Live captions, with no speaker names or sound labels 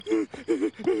Oh,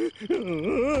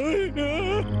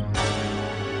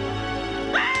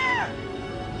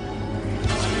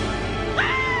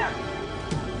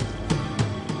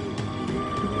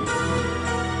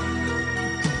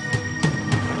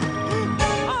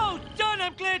 Don,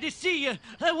 I'm glad to see you.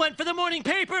 I went for the morning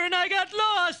paper and I got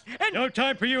lost. And No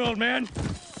time for you, old man.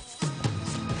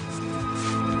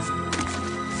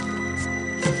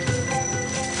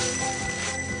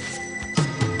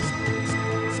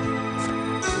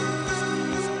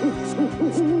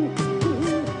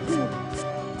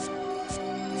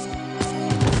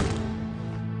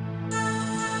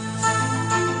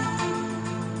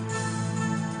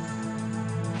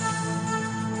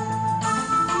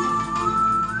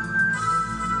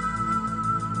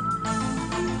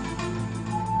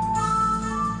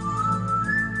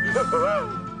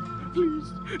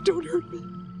 Please, don't hurt me.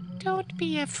 Don't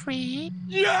be afraid.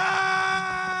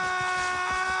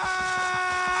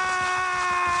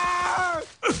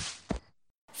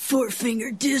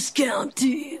 Four-finger discount,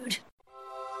 dude.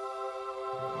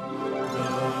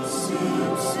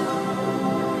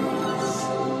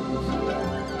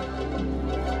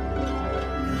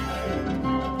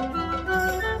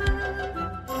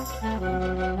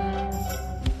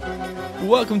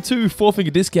 Welcome to Four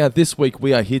Finger Discount. This week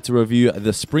we are here to review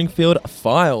the Springfield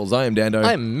Files. I am Dando.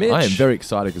 I'm Mitch. I am very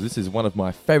excited because this is one of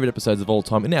my favourite episodes of all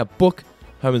time. In our book,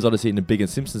 Homer's Odyssey and the Big and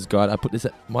Simpsons Guide, I put this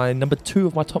at my number 2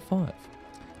 of my top 5.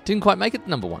 Didn't quite make it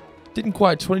number 1. Didn't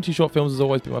quite. 22 Short Films has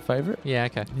always been my favourite. Yeah,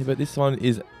 okay. Yeah, but this one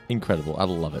is incredible. I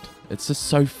love it. It's just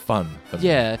so fun for me.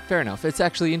 Yeah, fair enough. It's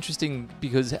actually interesting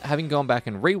because having gone back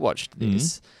and rewatched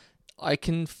this, I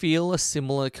can feel a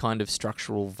similar kind of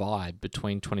structural vibe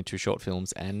between 22 Short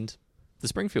Films and the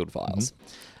Springfield Files.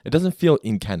 It doesn't feel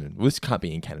in canon. Well, this can't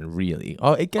be in canon, really.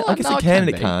 Oh, I guess no, it can and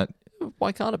it be. can't.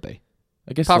 Why can't it be?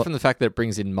 I guess Apart from the fact that it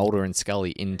brings in Mulder and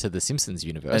Scully into the Simpsons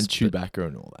universe. and Chewbacca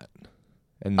and all that.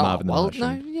 And Marvin the Martian.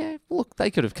 no, yeah. Look,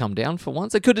 they could have come down for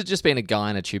once. It could have just been a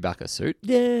guy in a Chewbacca suit.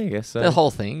 Yeah, I guess so. The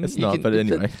whole thing. It's You not, but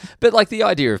anyway. But like the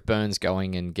idea of Burns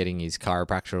going and getting his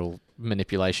chiropractic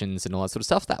manipulations and all that sort of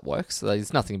stuff, that works.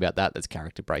 There's nothing about that that's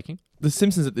character breaking. The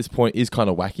Simpsons at this point is kind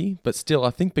of wacky, but still, I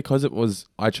think because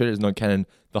I treated it as non-canon,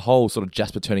 the whole sort of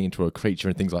Jasper turning into a creature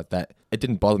and things like that, it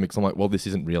didn't bother me because I'm like, well, this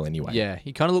isn't real anyway. Yeah,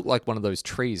 he kind of looked like one of those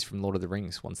trees from Lord of the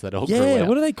Rings once that all grew Yeah, out.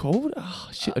 what are they called? Oh,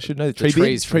 shit, I should know. The Treebeard?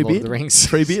 trees from Lord of the Rings.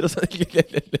 Treebeard or something.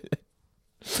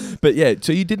 But yeah,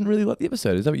 so you didn't really like the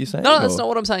episode, is that what you're saying? No, that's not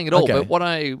what I'm saying at all. Okay. But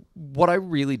what I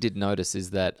really did notice is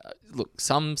that, look,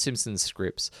 some Simpsons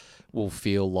scripts will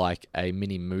feel like a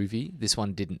mini movie. This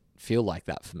one didn't feel like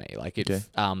that for me. Like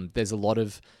there's a lot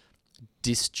of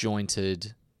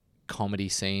disjointed comedy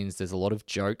scenes. There's a lot of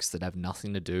jokes that have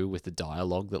nothing to do with the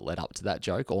dialogue that led up to that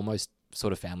joke. Almost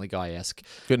sort of Family Guy-esque.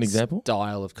 Got an example?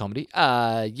 Style of comedy.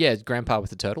 Yeah, Grandpa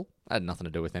with the Turtle. Had nothing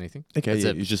to do with anything. Okay, It's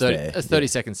yeah, a he's just 30, there. a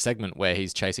 30-second segment where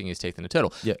he's chasing his teeth in a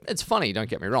turtle. Yeah. It's funny, don't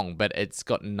get me wrong, but it's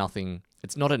got nothing.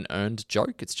 It's not an earned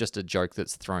joke. It's just a joke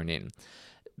that's thrown in.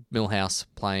 Milhouse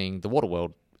playing the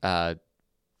Waterworld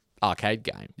arcade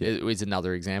game is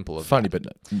another example of Funny, that.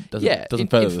 but doesn't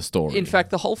further the story. In fact,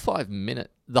 the whole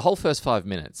first 5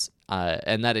 minutes,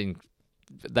 and that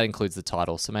includes the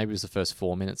title, so maybe it was the first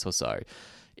 4 minutes or so.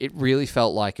 It really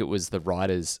felt like it was the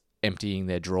writers emptying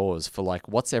their drawers for like,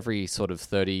 what's every sort of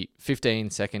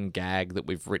 15-second gag that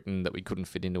we've written that we couldn't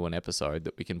fit into an episode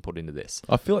that we can put into this.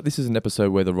 I feel like this is an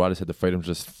episode where the writers had the freedom to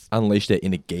just unleash their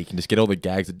inner geek and just get all the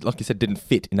gags that, like you said, didn't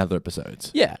fit in other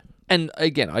episodes. Yeah. And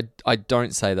again, I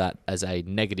don't say that as a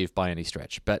negative by any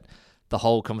stretch, but the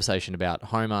whole conversation about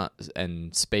Homer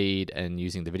and speed and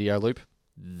using the video loop,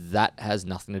 that has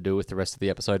nothing to do with the rest of the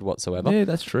episode whatsoever. Yeah,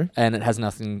 that's true. And it has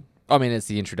nothing, I mean, it's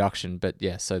the introduction, but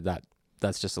yeah, so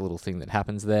that's just a little thing that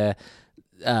happens there.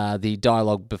 The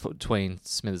dialogue between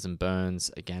Smithers and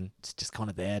Burns, again, it's just kind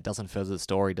of there, doesn't further the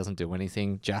story, doesn't do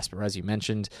anything. Jasper, as you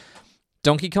mentioned.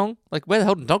 Donkey Kong? Like, where the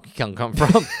hell did Donkey Kong come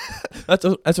from? That's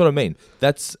what I mean.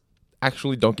 That's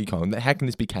actually Donkey Kong. How can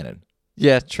this be canon?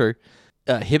 Yeah, true.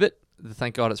 Hibbert, the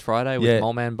Thank God It's Friday, with Yeah.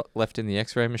 Mole Man left in the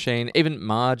X-ray machine. Even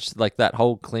Marge, like that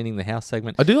whole cleaning the house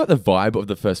segment. I do like the vibe of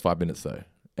the first 5 minutes, though.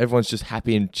 Everyone's just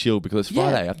happy and chill because it's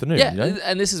Friday afternoon. Yeah, You know?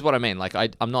 and this is what I mean. Like,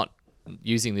 I'm not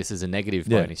using this as a negative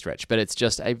by any stretch, but it's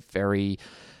just a very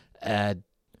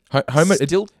Homer,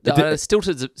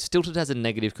 stilted has a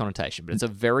negative connotation, but it's a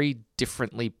very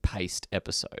differently paced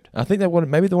episode. I think they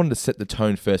wanted to set the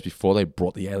tone first before they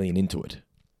brought the alien into it.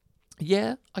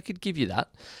 Yeah, I could give you that.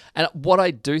 And what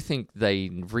I do think they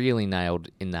really nailed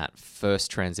in that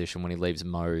first transition when he leaves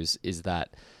Moe's is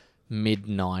that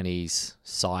mid-90s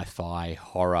sci-fi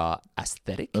horror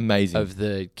aesthetic. Amazing. Of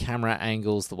the camera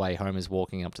angles, the way Homer's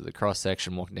walking up to the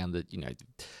cross-section, walking down the,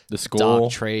 The score.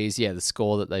 dark trees. Yeah, the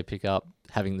score that they pick up,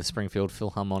 having the Springfield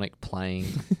Philharmonic playing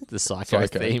the Psycho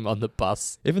theme on the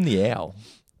bus. Even the owl.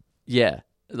 Yeah,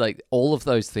 like all of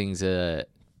those things they're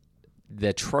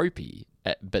tropey,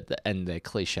 and they're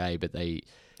cliche, but they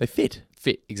fit.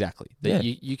 Exactly. Yeah.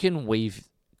 You can weave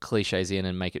cliches in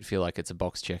and make it feel like it's a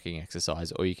box checking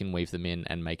exercise, or you can weave them in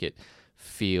and make it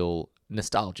feel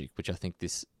nostalgic, which I think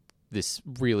this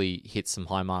really hits some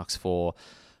high marks for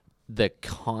the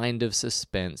kind of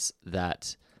suspense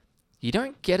that you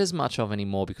don't get as much of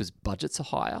anymore because budgets are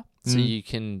higher, so you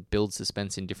can build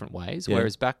suspense in different ways. Yeah.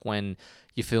 Whereas back when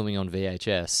you're filming on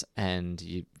VHS and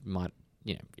you might,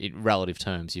 in relative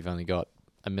terms, you've only got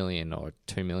 $1 million or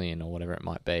 $2 million or whatever it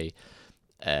might be,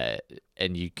 and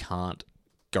you can't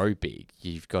go big.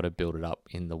 You've got to build it up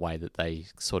in the way that they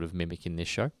sort of mimic in this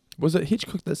show. Was it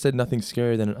Hitchcock that said nothing's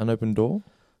scarier than an unopened door?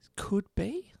 Could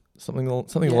be. Something along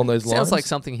those lines. Sounds like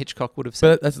something Hitchcock would have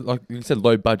said. But that's like you said,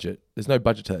 low budget. There's no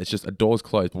budget to that. It's just a door's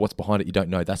closed, but what's behind it you don't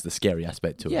know. That's the scary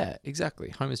aspect to it. Yeah, exactly.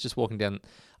 Homer's just walking down.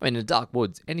 I mean, in the dark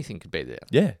woods, anything could be there.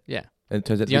 Yeah. Yeah. And it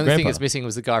turns out The only thing that's missing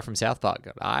was the guy from South Park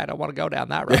going, I don't want to go down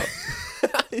that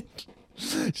road.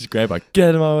 just grandpa, get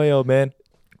out of my way, old man.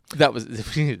 That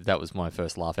was my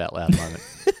first laugh out loud moment.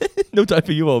 No time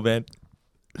for you, old man.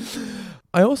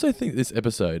 I also think this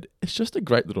episode is just a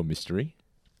great little mystery.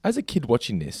 As a kid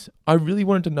watching this, I really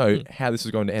wanted to know how this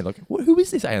was going to end. Like, who is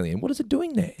this alien? What is it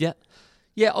doing there? Yeah.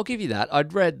 Yeah, I'll give you that.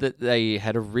 I'd read that they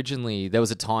had originally... There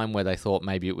was a time where they thought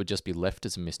maybe it would just be left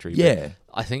as a mystery. Yeah.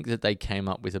 But I think that they came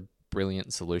up with a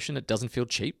brilliant solution. It doesn't feel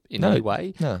cheap in any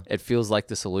way. No. It feels like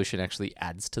the solution actually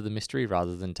adds to the mystery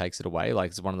rather than takes it away. Like,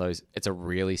 it's one of those... It's a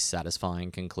really satisfying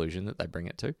conclusion that they bring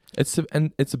it to. It's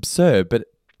absurd, but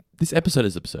this episode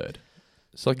is absurd.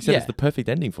 So like you said, it's the perfect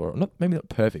ending for it. Maybe not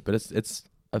perfect, but it's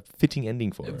a fitting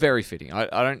ending for it. Very fitting.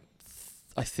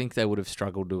 I think they would have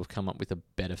struggled to have come up with a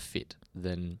better fit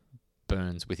than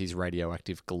Burns with his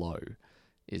radioactive glow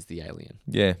is the alien.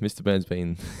 Yeah, Mr. Burns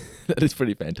being... that is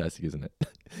pretty fantastic, isn't it?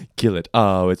 Kill it.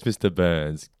 Oh, it's Mr.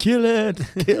 Burns. Kill it.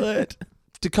 Kill it.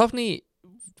 Duchovny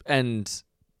and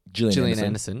Gillian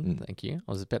Anderson. Mm. Thank you.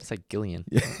 I was about to say Gillian.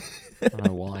 Yeah. I don't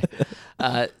know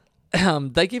why.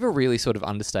 They give a really sort of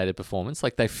understated performance.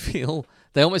 Like they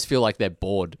almost feel like they're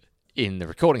bored in the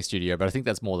recording studio, but I think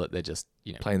that's more that they're just,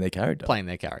 playing their character.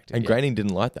 And Groening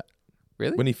didn't like that.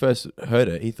 Really? When he first heard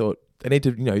it, he thought they need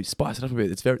to, spice it up a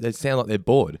bit. They sound like they're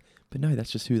bored. But no,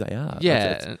 that's just who they are.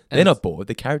 Yeah. They're not bored.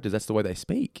 The characters, that's the way they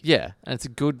speak. Yeah. And it's a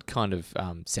good kind of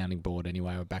sounding board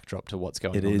anyway, or backdrop to what's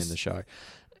going on in the show.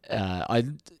 I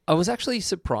was actually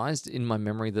surprised in my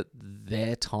memory that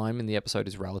their time in the episode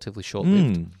is relatively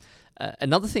short-lived.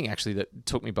 Another thing actually that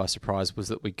took me by surprise was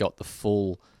that we got the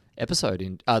full episode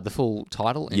in the full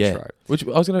title intro. Which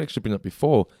I was going to actually bring up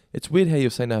before. It's weird how you're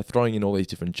saying they're throwing in all these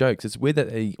different jokes. It's weird that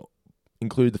they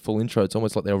included the full intro. It's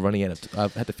almost like they were running out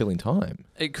of had to fill in time.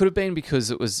 It could have been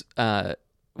because it was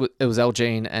Al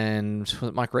Jean and was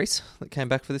it Mike Reese that came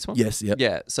back for this one? Yes, yep.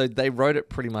 Yeah, so they wrote it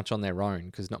pretty much on their own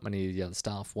because not many of the other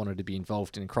staff wanted to be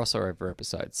involved in a crossover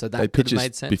episode. So that could have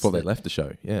made sense. Before they left the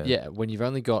show, yeah. Yeah, when you've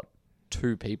only got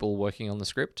 2 people working on the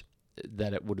script,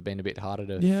 that it would have been a bit harder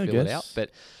to fill it out.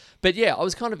 But yeah, I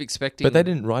was kind of expecting... But they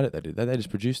didn't write it, did they? They just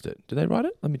produced it. Did they write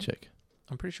it? Let me check.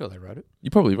 I'm pretty sure they wrote it.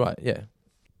 You're probably right, yeah.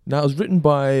 Now, it was written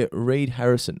by Reed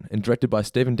Harrison and directed by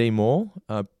Stephen D. Moore,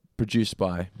 produced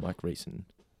by Mike Reese and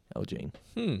Al Jean.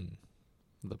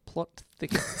 The plot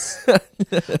thickens.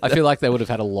 I feel like they would have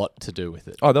had a lot to do with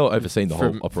it. Oh, they were overseeing the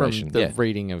whole operation. From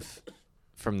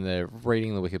the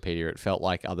reading of the Wikipedia, it felt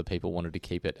like other people wanted to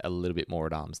keep it a little bit more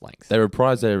at arm's length. They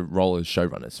reprised their role as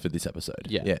showrunners for this episode.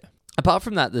 Yeah. Apart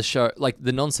from that, the show, like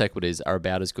the non sequiturs, are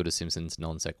about as good as Simpsons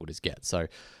non sequiturs get. So,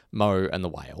 Moe and the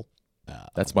whale.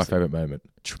 That's my favourite moment.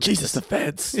 Jesus, the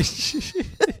feds!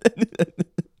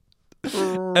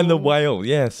 And the whale,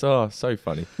 yes. Oh, so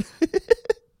funny.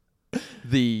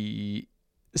 The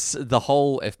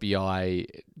whole FBI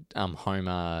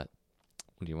Homer,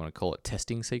 what do you want to call it,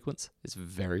 testing sequence is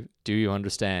very... Do you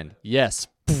understand? Yes.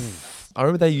 I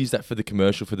remember they used that for the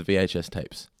commercial for the VHS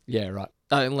tapes. Yeah, right.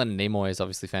 And Leonard Nimoy is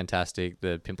obviously fantastic.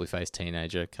 The pimply-faced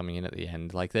teenager coming in at the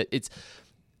end. Like that, it's...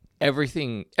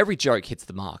 Everything, every joke hits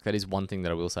the mark. That is one thing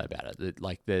that I will say about it. That,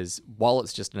 like, while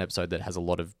it's just an episode that has a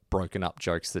lot of broken up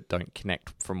jokes that don't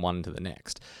connect from one to the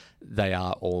next, they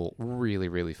are all really,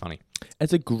 really funny.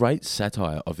 It's a great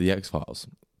satire of the X-Files.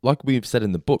 Like we've said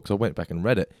in the books, I went back and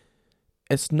read it.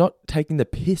 It's not taking the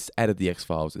piss out of the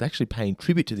X-Files. It's actually paying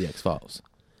tribute to the X-Files.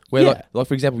 Where, like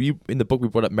for example, in the book we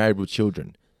brought up Married with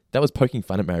Children. That was poking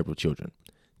fun at Married Children.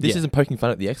 This Yeah. isn't poking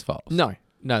fun at the X-Files. No,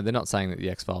 they're not saying that the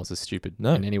X-Files are stupid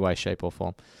No. in any way, shape, or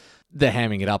form. They're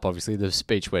hamming it up, obviously. The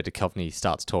speech where Duchovny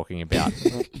starts talking about,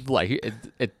 like,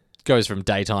 it goes from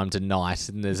daytime to night,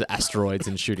 and there's asteroids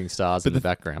and shooting stars in the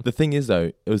background. The thing is,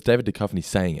 though, it was David Duchovny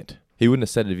saying it. He wouldn't have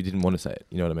said it if he didn't want to say it.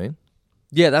 You know what I mean?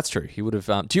 Yeah, that's true. He would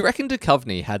have. Do you reckon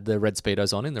Duchovny had the red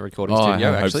Speedos on in the recording Oh, studio?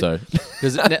 I hope actually, so.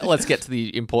 Because let's get to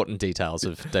the important details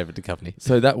of David Duchovny.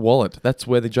 So that wallet, that's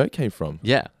where the joke came from.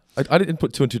 Yeah, I didn't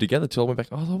put two and two together till I went back.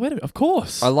 Oh, wait a minute. Of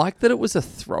course. I like that it was a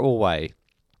throwaway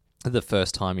the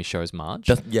first time he shows Marge.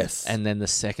 Yes. And then the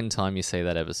second time you see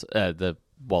that the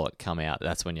wallet come out,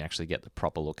 that's when you actually get the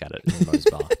proper look at it in Moe's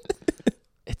bar.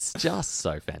 It's just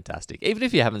so fantastic. Even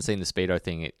if you haven't seen the Speedo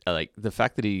thing, like the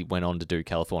fact that he went on to do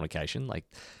Californication, like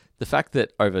the fact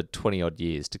that over 20 odd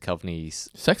years, Duchovny's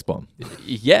Sex bomb.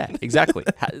 yeah, exactly.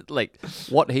 Like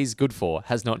what he's good for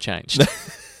has not changed.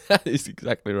 That is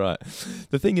exactly right.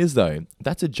 The thing is, though,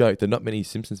 that's a joke that not many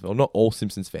Simpsons, or not all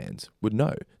Simpsons fans would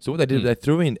know. So what they did, they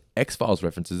threw in X-Files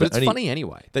references. But it's funny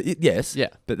anyway. Yes. Yeah.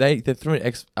 But they threw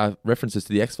in references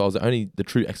to the X-Files that only the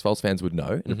true X-Files fans would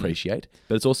know and appreciate.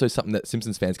 But it's also something that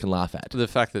Simpsons fans can laugh at. The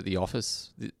fact that The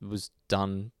Office was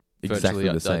done Exactly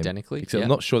virtually the same. identically. Except yeah. I'm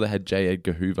not sure they had J.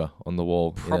 Edgar Hoover on the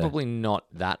wall. Probably not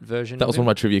that version. That of was him.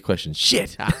 one of my trivia questions.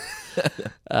 Shit.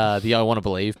 The I Want to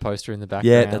Believe poster in the background.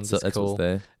 Yeah, that's cool. what's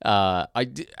there. I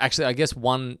guess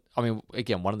one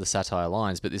of the satire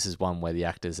lines, but this is one where the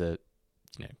actors are,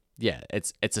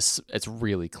 it's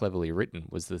really cleverly written.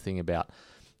 Was the thing about,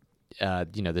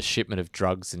 the shipment of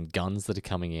drugs and guns that are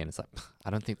coming in. It's like, I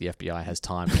don't think the FBI has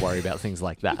time to worry about things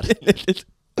like that.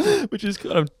 Which is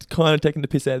kind of taking the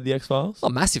piss out of the X-Files. Oh,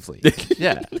 massively.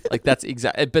 Yeah, like that's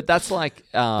exactly. But that's like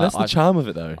That's the charm of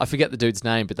it, though. I forget the dude's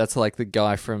name, but that's like the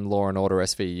guy from Law and Order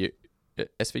SVU.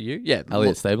 SVU? Yeah.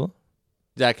 Elliot Stabler?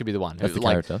 That could be the one. That's the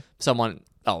like character. Someone.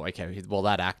 Oh, okay. Well,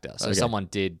 that actor. So Okay. someone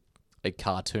did a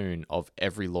cartoon of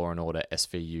every Law and Order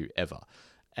SVU ever,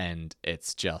 and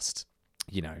it's just,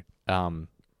 it'd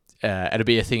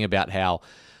be a thing about how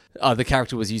the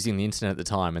character was using the internet at the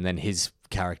time, and then his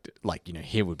character,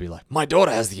 he would be like, "My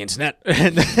daughter has the internet,"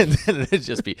 and then it'd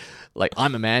just be like,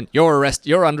 "I'm a man. You're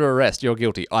under arrest. You're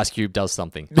guilty. Ice Cube does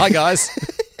something. Hi guys."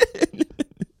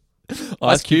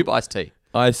 Ice Cube, Ice T.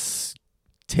 Ice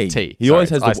T. Tea. He Sorry, always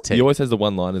has Ice T. he always has the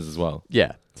one-liners as well.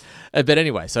 Yeah. But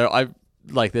anyway, so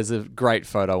there's a great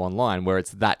photo online where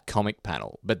it's that comic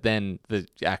panel, but then the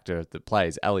actor that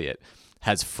plays Elliot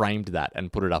has framed that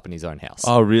and put it up in his own house.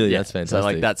 Oh, really? Yeah. That's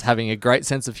fantastic. So that's having a great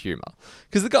sense of humor,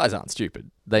 because the guys aren't stupid.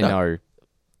 They know,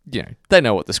 they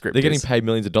know what the script They're getting is. paid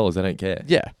millions of dollars. They don't care.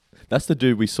 Yeah. That's the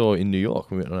dude we saw in New York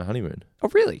when we went on a honeymoon. Oh,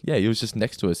 really? Yeah, he was just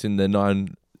next to us in the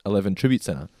 9/11 Tribute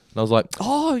Center. And I was like,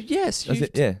 Oh, yes. That's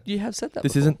it, yeah. You have said that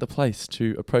this before. isn't the place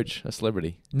to approach a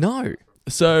celebrity. No.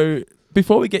 So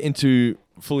before we get into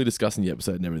fully discussing the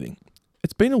episode and everything,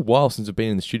 it's been a while since we've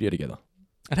been in the studio together.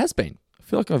 It has been. I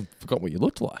feel like I've forgotten what you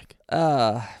looked like.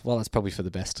 Well, that's probably for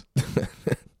the best.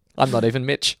 I'm not even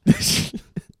Mitch.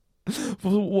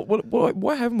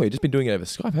 Why haven't we just been doing it over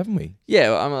Skype, haven't we?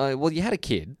 Yeah, well, you had a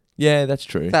kid. Yeah, that's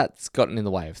true. That's gotten in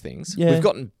the way of things. Yeah. We've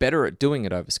gotten better at doing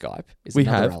it over Skype. Is We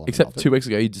another have, element except of it. 2 weeks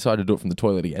ago, you decided to do it from the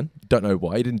toilet again. Don't know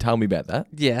why. You didn't tell me about that.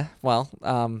 Yeah, well,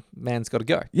 man's got to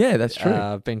go. Yeah, that's true.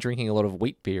 I've been drinking a lot of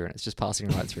wheat beer and it's just passing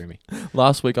right through me.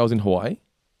 Last week I was in Hawaii.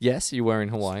 Yes, you were in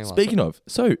Hawaii. Speaking of,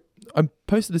 so I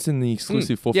posted this in the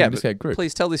exclusive Four Finger Discount group.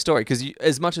 Please tell this story, because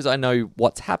as much as I know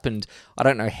what's happened, I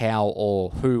don't know how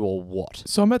or who or what.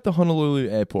 So I'm at the Honolulu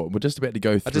airport. We're just about to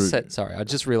go through. I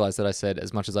just realized that I said,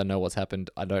 as much as I know what's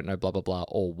happened, I don't know blah, blah, blah,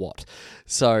 or what.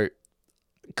 So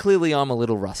clearly I'm a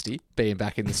little rusty being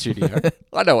back in the studio.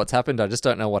 I know what's happened. I just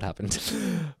don't know what happened.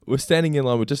 We're standing in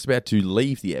line. We're just about to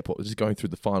leave the airport. We're just going through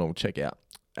the final checkout.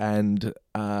 And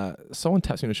someone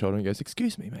taps me on the shoulder and goes,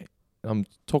 "Excuse me, mate." And I'm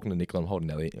talking to Nicola. I'm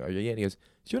holding Elliot. I go, "Yeah." And he goes,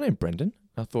 "Is your name Brendan?"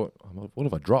 I thought, "What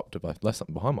have I dropped? Have I left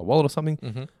something behind, my wallet or something?"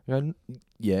 Mm-hmm. I go,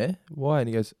 "Yeah. Why?" And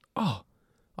he goes, "Oh,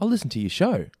 I listened to your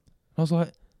show." And I was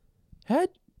like,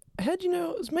 How'd you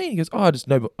know it was me? He goes, "Oh, I just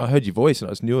know. I heard your voice and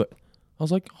I just knew it." I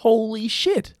was like, "Holy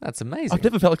shit!" That's amazing. I've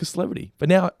never felt like a celebrity, but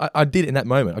now I did in that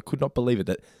moment. I could not believe it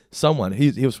that someone,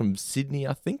 he was from Sydney,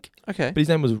 I think, Okay. but his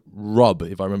name was Rob,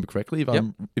 if I remember correctly.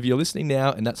 If you're listening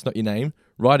now and that's not your name,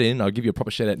 write in. I'll give you a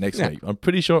proper shout out next week. I'm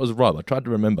pretty sure it was Rob. I tried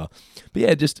to remember, but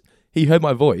yeah, just he heard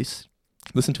my voice,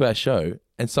 listened to our show,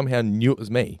 and somehow knew it was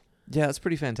me. Yeah, it's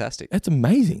pretty fantastic. That's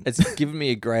amazing. It's given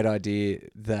me a great idea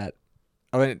that,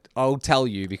 I mean, I'll tell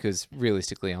you, because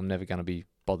realistically I'm never going to be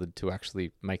bothered to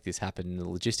actually make this happen, and the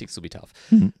logistics will be tough.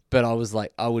 Mm-hmm. But I was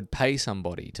like, I would pay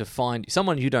somebody to find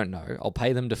someone you don't know. I'll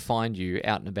pay them to find you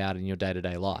out and about in your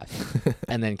day-to-day life,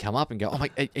 and then come up and go, "Oh my,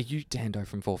 are you Dando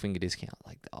from Four Finger Discount?"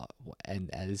 Like, and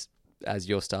as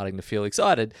you're starting to feel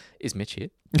excited, is Mitch here?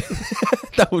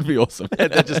 That would be awesome.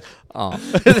 And then just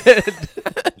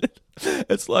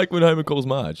It's like when Homer calls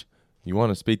Marge. You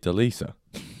want to speak to Lisa?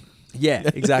 yeah,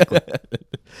 exactly.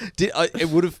 It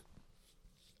would have.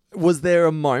 Was there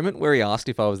a moment where he asked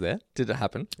if I was there? Did it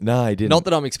happen? No, I didn't. Not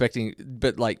that I'm expecting,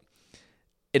 but like,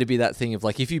 it'd be that thing of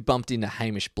like, if you bumped into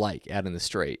Hamish Blake out in the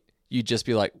street, you'd just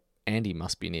be like, Andy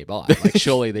must be nearby. Like,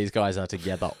 surely these guys are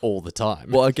together all the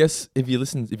time. Well, I guess if he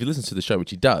listens to the show,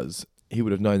 which he does, he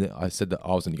would have known that I said that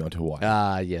I was only going to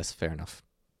Hawaii. Yes, fair enough.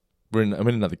 I'm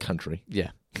in another country.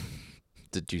 Yeah.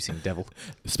 Deducing devil.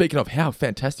 Speaking of how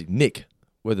fantastic, Nick,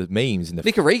 were the memes in the...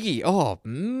 Nick Origi. Oh,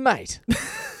 mate.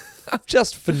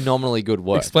 Just phenomenally good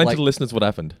work. Explain to the listeners what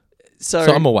happened. So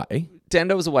I'm away.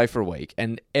 Dando was away for a week,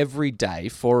 and every day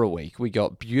for a week, we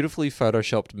got beautifully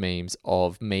photoshopped memes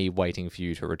of me waiting for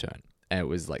you to return. And it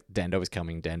was like, Dando is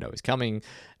coming, Dando is coming.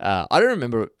 I don't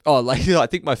remember. Oh, like, I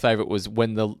think my favorite was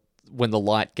when the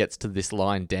light gets to this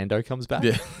line, Dando comes back.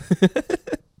 Yeah.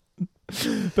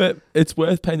 But it's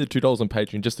worth paying the $2 on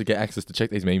Patreon just to get access to check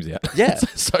these memes out. Yeah.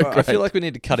 So great. I feel like we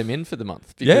need to cut him in for the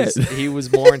month because he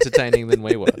was more entertaining than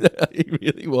we were. He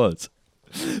really was.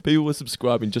 People were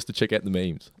subscribing just to check out the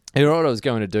memes. You know what I was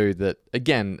going to do that,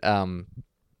 again,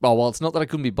 well, it's not that I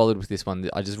couldn't be bothered with this one.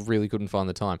 I just really couldn't find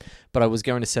the time. But I was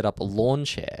going to set up a lawn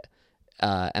chair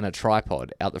and a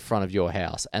tripod out the front of your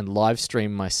house and live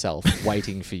stream myself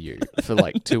waiting for you for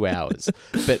like 2 hours.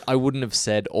 But I wouldn't have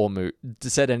said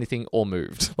anything or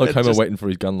moved. Like Homer waiting for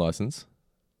his gun license.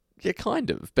 Yeah, kind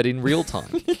of, but in real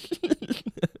time.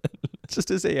 Just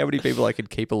to see how many people I could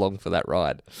keep along for that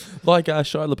ride. Like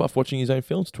Shia LaBeouf watching his own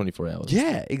films 24 hours.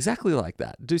 Yeah, exactly like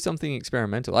that. Do something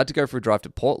experimental. I had to go for a drive to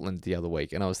Portland the other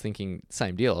week, and I was thinking,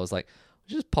 same deal. I was like,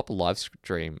 I'll just pop a live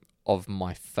stream of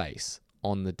my face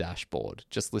on the dashboard.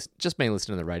 Just me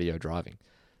listening to the radio driving.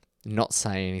 Not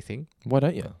say anything. Why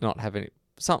don't you? Not have any...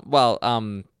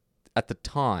 at the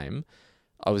time,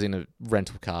 I was in a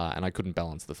rental car, and I couldn't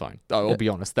balance the phone. I'll be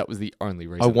honest, that was the only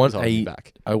reason I was holding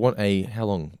back. How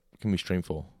long can we stream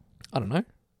for? I don't know.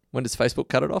 When does Facebook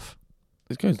cut it off?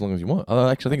 It goes as long as you want.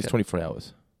 Actually, I think it's 24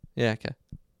 hours. Yeah, okay.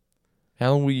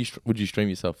 How long would you stream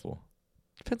yourself for?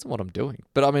 Depends on what I'm doing.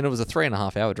 But I mean, it was a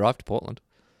 3.5 hour drive to Portland.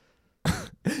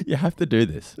 You have to do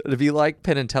this. It'd be like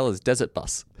Penn and Teller's Desert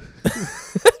Bus.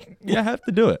 You have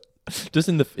to do it. Just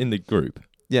in the group.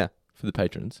 Yeah. For the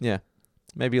patrons. Yeah.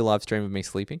 Maybe a live stream of me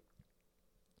sleeping.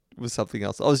 Was something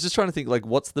else. I was just trying to think, like,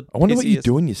 what's the I wonder what you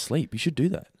do in your sleep. You should do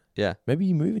that. Yeah. Maybe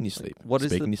you move in your sleep. What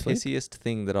is the in your sleep? pissiest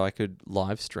thing that I could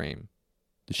live stream?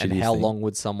 The And shittiest how thing. long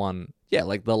would someone... Yeah,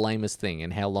 like the lamest thing.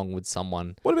 And how long would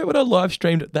someone... What about when I live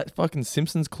streamed that fucking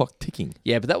Simpsons clock ticking?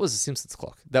 Yeah, but that was a Simpsons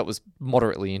clock. That was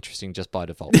moderately interesting just by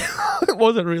default. It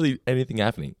wasn't really anything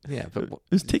happening. Yeah, but It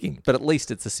was ticking. but at least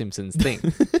it's a Simpsons thing.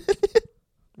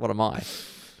 What am I?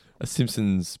 A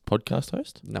Simpsons podcast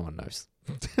host? No one knows.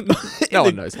 No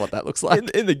one knows what that looks like.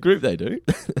 In the group they do.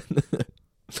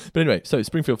 But anyway, so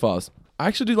Springfield Files. I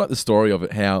actually do like the story of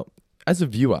it, how, as a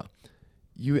viewer,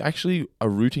 you actually are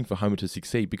rooting for Homer to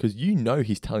succeed because you know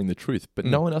he's telling the truth, but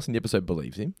no one else in the episode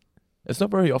believes him. It's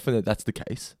not very often that that's the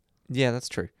case. Yeah, that's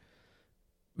true.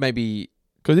 Maybe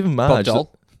Because even Marge... Bob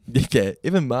Dole? Yeah,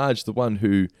 even Marge, the one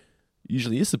who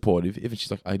usually is supportive, even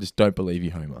she's like, I just don't believe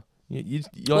you, Homer. You're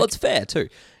Well, like, it's fair too.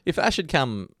 If Ash had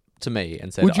come to me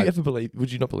and said, would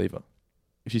you not believe her?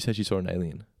 If she said she saw an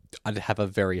alien? I'd have a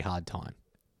very hard time.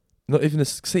 Not even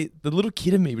see, the little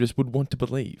kid in me just would want to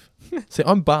believe. See,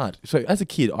 I'm Bart. So as a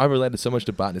kid, I related so much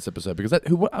to Bart in this episode because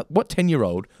what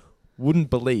 10-year-old wouldn't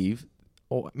believe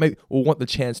or want the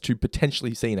chance to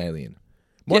potentially see an alien?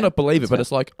 Might Yeah, not believe it, that's but fair.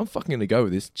 it's like, I'm fucking going to go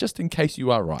with this just in case you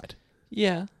are right.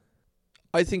 Yeah.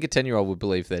 I think a 10-year-old would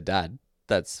believe their dad.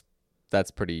 That's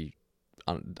pretty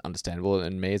understandable.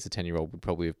 And me as a 10-year-old would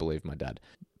probably have believed my dad.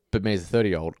 But me as a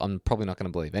 30-year-old, I'm probably not going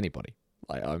to believe anybody.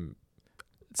 Like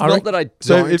It's not that I don't.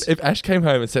 So if Ash came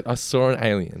home and said, I saw an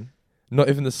alien, not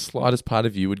even the slightest part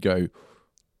of you would go,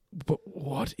 but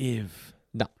what if?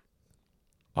 No.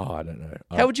 Oh, I don't know.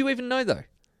 How would you even know though?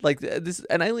 Like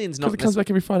an alien's not. Because it comes back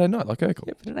every Friday night, like Urkel.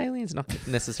 Yeah, but an alien's not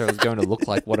necessarily going to look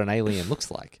like what an alien looks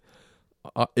like.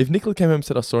 If Nicola came home and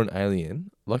said, I saw an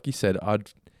alien, like you said, I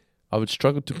would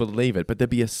struggle to believe it, but there'd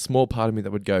be a small part of me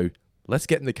that would go, let's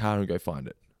get in the car and go find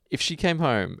it. If she came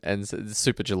home and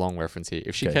super Geelong reference here.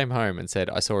 If she came home and said,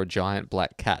 I saw a giant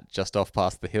black cat just off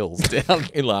past the hills down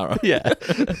In Lara. yeah,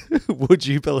 would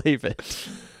you believe it?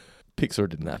 Pixar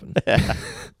didn't happen.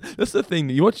 That's the thing.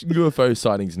 You watch UFO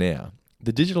sightings now.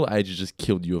 The digital age has just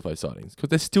killed UFO sightings because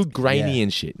they're still grainy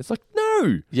and shit. It's like,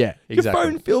 no. Yeah, Your exactly.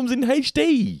 phone films in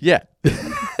HD. Yeah.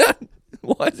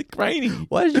 Why is it grainy?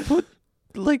 Why did you put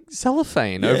like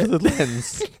cellophane over the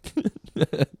lens?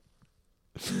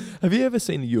 Have you ever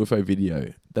seen a UFO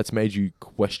video that's made you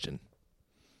question?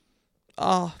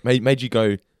 Oh, Made you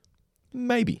go,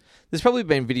 maybe. there's probably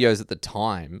been videos at the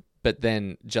time, but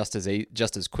then just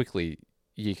as quickly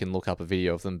you can look up a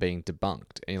video of them being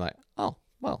debunked, and you're like, oh,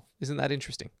 well, isn't that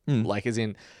interesting? Like, as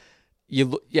in, you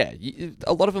look,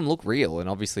 a lot of them look real, and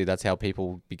obviously that's how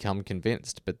people become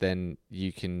convinced. But then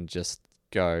you can just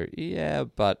go, yeah,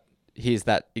 but here's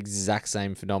that exact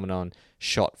same phenomenon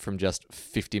shot from just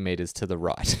 50 meters to the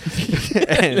right.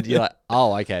 And you're like,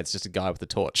 oh, okay, it's just a guy with a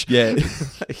torch. Yeah.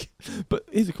 But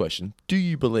here's a question. Do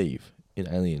you believe in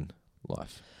alien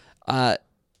life? Well,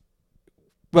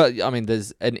 I mean,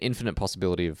 there's an infinite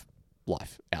possibility of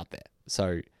life out there.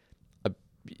 So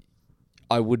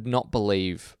I would not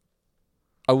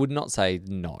say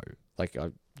no. Like,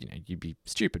 you'd be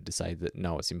stupid to say that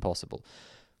no, it's impossible.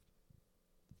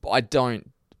 But I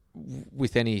don't,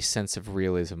 with any sense of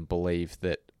realism, believe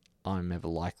that I'm ever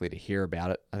likely to hear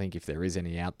about it. I think if there is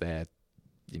any out there,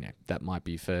 that might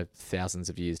be for thousands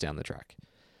of years down the track.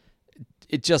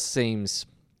 It just seems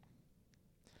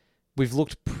we've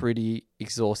looked pretty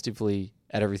exhaustively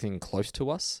at everything close to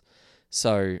us.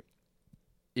 So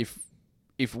if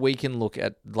we can look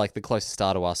at like the closest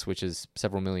star to us, which is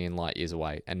several million light years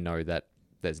away, and know that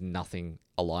there's nothing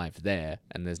alive there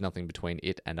and there's nothing between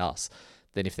it and us,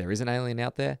 then if there is an alien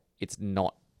out there, it's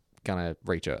not gonna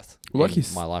reach Earth in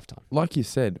my lifetime. Like you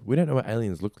said, we don't know what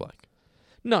aliens look like.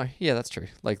 No, yeah, that's true.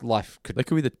 Like, life could... They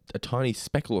could be a tiny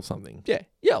speckle or something. Yeah,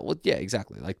 well, yeah,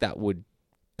 exactly. Like, that would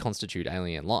constitute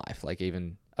alien life. Like,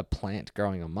 even a plant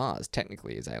growing on Mars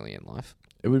technically is alien life.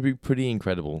 It would be pretty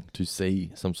incredible to see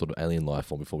some sort of alien life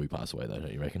form before we pass away, though,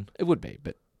 don't you reckon? It would be,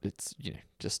 but it's,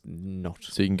 just not...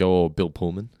 So you can go all Bill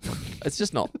Pullman? It's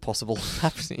just not possible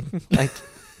happening.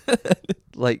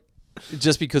 Like,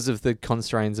 just because of the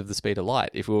constraints of the speed of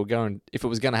light. If it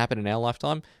was going to happen in our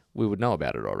lifetime, we would know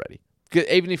about it already.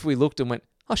 Even if we looked and went,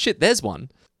 oh shit, there's one.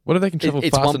 What if they can travel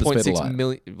it's faster than the speed of 1.6 light?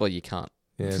 million. Well, you can't.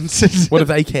 Yeah. What if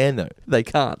they can, though? They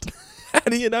can't. How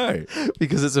do you know?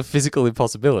 Because it's a physical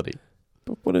impossibility.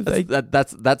 But what if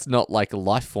That's not like a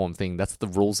life form thing. That's the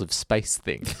rules of space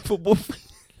thing.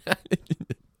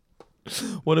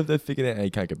 What if they figured out how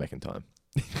you can't go back in time?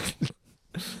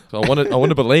 So I want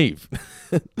to believe.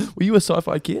 Were you a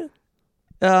sci-fi kid?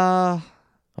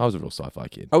 I was a real sci-fi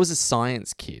kid. I was a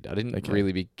science kid. I didn't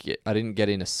Okay. I didn't get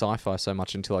into sci-fi so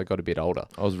much until I got a bit older.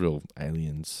 I was a real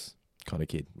aliens kind of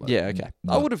kid. Like, Yeah, okay. I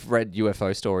not- would have read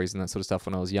UFO stories and that sort of stuff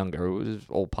when I was younger. It was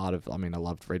all part of, I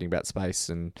loved reading about space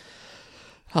and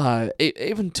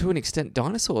even to an extent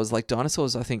dinosaurs. Like,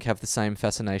 dinosaurs, I think, have the same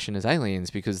fascination as aliens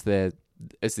because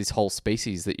it's this whole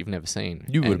species that you've never seen.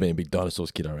 You would have And been a big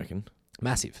dinosaurs kid, I reckon.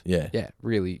 massive. Yeah. Yeah,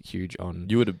 really huge on...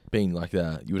 You would have been like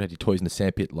that. You would have had your toys in the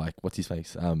sandpit, like, what's his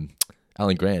face?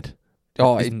 Alan Grant.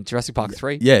 Oh, in Jurassic Park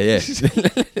 3? Yeah.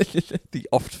 The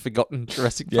oft-forgotten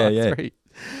Jurassic Park 3.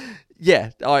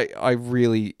 Yeah, I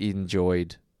really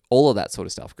enjoyed all of that sort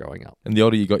of stuff growing up. And the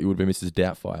older you got, you would have been Mrs.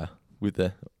 Doubtfire with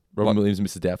the Robin Williams and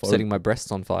Mrs. Doubtfire. Setting my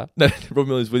breasts on fire. No, Robin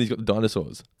Williams when he's got the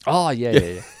dinosaurs. Oh,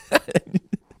 yeah.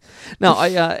 No,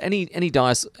 any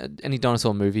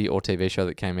dinosaur movie or TV show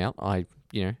that came out, I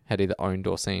had either owned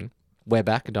or seen. We're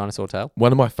Back, A Dinosaur Tale.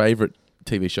 One of my favourite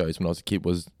TV shows when I was a kid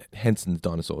was Henson's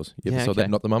Dinosaurs. You ever Yeah, saw okay. that?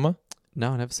 Not the Mama?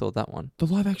 No, I never saw that one. The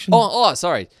live action? Oh,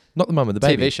 sorry. Not the Mama, the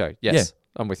baby. TV show. Yes,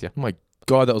 I'm with you. Oh my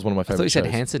God, that was one of my I thought favourite you said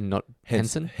shows. Hanson, not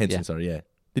Henson. Henson, Yeah. sorry, yeah.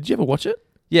 Did you ever watch it?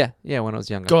 Yeah, when I was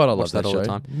younger. God, I love Watched that all show. the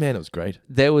time. Man, it was great.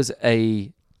 There was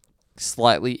a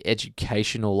slightly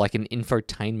educational, like an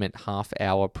infotainment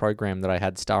half-hour program that I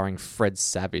had starring Fred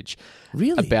Savage.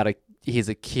 Really? He's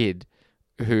a kid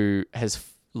who has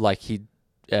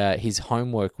his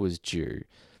homework was due.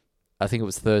 I think it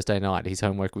was Thursday night. His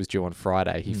homework was due on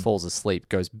Friday. He falls asleep,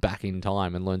 goes back in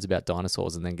time, and learns about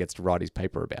dinosaurs, and then gets to write his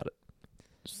paper about it.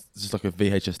 It's just like a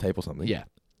VHS tape or something. Yeah,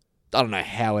 I don't know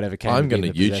how it ever came. I'm going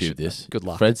going to YouTube this. Good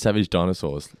luck. Fred Savage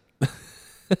Dinosaurs.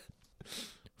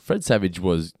 Fred Savage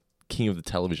was king of the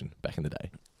television back in the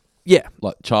day. Yeah.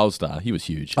 Like child star, he was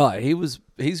huge. Oh, he's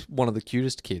one of the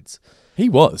cutest kids He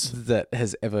was. that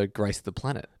has ever graced the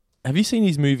planet. Have you seen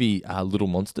his movie Little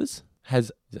Monsters?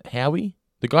 Is it Howie?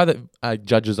 The guy that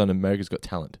judges on America's Got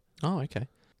Talent. Oh, okay.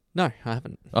 No, I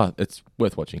haven't. Oh, it's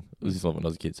worth watching. This is when I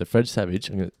was a kid. So Fred Savage,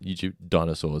 I'm going to YouTube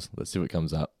Dinosaurs. Let's see what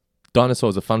comes up.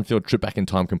 Dinosaurs, a fun-filled trip back in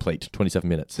time complete. 27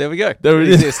 minutes. There we go. There it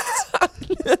is. exists.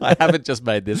 I haven't just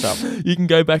made this up. You can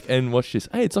go back and watch this.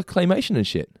 Hey, it's like claymation and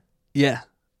shit. Yeah.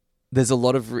 There's a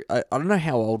lot of... I don't know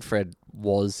how old Fred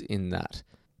was in that.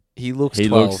 He looks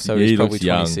 12, so he's probably looks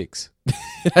young. 26.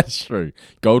 That's true.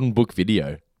 Golden Book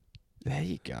Video. There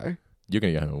you go. You're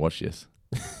going to go home and watch this.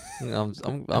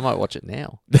 I might watch it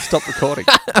now. Stop recording.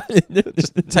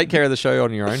 Just take care of the show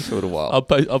on your own for a little while.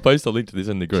 I'll post a link to this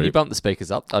in the Can group. you bump the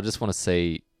speakers up? I just want to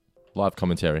see... Live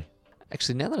commentary.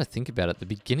 Actually, now that I think about it, the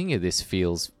beginning of this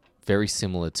feels very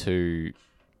similar to...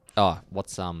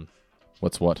 what's...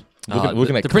 What's what?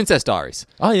 Looking at the Princess Diaries.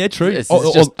 Oh, yeah, true. It's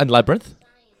just- and Labyrinth.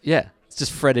 Yeah, it's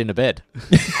just Fred in a bed.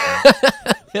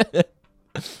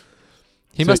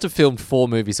 He must have filmed 4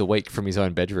 movies a week from his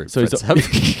own bedroom. So Fred's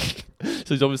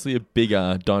So he's obviously a big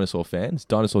dinosaur fan. There's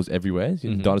dinosaurs everywhere.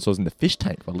 Dinosaurs in the fish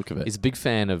tank by the look of it. He's a big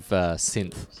fan of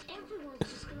synth. Everyone's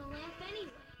just gonna laugh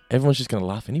anyway. Everyone's just going to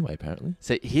laugh anyway, apparently.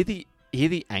 So hear the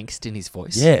angst in his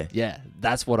voice. Yeah. Yeah,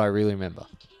 that's what I really remember.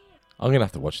 I'm going to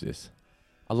have to watch this.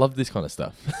 I love this kind of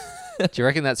stuff. Do you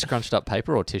reckon that's scrunched up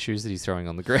paper or tissues that he's throwing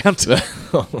on the ground?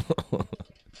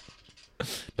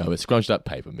 No, it's scrunched up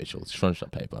paper, Mitchell. It's scrunched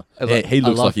up paper. I He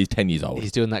looks love- like he's 10 years old.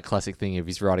 He's doing that classic thing of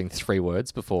he's writing 3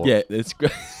 words before Yeah, it's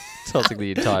great. tossing the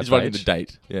entire He's page. writing the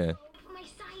date. Yeah. For my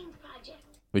science project.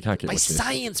 We can't get My watch this.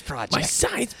 science project. My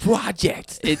science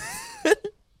project. It,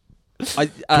 I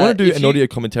Do you want to do an audio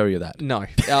commentary of that? No.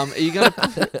 Are you gonna?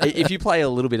 If you play a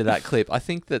little bit of that clip, I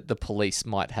think that the police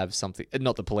might have something.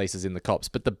 Not the police, as in the cops,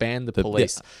 but the band, the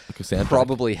police, like a soundtrack.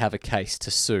 probably have a case to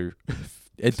sue.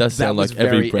 It does That sound was like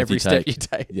every breath every you step take. you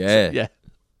take. Yeah. Yeah.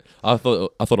 I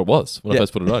thought it was when I Yeah.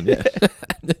 first put it on. Yeah.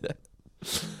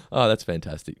 Oh, that's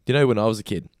fantastic. You know, when I was a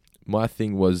kid, my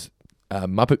thing was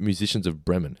Muppet Musicians of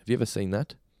Bremen. Have you ever seen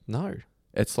that? No.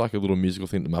 It's like a little musical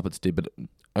thing the Muppets did, but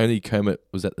only Kermit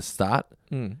was at the start.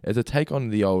 It's a take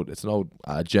on it's an old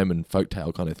German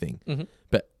folktale kind of thing. Mhm.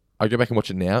 But I go back and watch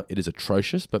it now. It is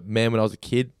atrocious. But man, when I was a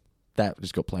kid, that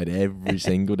just got played every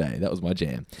single day. That was my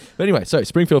jam. But anyway, so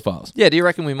Springfield Files. Yeah. Do you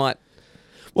reckon we might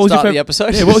What was start your the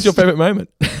episode? Yeah, what was your favorite moment?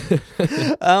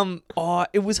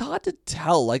 It was hard to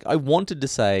tell. Like, I wanted to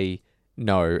say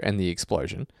no and the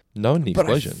explosion. No, in the But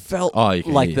explosion. I felt you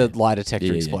can- like yeah, the lie detector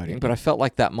Yeah, yeah, exploding, yeah. but I felt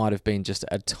like that might have been just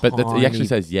a tiny... But he actually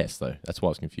says yes, though. That's why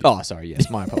I was confused. Oh, sorry, yes,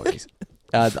 my apologies.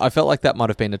 I felt like that might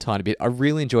have been a tiny bit. I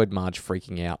really enjoyed Marge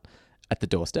freaking out at the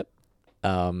doorstep. Yeah,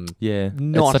 Not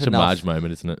it's such enough. a Marge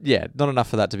moment, isn't it? Yeah, not enough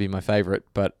for that to be my favourite,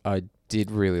 but I did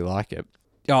really like it.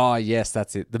 Oh, yes,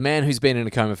 that's it. The man who's been in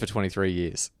a coma for 23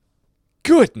 years.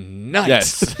 Good night.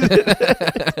 Yes.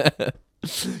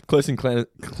 Close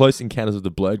Encounters of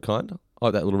the Blurred Kind. I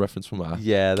like that little reference from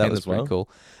Yeah, that Ken was as well. pretty cool.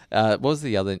 What was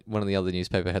one of the other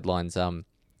newspaper headlines?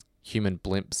 Human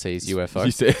blimp sees UFO.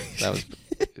 You said That was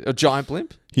a giant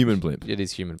blimp. Human Blimp. It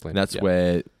is human blimp. And that's yeah.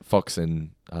 where Fox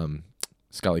and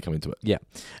Scully come into it. Yeah,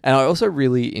 and I also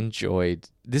really enjoyed.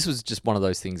 This was just one of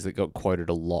those things that got quoted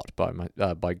a lot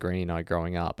by Greenie and I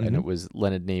growing up, and it was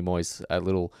Leonard Nimoy's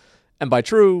little, and by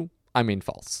true I mean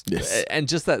false. Yes. And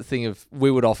just that thing of we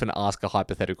would often ask a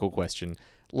hypothetical question,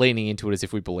 leaning into it as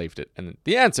if we believed it, and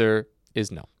the answer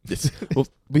is no. Yes. Well,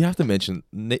 we have to mention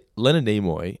Leonard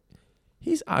Nimoy.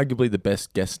 He's arguably the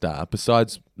best guest star,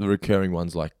 besides the recurring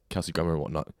ones like Kelsey Grammer and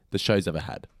whatnot, the show's ever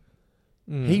had.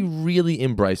 He really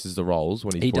embraces the roles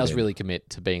when He put does in. really commit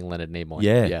to being Leonard Nimoy.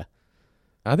 Yeah. yeah.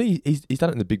 I think he's done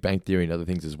it in The Big Bang Theory and other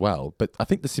things as well. But I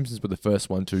think The Simpsons were the first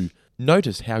one to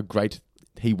notice how great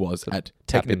he was at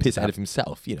taking the into piss that. out of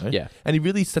himself, you know? Yeah. And he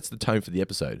really sets the tone for the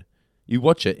episode. You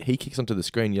watch it, he kicks onto the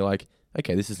screen, you're like,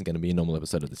 okay, this isn't going to be a normal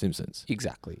episode of The Simpsons.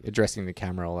 Exactly. Addressing the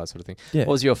camera, all that sort of thing. Yeah.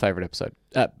 What was your favourite episode?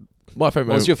 My favorite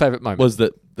What was your favourite moment? was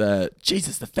the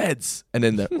Jesus, the feds, and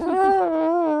then the.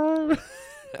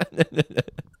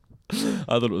 I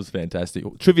thought it was fantastic.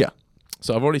 Trivia.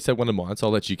 So I've already said one of mine, so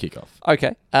I'll let you kick off.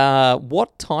 Okay.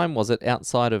 What time was it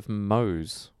outside of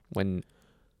Moe's when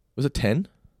Was it 10?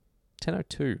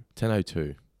 10:02?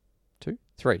 10:02. 2?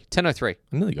 3? 10:03. I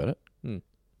nearly got it. Hmm.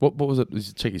 What was it?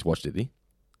 Check his watch, did he?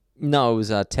 No, it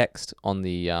was text on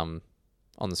the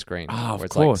screen. Ah, of where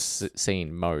it's course. like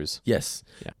seen Moe's. Yes.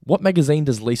 Yeah. What magazine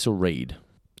does Lisa read?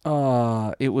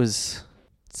 It was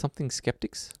something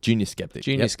Skeptics. Junior Skeptic.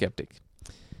 Junior Yep. Skeptic.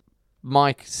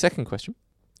 Mike, second question.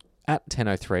 At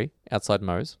 10:03 outside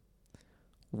Moe's,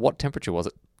 what temperature was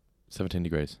it? 17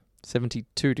 degrees.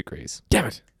 72 degrees. Damn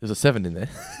it. There's a 7 in there.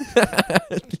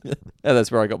 Oh,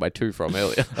 that's where I got my 2 from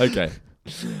earlier. Okay.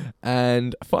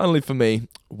 And finally for me,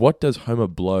 what does Homer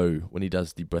blow when he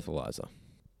does the breathalyzer?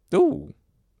 Ooh.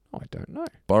 I don't know.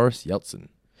 Boris Yeltsin.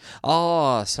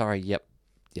 Oh, sorry. Yep.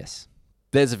 Yes.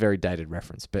 There's a very dated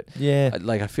reference, but Yeah.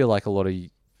 I feel like a lot of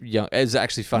young. It's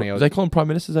actually funny. Do they call them prime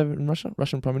ministers over in Russia?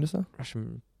 Russian prime minister?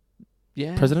 Russian,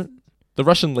 yeah, President? The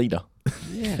Russian leader.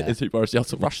 yeah, Is who Boris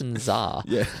Yeltsin was. Russian czar.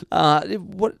 Yeah.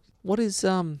 What is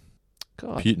God?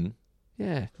 Putin.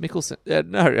 Yeah, Mickelson. Yeah,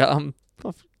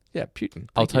 Putin.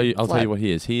 I'll tell you Vlad. what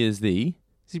he is. He is the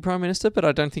Is he prime minister? But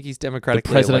I don't think he's the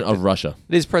democratically president elected. of Russia.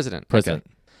 It is president. President.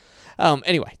 Okay.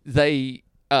 Anyway, they.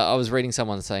 I was reading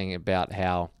someone saying about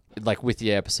how, like, with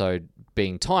the episode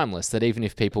being timeless, that even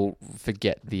if people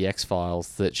forget the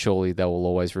X-Files, that surely they will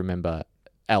always remember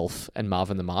Alf and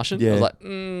Marvin the Martian. I Yeah. was like,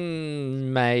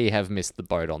 may have missed the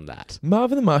boat on that.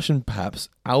 Marvin the Martian, perhaps.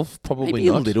 Alf, probably Maybe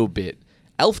not. a little bit.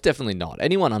 Alf, definitely not.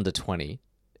 Anyone under 20,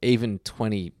 even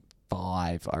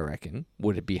 25, I reckon,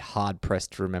 would be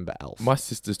hard-pressed to remember Alf. My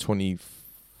sister's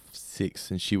 26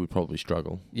 and she would probably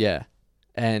struggle. Yeah.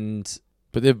 And...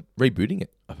 But they're rebooting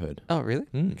it, I've heard. Oh, really?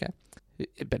 Mm. Okay.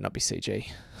 It better not be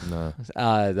CG. No.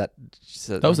 That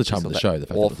was the charm of the show, the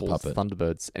fact that it was a awful puppet.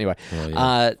 Thunderbirds. Anyway, Oh,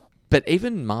 yeah. but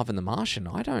even Marvin the Martian,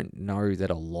 I don't know that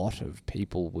a lot of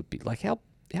people would be like how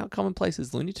commonplace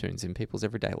is Looney Tunes in people's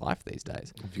everyday life these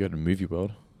days. If you go to movie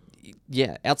world.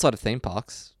 Yeah, outside of theme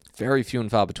parks, very few and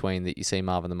far between that you see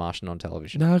Marvin the Martian on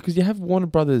television. No, because you have Warner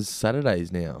Brothers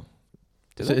Saturdays now.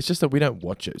 Do So they? it's just that we don't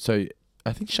watch it. So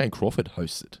I think Shane Crawford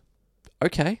hosts it.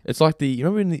 Okay. It's like you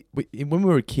remember when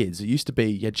we were kids, it used to be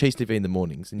you had Cheese TV in the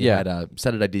mornings and you Yeah. had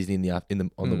Saturday Disney on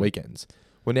the weekends.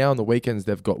 Well, now on the weekends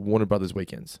they've got Warner Brothers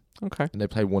weekends Okay. and they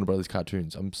play Warner Brothers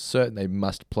cartoons. I'm certain they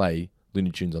must play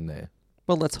Looney Tunes on there.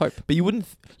 Well, let's hope. But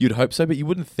you'd hope so, but you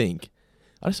wouldn't think.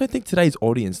 I just don't think today's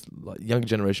audience, like younger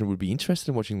generation, would be interested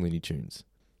in watching Looney Tunes.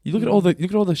 You look at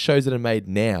all the shows that are made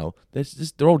now.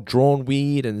 They're all drawn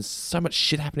weird and there's so much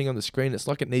shit happening on the screen. It's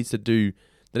like they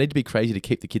need to be crazy to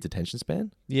keep the kids' attention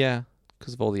span. Yeah,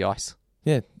 because of all the ice.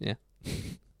 Yeah. Yeah.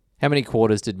 How many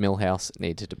quarters did Millhouse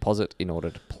need to deposit in order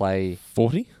to play?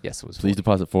 40? Yes, it was Please 40.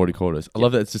 deposit 40 quarters. I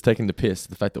love that it's just taking the piss,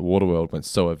 the fact that Waterworld went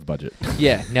so over budget.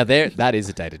 Yeah, now that is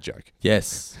a dated joke.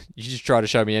 Yes. You just try to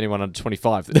show me anyone under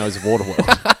 25 that knows of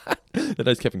Waterworld. That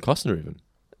knows Kevin Costner even.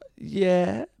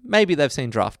 Yeah, maybe they've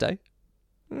seen Draft Day.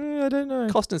 I don't know.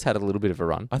 Costner's had a little bit of a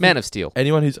run. I Man think of Steel.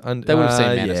 Anyone who's under... They would have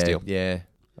seen Man of Steel. Yeah,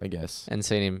 I guess. And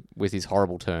seen him with his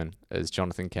horrible turn as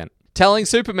Jonathan Kent. Telling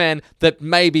Superman that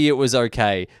maybe it was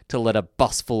okay to let a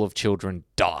bus full of children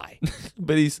die.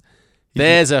 But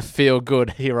There's a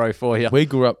feel-good hero for you. we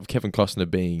grew up with Kevin Costner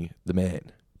being the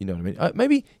man. You know what I mean?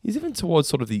 Maybe he's even towards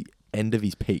sort of the end of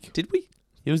his peak. Did we?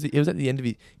 He was at the end of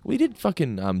his... We did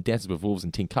fucking Dances with Wolves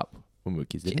and Tin Cup when we were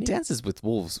kids, didn't he? Dances with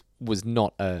Wolves was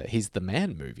not a He's the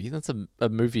Man movie. That's a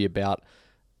movie about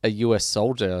a US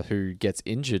soldier who gets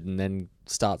injured and then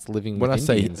starts living When I with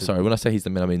say Indians. when I say he's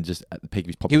the man, I mean just at the peak of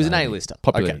his He was popularity. an A-lister.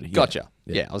 Popularity. Okay, gotcha.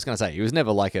 Yeah. Yeah, I was going to say, he was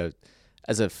never like as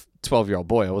a 12-year-old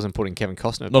boy, I wasn't putting Kevin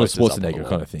Costner Not a posters up on the Schwarzenegger wall.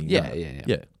 kind of thing. Yeah, no. yeah.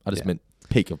 Yeah, I just Yeah. meant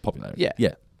peak of popularity. Yeah.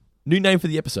 Yeah. New name for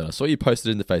the episode. I saw you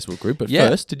posted in the Facebook group, but Yeah.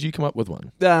 first, did you come up with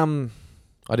one?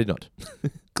 I did not.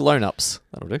 Grown-ups.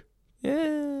 That'll do.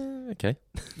 Yeah, okay.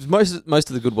 Most of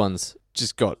the good ones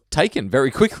just got taken very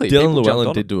quickly. Dylan People jumped Llewellyn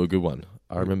on did them. do a good one.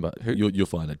 I remember. Who? You'll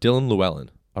find it. Dylan Llewellyn.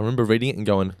 I remember reading it and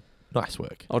going, nice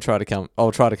work. I'll try to come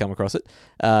across it.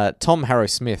 Tom Harrow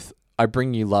Smith. I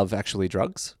bring you love, actually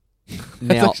drugs.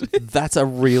 Now that's a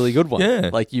really good one. Yeah.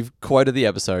 Like you've quoted the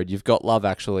episode, you've got love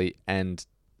actually and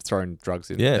thrown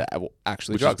drugs in. Yeah.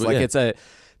 Actually Which is drugs. good, Like yeah.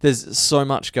 there's so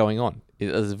much going on.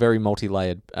 There's a very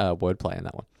multi-layered wordplay in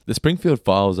that one. The Springfield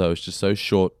Files, though, is just so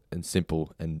short and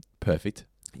simple and perfect.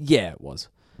 Yeah, it was.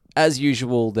 As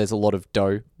usual, there's a lot of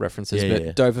Doe references, Yeah, but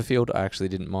yeah. Doverfield, I actually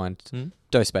didn't mind.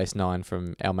 Doe Space 9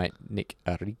 from our mate Nick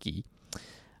Arrighi.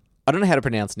 I don't know how to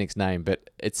pronounce Nick's name, but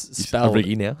it's spelled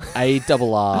Arrighi now.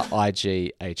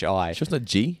 A-R-R-I-G-H-I. Just not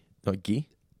G, not G.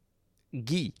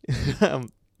 Gee.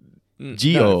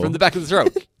 Geo. From the back of the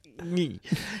throat. Gee.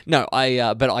 No,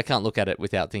 but I can't look at it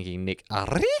without thinking Nick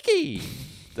Arrighi.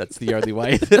 That's the only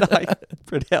way that I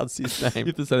pronounce his You name.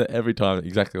 have to say that every time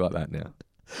exactly like that now.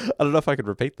 I don't know if I could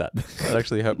repeat that. That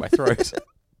actually hurt my throat.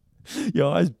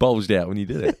 Your eyes bulged out when you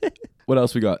did it. What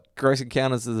else we got? Gross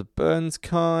Encounters of the Burns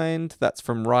Kind. That's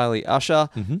from Riley Usher.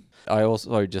 Mm-hmm. I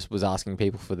also just was asking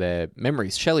people for their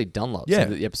memories. Shelley Dunlop Yeah.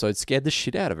 said that the episode scared the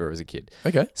shit out of her as a kid.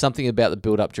 Okay. Something about the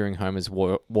build-up during Homer's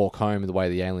walk home, the way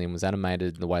the alien was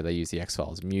animated, and the way they used the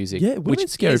X-Files music. Yeah, which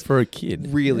is scary is for a kid.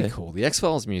 really Yeah. cool. The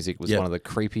X-Files music was Yeah. one of the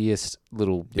creepiest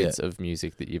little Yeah. bits of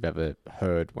music that you've ever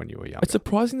heard when you were younger. It's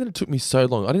surprising that it took me so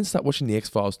long. I didn't start watching the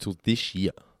X-Files till this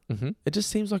year. Mm-hmm. It just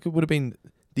seems like it would have been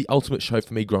the ultimate show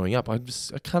for me growing up. I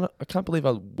can't believe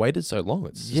I waited so long.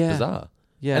 It's just Yeah. bizarre.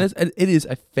 Yeah. And it is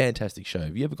a fantastic show.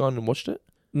 Have you ever gone and watched it?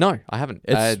 No, I haven't.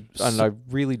 It's And I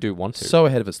really do want to. So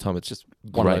ahead of its time. It's just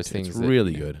one of great. those things It's that,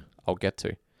 really yeah. good. I'll get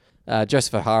to.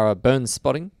 Joseph O'Hara, Burns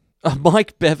spotting.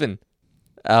 Mike Bevan.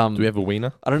 Do we have a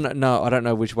wiener? I don't know. No, I don't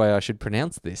know which way I should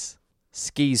pronounce this.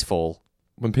 Skis fall.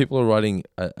 When people are writing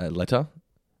a letter,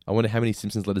 I wonder how many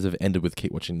Simpsons letters have ended with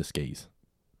 "keep watching the skis."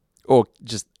 Or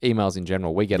just emails in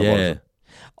general. We get a lot of them.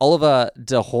 Oliver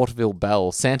de Hortville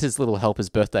Bell, Santa's Little Helper's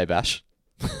birthday bash.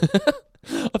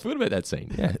 I forgot about that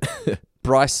scene. Yeah.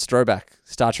 Bryce Stroback,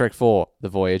 Star Trek 4, The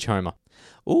Voyage Homer.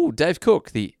 Ooh, Dave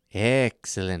Cook, the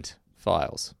excellent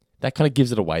Files. That kind of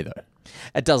gives it away, though.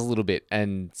 It does a little bit,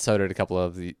 and so did a couple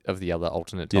of the other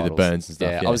alternate Yeah, titles. the Burns and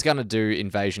stuff. Yeah. I was going to do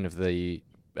Invasion of the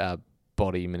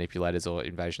Body Manipulators or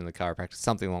Invasion of the Chiropractors,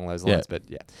 something along those lines, but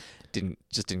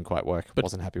didn't quite work. But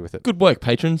wasn't happy with it. Good work,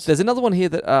 patrons. There's another one here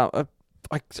that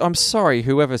I'm sorry,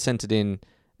 whoever sent it in,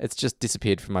 it's just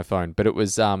disappeared from my phone, but it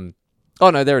was oh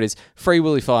no, there it is. Free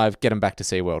Willy 5, Get 'em Back to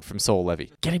SeaWorld from Saul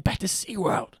Levy. Getting back to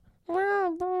SeaWorld.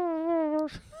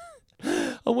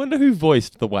 I wonder who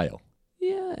voiced the whale.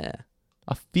 Yeah.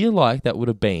 I feel like that would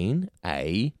have been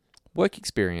a... Work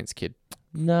experience kid.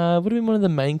 No, it would have been one of the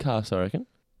main cast, I reckon.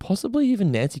 Possibly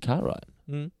even Nancy Cartwright.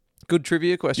 Good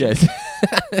trivia question. Yes.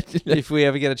 If we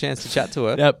ever get a chance to chat to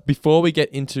her. Now, before we get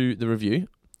into the review,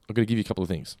 I'm going to give you a couple of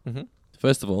things. Mm-hmm.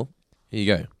 First of all, here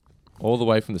you go. All the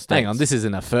way from the States. Hang on, this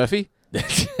isn't a furphy.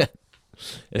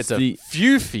 It's a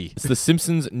fufy. It's the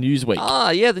Simpsons Newsweek.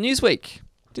 Ah, yeah, the Newsweek.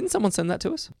 Didn't someone send that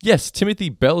to us? Yes, Timothy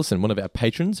Bellison, one of our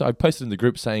patrons. I posted in the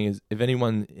group saying if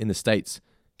anyone in the States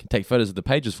can take photos of the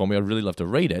pages for me, I'd really love to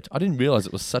read it. I didn't realize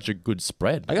it was such a good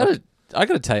spread. I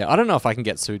gotta tell you, I don't know if I can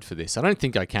get sued for this. I don't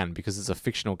think I can because it's a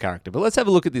fictional character. But let's have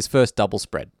a look at this first double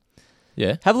spread.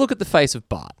 Yeah. Have a look at the face of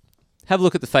Bart. Have a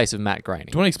look at the face of Matt Groening.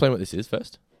 Do you want to explain what this is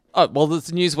first? Oh, well, it's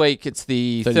Newsweek. It's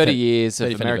the 30 years of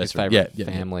 30th America's anniversary.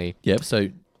 favorite family. Yeah, so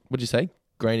what'd you say?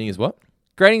 Groening is what?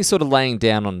 Groening's sort of laying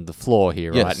down on the floor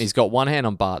here, Yes. right? And he's got one hand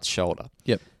on Bart's shoulder.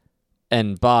 Yep.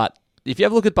 And Bart, if you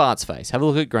have a look at Bart's face, have a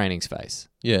look at Groening's face.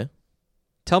 Yeah.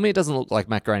 Tell me it doesn't look like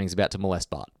Matt Groening's about to molest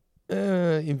Bart.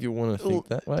 If you want to think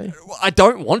that way. I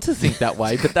don't want to think that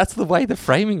way, but that's the way the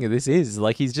framing of this is.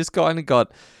 Like, he's just kind of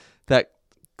got that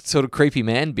sort of creepy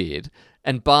man beard,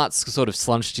 and Bart's sort of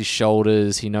slunched his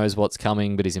shoulders. He knows what's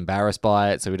coming, but he's embarrassed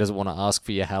by it, so he doesn't want to ask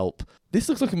for your help. This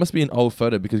looks like it must be an old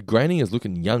photo because Groening is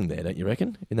looking young there, don't you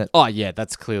reckon? In that, Oh, yeah,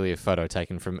 that's clearly a photo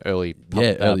taken from early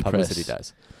publicity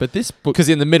days. But this book... Because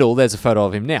in the middle, there's a photo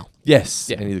of him now, Yes,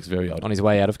 Yeah. and he looks very old. on his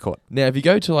way out of court. Now, if you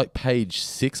go to like page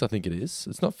 6, I think it is,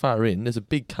 it's not far in, there's a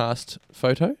big cast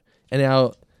photo, and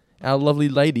our lovely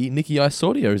lady, Nikki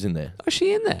Isordia, is in there. Oh, is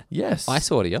she in there? Yes.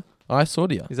 Isordia.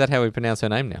 Isordia. Is that how we pronounce her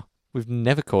name now? We've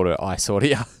never called her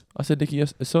Isordia. I said Nikki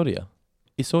Isordia.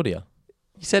 Isordia.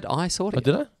 You said Isordia. Oh,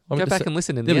 did I? Go back and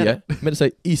listen in There the we edit. go. I meant to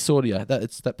say Isordia.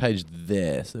 It's that page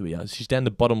there. So there we are. She's down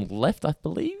the bottom left, I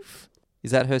believe.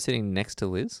 Is that her sitting next to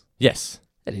Liz? Yes.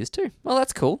 It is too. Well,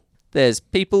 that's cool. There's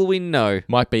people we know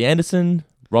Mike B. Anderson,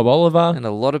 Rob Oliver, and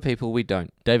a lot of people we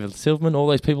don't. David Silverman, all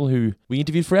those people who we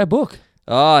interviewed for our book.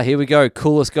 Ah, here we go.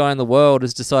 Coolest guy in the world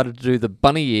has decided to do the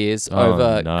bunny ears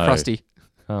over no. Krusty.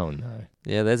 Oh, no.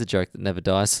 Yeah, there's a joke that never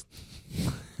dies.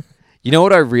 You know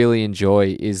what I really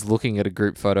enjoy is looking at a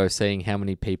group photo, seeing how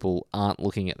many people aren't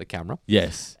looking at the camera.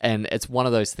 Yes. And it's one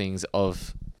of those things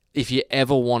of, if you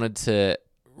ever wanted to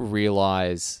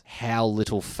realize how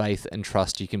little faith and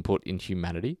trust you can put in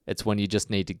humanity, it's when you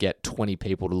just need to get 20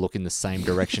 people to look in the same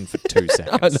direction for 2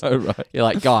 seconds. I know, right? You're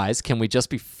like, guys, can we just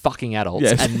be fucking adults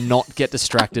Yes. and not get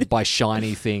distracted by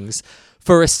shiny things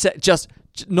for just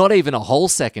not even a whole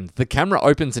second? The camera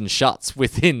opens and shuts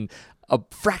within a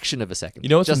fraction of a second. You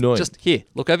know what's annoying? Just here.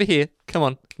 Look over here. Come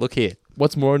on. Look here.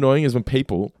 What's more annoying is when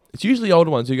people, it's usually older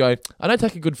ones who go, I don't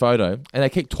take a good photo, and they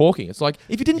keep talking. It's like,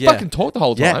 if you didn't Yeah. fucking talk the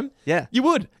whole time, Yeah. you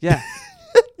would. Yeah.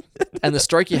 And the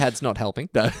stroke you had's not helping.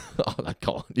 No, oh, no,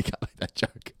 come on, you can't make that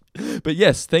joke. But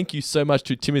yes, thank you so much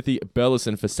to Timothy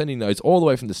Burleson for sending those all the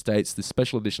way from the States, this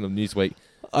special edition of Newsweek.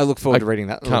 I look forward I to reading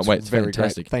that. It can't looks wait. It's very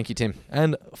fantastic. great. Thank you, Tim.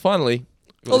 And finally,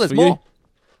 Oh, there's for more. you,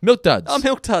 Milk Duds. Oh,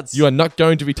 Milk Duds. You are not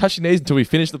going to be touching these until we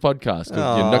finish the podcast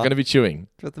because you're Aw. not going to be chewing.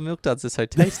 But the Milk Duds are so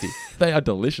tasty. They are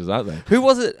delicious, aren't they? Who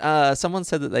was it? Someone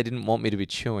said that they didn't want me to be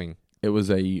chewing. It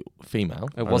was a female.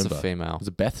 It I was a remember. female. Was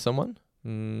it Beth someone?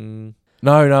 Mm,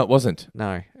 No, it wasn't.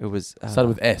 no, it was... Started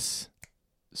with S.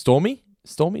 Stormy?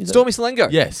 Stormy? Is that- Stormy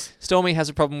Salengo. Yes. Stormy has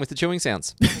a problem with the chewing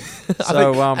sounds. I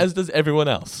So, think, as does everyone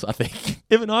else, I think.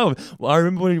 Even I. Well, I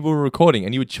remember when we were recording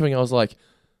and you were chewing, I was like,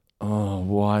 oh,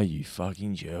 why are you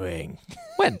fucking chewing?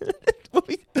 When?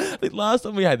 I think last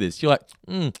time we had this, you're like,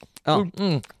 Oh.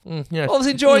 yeah. I was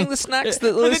enjoying the snacks that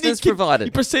the But then listeners you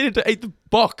provided. proceeded to eat the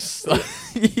box.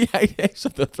 He ate extra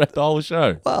throughout the whole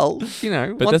show. Well, you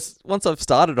know, But once I've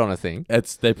started on a thing,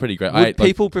 They're pretty great. would I ate, like,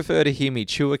 people prefer to hear me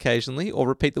chew occasionally or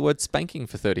repeat the word spanking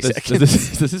for 30 does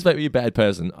seconds? this make me a bad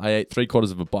person? I ate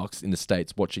 3/4 of a box in the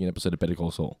States watching an episode of Better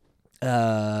Call Saul.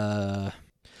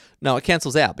 No, it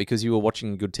cancels out because you were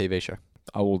watching a good TV show.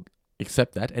 I will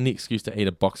accept that. Any excuse to eat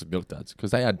a box of Milk Duds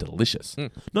because they are delicious.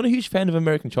 Not a huge fan of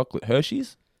American chocolate.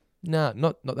 Hershey's? Nah,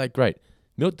 not that great.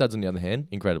 Milk Duds, on the other hand,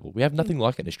 incredible. We have nothing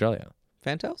like it in Australia.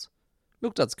 Fantails?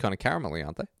 Milk Duds kind of caramelly,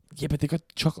 aren't they? Yeah, but they've got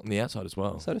chocolate on the outside as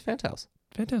well. So do Fantails.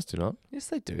 Fantastic, not? Yes,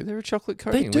 they do. They're a chocolate They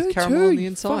coating do with caramel too. on the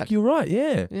inside. Fuck, you're right,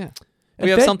 yeah. Yeah. And We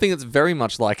have Fan- something that's very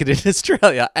much like it in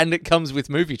Australia, and it comes with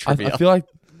movie trivia. I feel like,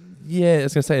 yeah, I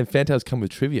was going to say, and Fantails come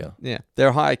with trivia. Yeah. They're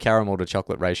a higher caramel to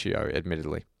chocolate ratio,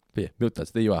 admittedly. But yeah, Milk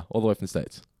Duds, there you are, all the way from the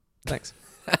States. Thanks.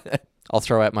 I'll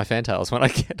throw out my Fantails when I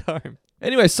get home.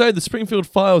 Anyway, so the Springfield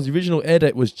Files, the original air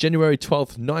date was January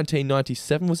 12th,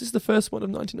 1997. Was this the first one of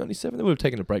 1997? They would have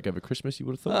taken a break over Christmas, you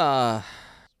would have thought.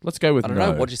 Let's go with I don't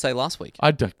no. know. What did you say last week?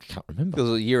 I can't remember. It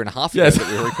was a year and a half ago Yes. that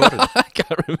we recorded. I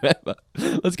can't remember.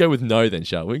 Let's go with no then,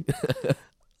 shall we?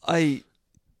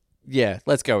 Yeah,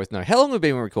 let's go with no. How long have we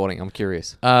been recording? I'm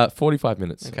curious. 45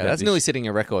 minutes. Okay, that's nearly setting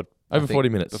a record. I Over think, 40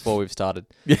 minutes. before we've started.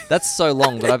 Yeah. That's so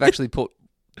long that I've actually put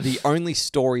the only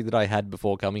story that I had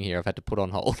before coming here. I've had to put on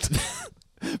hold.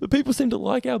 But people seem to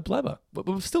like our blabber. But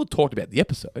we've still talked about the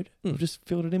episode. We've just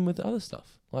filled it in with other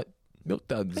stuff, like Milk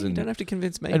Duds You don't have to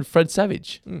convince me. and Fred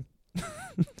Savage.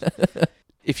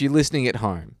 If you're listening at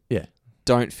home, Yeah.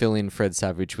 don't fill in Fred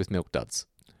Savage with Milk Duds.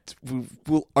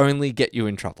 We'll only get you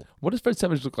in trouble. What does Fred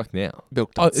Savage look like now?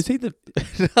 Milk Oh, Duds. is he the?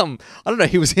 I don't know.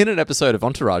 He was in an episode of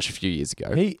Entourage a few years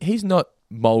ago. He's not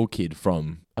Mole Kid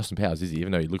from Austin Powers, is he?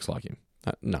 Even though he looks like him.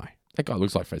 No. That guy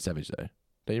looks like Fred Savage, though.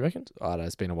 Don't you reckon? I don't know.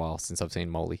 It's been a while since I've seen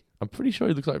Molly. I'm pretty sure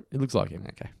he looks like him.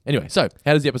 Okay. Anyway, so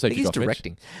how does the I episode think kick he's off? Mitch?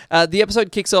 directing. The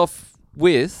episode kicks off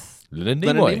with Leonard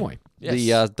Leonard Nimoy. Nimoy. Yes.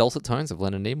 The dulcet tones of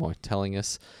Leonard Nimoy telling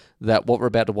us that what we're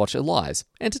about to watch are lies.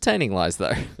 Entertaining lies,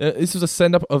 though. This was a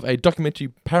send-up of a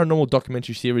paranormal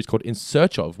documentary series called In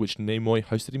Search Of, which Nimoy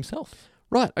hosted himself.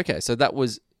 Right. Okay. So that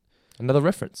was... Another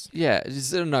reference. Yeah.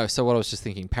 No. So what I was just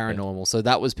thinking, paranormal. So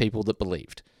that was people that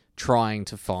believed. Trying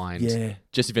to find... Yeah.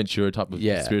 Jesse Ventura type of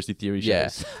conspiracy theory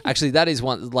shows. Yeah. Actually, that is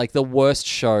one... Like, the worst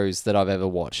shows that I've ever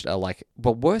watched are like...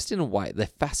 But worst in a way. They're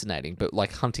fascinating, but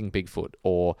like Hunting Bigfoot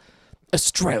or...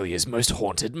 Australia's Most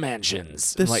Haunted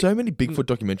Mansions. There's Like, so many Bigfoot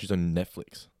documentaries on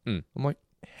Netflix. Mm. I'm like,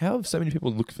 how have so many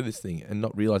people looked for this thing and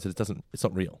not realize that it's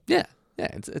not real? Yeah. Yeah.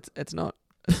 It's not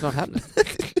happening.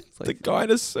 It's The like, guy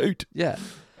in a suit. yeah.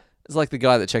 It's like the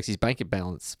guy that checks his bank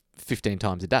balance 15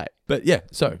 times a day. But yeah,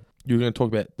 so you're going to talk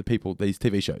about the people, these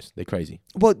TV shows. They're crazy.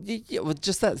 Well,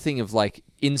 just that thing of like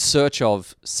in search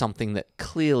of something that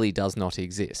clearly does not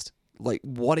exist. Like,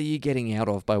 what are you getting out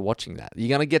of by watching that? You're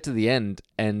going to get to the end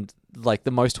and like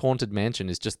the most haunted mansion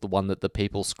is just the one that the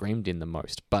people screamed in the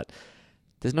most. But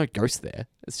there's no ghost there.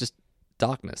 It's just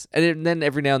darkness. And then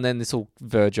every now and then this will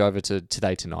verge over to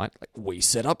Today Tonight. Like, we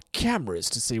set up cameras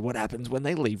to see what happens when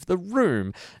they leave the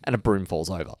room. And a broom falls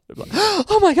over. Like,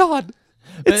 oh my God.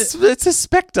 It's a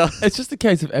spectre. It's just a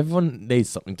case of everyone needs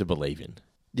something to believe in.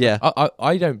 Yeah.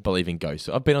 I don't believe in ghosts.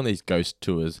 I've been on these ghost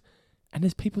tours, and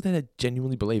there's people there that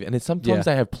genuinely believe it. And then sometimes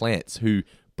they have plants who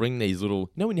bring these little...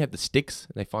 You know when you have the sticks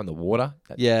and they find the water?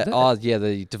 Yeah. Is that- Oh, yeah.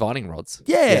 The divining rods.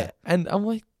 Yeah. And I'm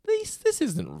like, this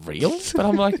isn't real. But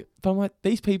I'm like,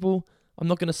 these people, I'm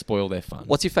not going to spoil their fun.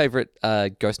 What's your favorite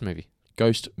ghost movie?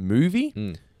 Ghost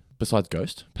movie? Besides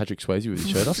Ghost, Patrick Swayze with his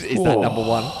shirt off. Is that number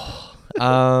one?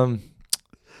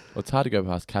 Well, it's hard to go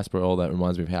past Casper. All that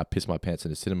reminds me of how I pissed my pants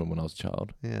in a cinema when I was a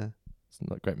child. Yeah. It's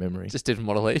not a great memory. Just didn't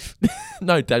want to leave.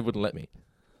 No, Dad wouldn't let me.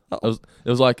 Oh. I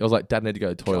was like, Dad, I need to go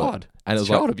to the toilet. God. And it was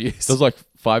Child like, abuse. there was like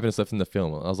 5 minutes left in the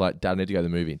film. I was like, Dad, I need to go to the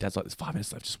movie. Dad's like, there's 5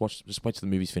 minutes left. Just wait till the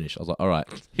movie's finished. I was like, all right.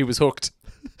 He was hooked.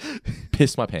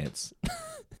 Pissed my pants.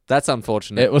 That's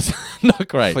unfortunate. It was not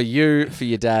great. For you, for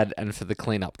your dad, and for the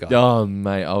cleanup guy. Oh,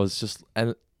 mate, I was just...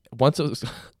 And once it was...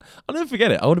 I'll never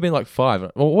forget it. I would have been like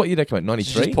 5. Well, what year did that come out? Did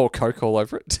you 93? just pour Coke all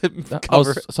over it to I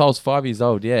cover it? was 5 years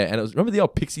old, yeah. And it was... Remember the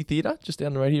old Pixie Theatre just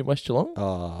down the road here in West Geelong?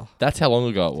 Oh, That's how long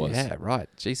ago it was. yeah, right.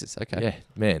 Jesus, okay. Yeah,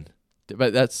 man.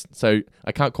 But that's... So,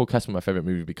 I can't call Casper my favourite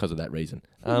movie because of that reason.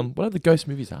 What other ghost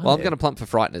movies are Well, I'm there? going to plump for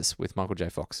Frighteners with Michael J.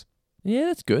 Fox. Yeah,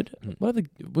 that's good. What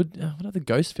other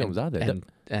ghost films are there?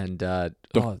 The Have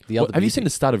other you music. seen the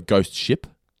start of Ghost Ship?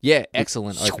 Yeah,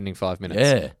 excellent opening 5 minutes.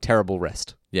 Yeah. Terrible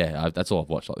rest. Yeah, that's all I've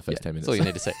watched, like the first 10 minutes. That's all you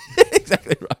need to see.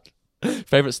 Exactly right.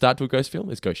 Favorite start to a ghost film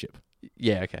is Ghost Ship.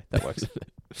 Yeah, okay. That works.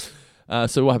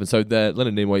 So what happened? So the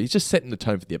Leonard Nimoy, he's just setting the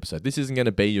tone for the episode. This isn't going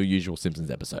to be your usual Simpsons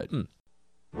episode.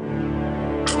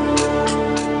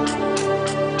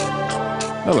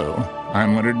 Hello,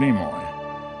 I'm Leonard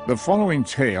Nimoy. The following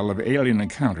tale of alien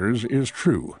encounters is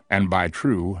true, and by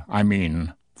true, I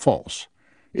mean false.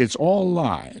 It's all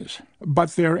lies, but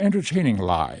they're entertaining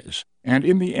lies. And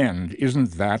in the end,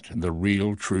 isn't that the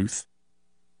real truth?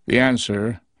 The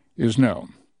answer is no.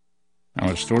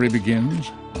 Our story begins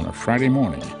on a Friday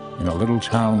morning in a little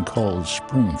town called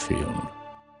Springfield.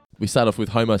 We start off with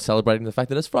Homer celebrating the fact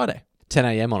that it's Friday. 10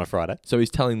 a.m. on a Friday. So he's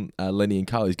telling Lenny and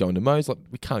Carl he's going to Moe's. Like,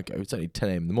 we can't go. It's only 10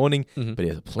 a.m. in the morning. Mm-hmm. But he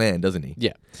has a plan, doesn't he?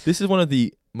 Yeah. This is one of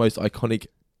the most iconic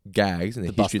gags in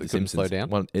the bus history of that The couldn't slow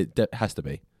Simpsons. down? It has to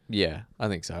be. Yeah, I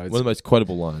think so. One of the most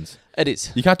quotable lines. It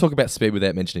is. You can't talk about speed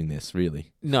without mentioning this,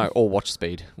 really. No, or watch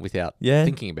Speed without Yeah.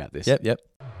 thinking about this. Yep.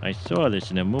 I saw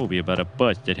this in a movie about a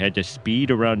bus that had to speed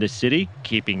around the city,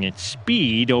 keeping its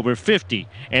speed over 50.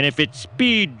 And if its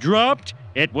speed dropped,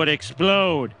 it would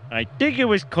explode. I think it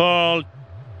was called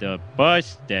The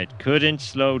Bus That Couldn't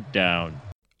Slow Down.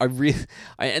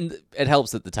 And it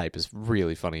helps that the tape is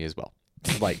really funny as well.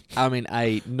 Like, I mean,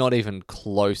 not even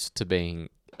close to being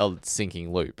a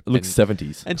sinking loop. It looks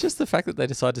 70s. And just the fact that they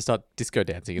decide to start disco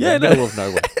dancing in Yeah, the middle of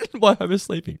nowhere. Why Homer's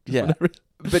sleeping. Just Yeah. whatever.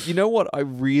 But you know what I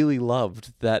really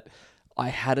loved that I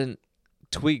hadn't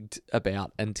twigged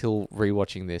about until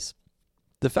rewatching this?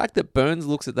 The fact that Burns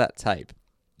looks at that tape,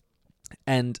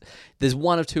 and there's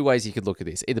one of two ways you could look at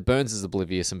this. Either Burns is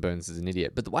oblivious and Burns is an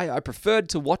idiot. But the way I preferred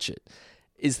to watch it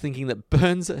is thinking that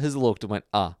Burns has looked and went,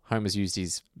 Homer's used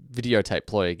his videotape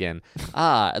ploy again.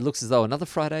 It looks as though another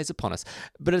Friday is upon us.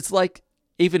 But it's like,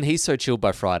 even he's so chilled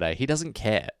by Friday, he doesn't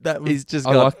care. He's just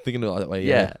I got, like thinking of it that way,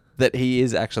 yeah, that he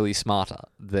is actually smarter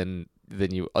than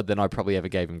I probably ever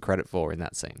gave him credit for in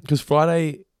that scene. Because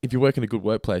Friday, if you work in a good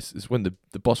workplace, is when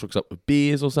the boss rocks up with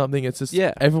beers or something. It's just,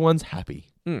 Yeah. everyone's happy.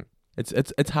 Mm.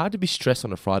 It's hard to be stressed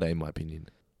on a Friday, in my opinion.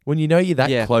 When you know you're that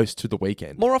Yeah. close to the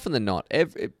weekend. More often than not,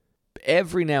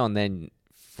 every now and then,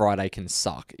 Friday can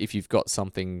suck if you've got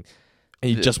something.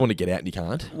 And you just want to get out and you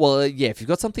can't. Well, yeah, if you've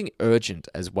got something urgent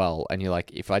as well, and you're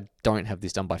like, if I don't have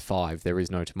this done by 5, there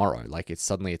is no tomorrow. Like, it's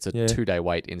a Yeah. 2-day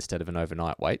wait instead of an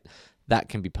overnight wait. That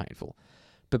can be painful.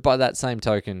 But by that same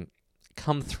token,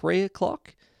 come 3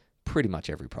 o'clock, pretty much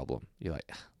every problem, you're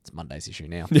like, it's Monday's issue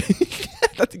now.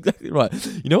 That's exactly right.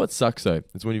 You know what sucks though?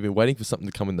 It's when you've been waiting for something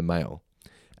to come in the mail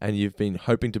and you've been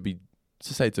hoping to be,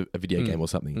 just say it's a video game or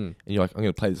something, and you're like, I'm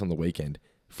going to play this on the weekend.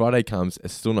 Friday comes,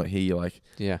 it's still not here. You're like,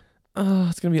 Yeah.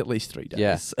 it's going to be at least 3 days.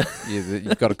 Yeah.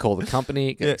 You've got to call the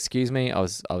company. Yeah. Excuse me, I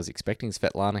was expecting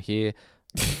Svetlana here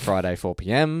Friday 4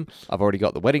 p.m. I've already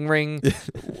got the wedding ring.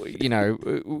 You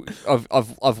know,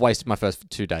 I've wasted my first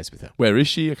 2 days with her. Where is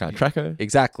she? I can't track her.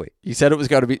 Exactly. You said it was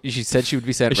going to be. She said she would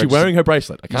be sent. Is she wearing her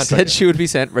bracelet? I You can't track said she would be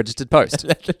sent registered post.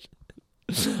 her.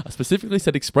 I specifically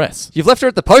said express. You've left her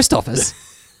at the post office.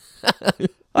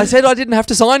 I said I didn't have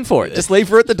to sign for it. Just leave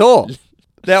her at the door.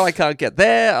 Now I can't get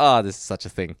there. This is such a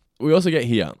thing. We also get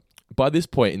here, by this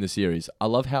point in the series, I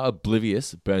love how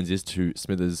oblivious Burns is to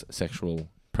Smithers' sexual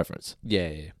preference.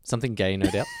 Yeah. Something gay, no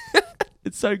doubt.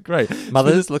 It's so great.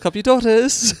 Mothers, look up your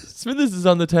daughters. Smithers is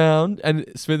on the town, and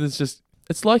Smithers just,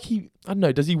 it's like I don't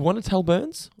know, does he want to tell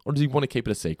Burns, or does he want to keep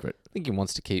it a secret? I think he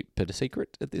wants to keep it a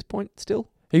secret at this point still.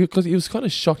 Because he was kind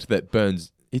of shocked that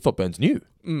he thought Burns knew.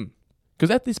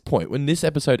 Because at this point, when this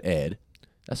episode aired,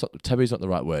 taboo's not the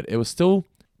right word, it was still,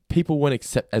 people weren't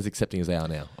as accepting as they are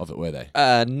now of it, were they?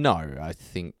 No, I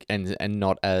think, and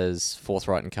not as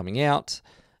forthright in coming out.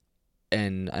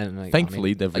 And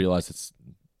Thankfully, they've realised it's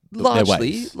their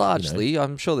ways, largely,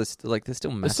 I'm sure there's still There's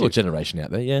massive. still a generation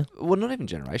out there, yeah. Well, not even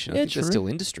generation. I Yeah, think there's true. still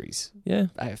industries. Yeah.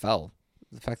 AFL.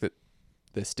 The fact that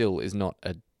there still is not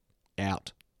a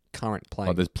out current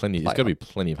playing. There's got to be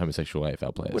plenty of homosexual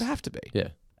AFL players. Would have to be. Yeah.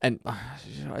 And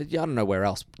I don't know where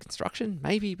else. Construction,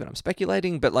 maybe, but I'm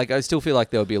speculating. But like, I still feel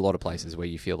like there would be a lot of places where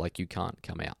you feel like you can't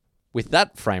come out. With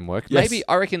that framework, Yes. maybe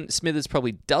I reckon Smithers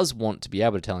probably does want to be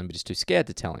able to tell him, but is too scared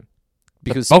to tell him.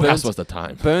 Because the Boghouse was the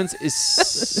time. Burns is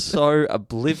so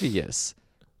oblivious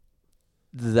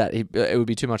that it would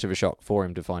be too much of a shock for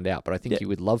him to find out. But I think he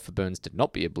would love for Burns to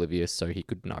not be oblivious so he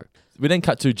could know. We then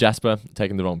cut to Jasper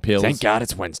taking the wrong pills. Thank God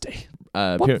it's Wednesday.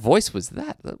 What voice was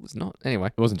that? That was not... Anyway.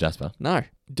 It wasn't Jasper. No.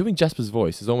 Doing Jasper's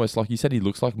voice is almost like, you said he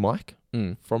looks like Mike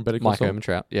from Better Call Mike Saul.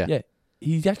 Ehrmantraut, yeah. Yeah.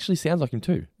 He actually sounds like him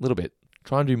too. A little bit.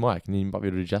 Try and do Mike and then you might be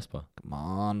able to do Jasper. Come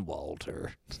on,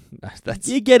 Walter. No, that's...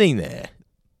 You're getting there.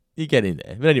 You're getting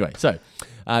there. But anyway, so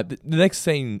the next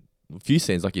scene, few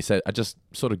scenes, like you said, are just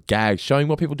sort of gags showing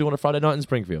what people do on a Friday night in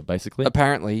Springfield, basically.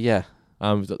 Apparently, yeah.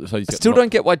 So I still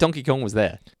don't get why Donkey Kong was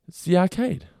there. It's the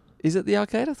arcade. Is it the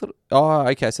arcade? I thought. Oh,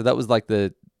 okay. So that was like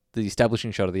the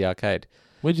establishing shot of the arcade.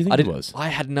 Where do you think it was? I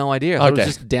had no idea. I thought it Okay.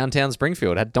 was just downtown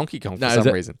Springfield. It had Donkey Kong for No,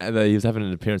 some reason. He was having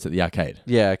an appearance at the arcade.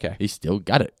 Yeah. Okay. He still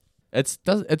got it.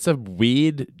 It's a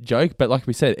weird joke, but like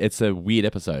we said, it's a weird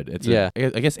episode. I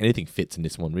guess anything fits in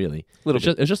this one, really.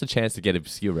 It's just a chance to get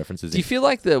obscure references. Do you feel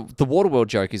like the Waterworld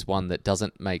joke is one that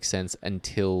doesn't make sense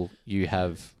until you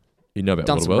have about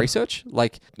done some Waterworld? research?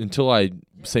 Like, Until I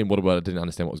seen Waterworld, I didn't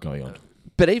understand what was going on.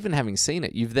 but even having seen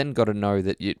it, you've then got to know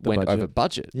that it went budget. over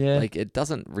budget. Yeah. Like, it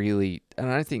doesn't really, and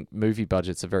I don't think movie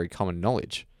budgets are very common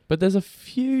knowledge. But there's a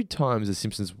few times The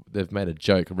Simpsons they've made a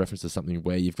joke, a reference to something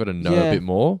where you've got to know Yeah. a bit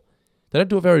more. They don't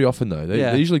do it very often though.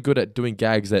 They're usually good at doing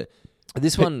gags that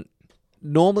This one,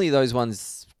 normally those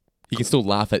ones, you can still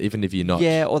laugh at even if you're not.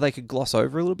 yeah, or they could gloss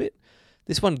over a little bit.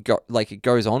 This one, it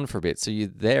goes on for a bit, so you're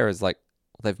there as like,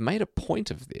 well, they've made a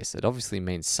point of this. It obviously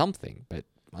means something, but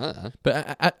I don't know.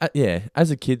 But yeah,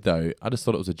 as a kid though, I just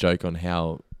thought it was a joke on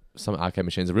how some arcade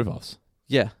machines are rip-offs.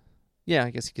 Yeah. Yeah,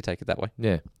 I guess you could take it that way.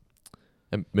 Yeah.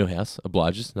 And Millhouse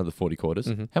obliges another 40 quarters.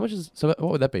 Mhm. How much is so? What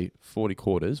would that be? 40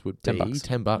 quarters would be $10.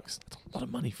 $10. That's a lot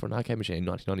of money for an arcade machine in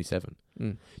 1997.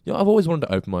 Mm. You know, I've always wanted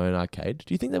to open my own arcade.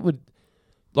 Do you think that would,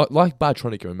 like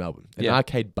Bartronica in Melbourne, an Yeah.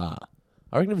 arcade bar?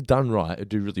 I reckon if done right, it'd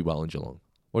do really well in Geelong.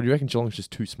 Or do you reckon Geelong's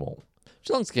just too small?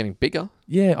 Geelong's getting bigger.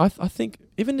 Yeah, I think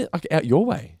even like out your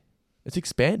way, it's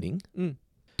expanding. Mm.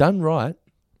 Done right,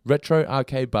 retro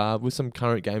arcade bar with some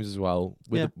current games as well.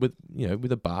 Yeah.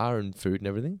 With a bar and food and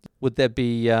everything. Would there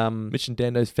be, Mitch and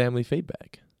Dando's family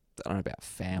feedback. I don't know about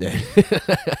family.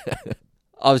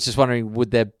 I was just wondering,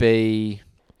 would there be...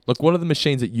 Look, what are the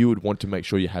machines that you would want to make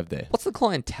sure you have there? What's the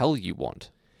clientele you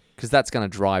want? Because that's going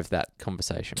to drive that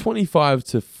conversation. 25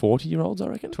 to 40-year-olds, I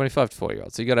reckon. 25 to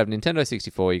 40-year-olds. So you got to have Nintendo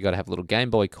 64, you got to have a little Game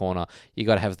Boy Corner, you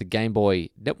got to have the Game Boy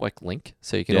Network link,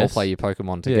 so you can all Yes. play your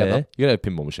Pokemon together. Yeah, you gotta have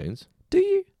pinball machines. Do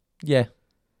you? Yeah,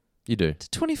 you do. To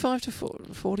 25 to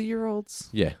 40-year-olds?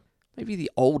 Yeah. Maybe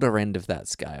the older end of that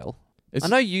scale. It's, I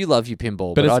know you love your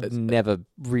pinball, But but it's- I'd never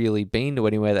really been to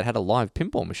anywhere that had a live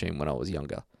pinball machine when I was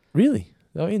younger. Really?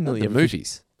 They were in Not the the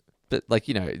movies. But, like,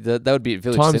 you know, that would be at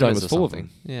Village Time Zone Cinemas was or full of something.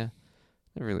 Yeah.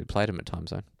 Never really played them at Time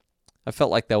Zone. I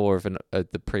felt like they were of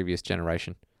the previous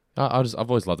generation. I've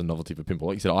always loved the novelty of a pinball.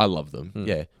 Like you said, I love them. Mm.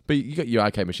 Yeah. But you got your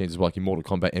arcade machines as well, like your Mortal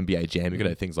Kombat, NBA Jam. You got to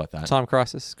have things like that. Time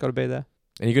Crisis, got to be there.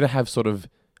 And you got to have sort of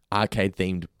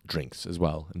arcade-themed drinks as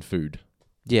well and food.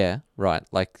 Yeah, right.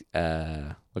 Like,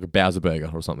 Like a Bowser burger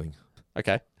or something.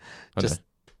 okay. I don't Just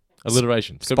know.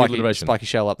 Alliteration. It's gotta be alliteration. Spiky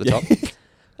shell up the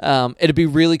top. It'd be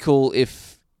really cool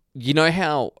if, you know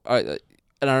how, and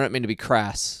I don't mean to be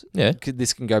crass, Yeah.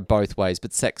 this can go both ways,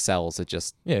 but sex sells are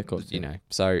just, Yeah, of course. you know,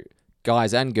 so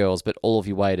guys and girls, but all of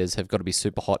your waiters have got to be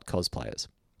super hot cosplayers.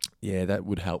 Yeah, that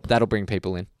would help. That'll bring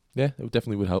people in. Yeah, it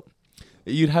definitely would help.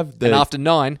 You'd have the And after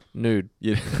 9, nude.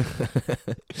 you'd,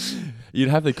 you'd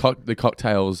have the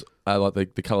cocktails like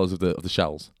the colours of the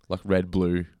shells, like red,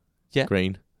 blue, Yeah.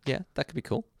 green. Yeah, that could be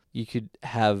cool. You could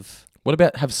have, What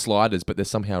about have sliders, but they're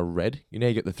somehow red? You know,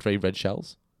 you get the 3 red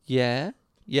shells. yeah.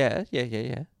 That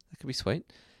could be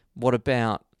sweet. What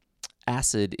about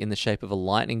acid in the shape of a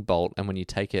lightning bolt, and when you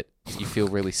take it, you feel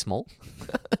really small?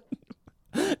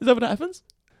 Is that what happens?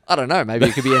 I don't know. Maybe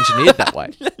it could be engineered that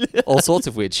way. All sorts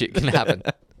of weird shit can happen.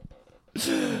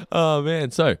 Oh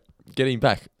man! So getting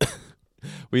back,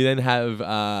 we then have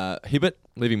Hibbert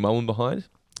leaving Mullen behind.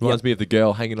 Reminds me of the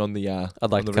girl hanging on the. I'd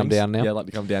like on to the come rings. down now. Yeah, I'd like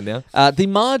to come down now. The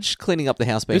Marge cleaning up the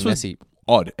house being This was- messy.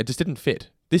 Odd. It just didn't fit.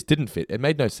 This didn't fit. It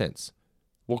made no sense.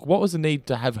 What was the need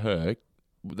to have her?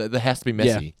 The house to be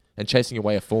messy and chasing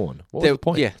away a fawn. What was the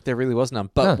point? Yeah, there really was none.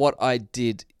 But Huh. what I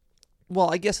did, well,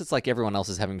 I guess it's like everyone else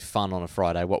is having fun on a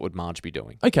Friday. What would Marge be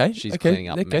doing? Okay. She's okay, cleaning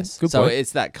up okay, mess. Good So point.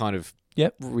 it's that kind of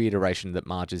Yep. reiteration that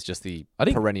Marge is just the I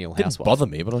didn't- perennial didn't housewife. bother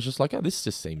me, but I was just like, oh, this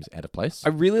just seems out of place. I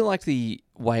really like the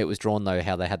way it was drawn, though.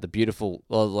 How they had the beautiful,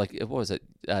 well, like what was it?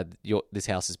 This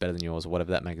house is better than yours, or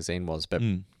whatever that magazine was. But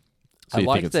Mm. I you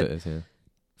like think that- it's yeah.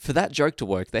 for that joke to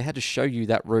work, they had to show you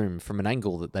that room from an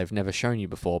angle that they've never shown you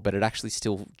before, but it actually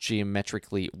still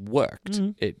geometrically worked.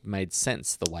 Mhm. It made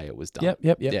sense the way it was done.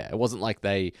 Yep. Yeah, it wasn't like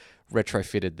they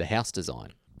retrofitted the house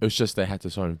design. It was just they had to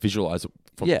sort of visualize it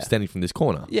from Yeah. standing from this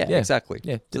corner. Yeah, exactly.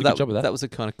 Yeah, So did a that, good job of that. That was a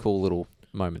kind of cool little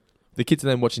moment. The kids are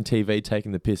then watching TV,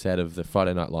 taking the piss out of the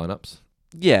Friday night lineups.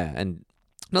 Yeah, and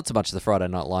not so much the Friday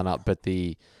night lineup, but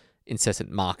the incessant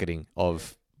marketing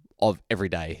of every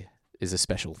day is a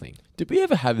special thing. Did we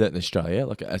ever have that in Australia?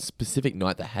 Like a specific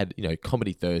night that had,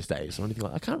 Comedy Thursdays or anything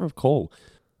like that? I can't recall.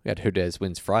 We had Who Dares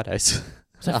Wins Fridays.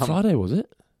 Was that Friday, was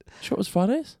it? Sure it was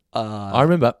Fridays? I I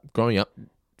remember growing up.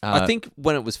 think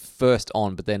when it was first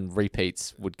on, but then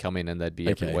repeats would come in and they'd be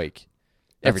every Okay. week.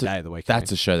 every day of the week.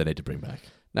 That's a show they need to bring back.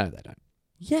 No, they don't.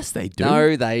 Yes, they do.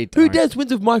 No, they don't. Who Des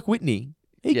Wins with Mike Whitney?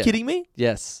 Are you Yeah. kidding me?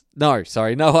 Yes. No,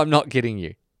 sorry. No, I'm not kidding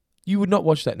you. You would not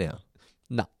watch that now.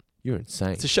 No. You're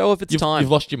insane. It's a show of its time.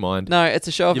 You've lost your mind. No, it's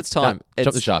a show of You've its time. Jump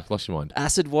It's the shark. Lost your mind.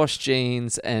 acid wash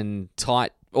jeans and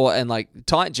tight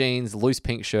jeans, loose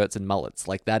pink shirts and mullets.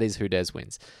 Like that is who Des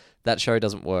Wins. That show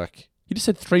doesn't work. You just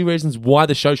said 3 reasons why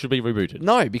the show should be rebooted.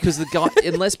 No, because the guy,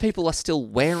 unless people are still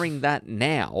wearing that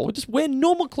now, Well, just wear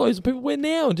normal clothes that people wear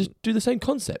now and just do the same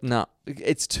concept. no,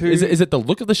 it's too. Is it the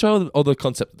look of the show or the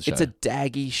concept of the show? It's a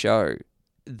daggy show.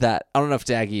 That I don't know if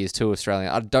daggy is too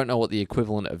Australian. I don't know what the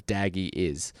equivalent of daggy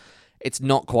is. It's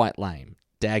not quite lame.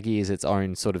 Daggy is its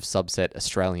own sort of subset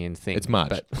Australian thing. It's Marge.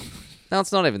 But, no,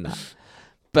 it's not even that.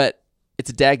 But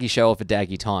it's a daggy show of a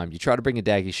daggy time. You try to bring a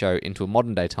daggy show into a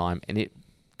modern day time and it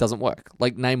doesn't work.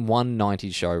 Like, name one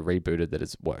 90s show rebooted that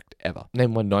has worked ever.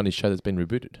 Name one 90s show that's been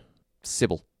rebooted.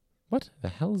 Sybil. What the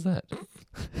hell is that?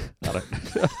 I don't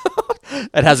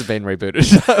It hasn't been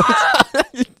rebooted.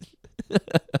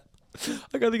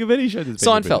 I can't think of any show that's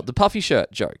been Seinfeld, the puffy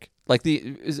shirt joke. Like,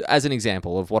 as an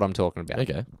example of what I'm talking about. rebooted.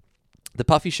 Okay. The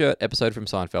puffy shirt episode from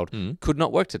Seinfeld could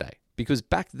not work today because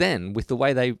back then, with the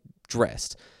way they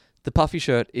dressed, the puffy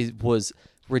shirt was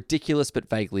ridiculous but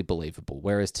vaguely believable.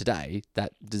 Whereas today,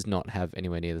 that does not have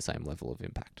anywhere near the same level of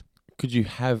impact. Could you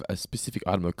have a specific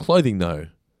item of clothing, though,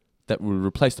 that would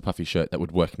replace the puffy shirt that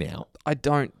would work now? I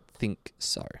don't think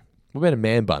so. What about a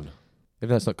man bun? Even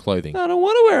though it's not clothing. I don't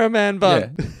want to wear a man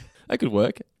bun. Yeah. That could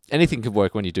work. Anything could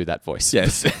work when you do that voice.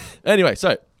 Yes. Anyway,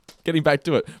 so getting back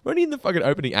to it, we're only in the fucking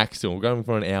opening act still. We're going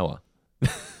for an hour.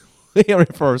 We're in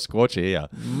for a scorcher here.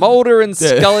 Mulder and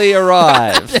Scully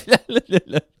arrive.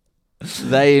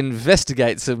 They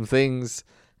investigate some things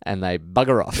and they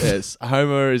bugger off. Yes,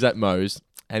 Homer is at Moe's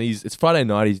and it's Friday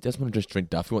night. He doesn't want to just drink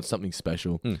Duff. He wants something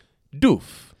special.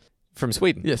 Doof. From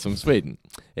Sweden. Yes, from Sweden.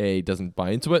 He doesn't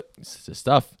buy into it. It's just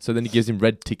stuff. So then he gives him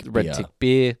red tick beer. Red tick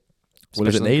beer. What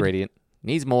does it Special need? ingredient.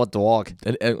 Needs more dog.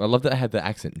 And I love that I had the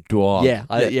accent. Dog. Yeah,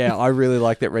 I really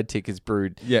like that red tick is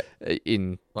brewed Yeah.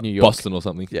 in Like New York. Boston or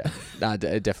something. Yeah, no,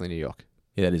 definitely New York.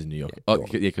 Yeah, that is in New York. Yeah, Oh,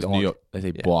 dog. yeah, because Dog. New York, they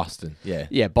say Yeah. Boston. Yeah.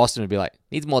 Yeah, Boston would be like,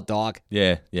 needs more dog.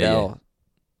 Yeah.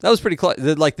 That was pretty close.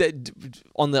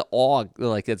 On the og,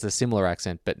 like it's a similar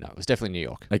accent, but no, it was definitely New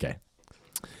York. Okay.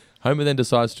 Homer then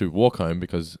decides to walk home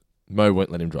because Moe won't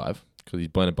let him drive because he's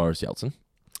blown at Boris Yeltsin.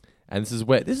 And this is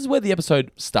where the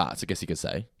episode starts, I guess you could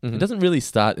say. It doesn't really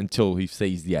start until he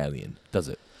sees the alien, does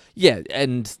it? Yeah,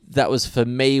 and that was for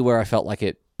me where I felt like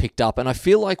it picked up, and I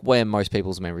feel like where most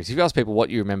people's memories. If you ask people what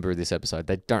you remember of this episode,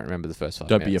 they don't remember the first 5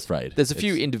 Don't minutes. be afraid. There's a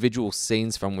few individual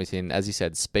scenes from within, as you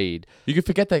said, Speed. You could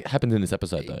forget that happened in this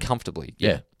episode, though. Comfortably, Yeah.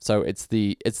 yeah. So it's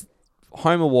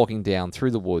Homer walking down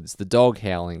through the woods, the dog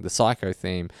howling, the psycho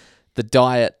theme, the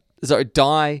diet. So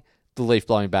die, the leaf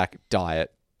blowing back,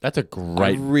 diet. That's a great.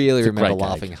 I really it's a remember great gag.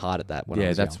 laughing hard at that when I Yeah,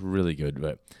 was that's young. really good.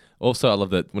 But also, I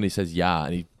love that when he says "yeah"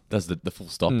 and he does the full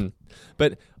stop.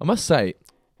 But I must say,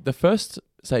 the first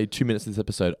 2 minutes of this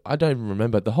episode, I don't even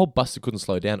remember. The whole Buster couldn't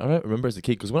slow down. I don't remember as a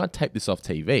kid because when I taped this off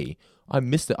TV, I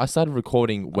missed it. I started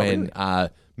recording when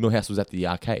Milhouse was at the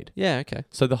arcade. Yeah, okay.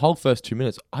 So the whole first 2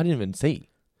 minutes, I didn't even see.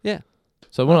 Yeah.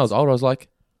 So when I was older, I was like,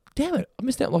 "Damn it! I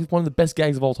missed out on like one of the best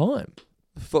gags of all time."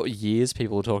 For years,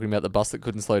 people were talking about the bus that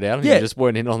couldn't slow down, and Yeah. you just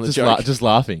weren't in on the Just, joke. just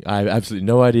laughing. I have absolutely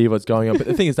no idea what's going on. But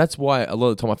the thing is, that's why a lot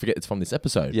of the time I forget it's from this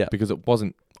episode. Yeah. Because I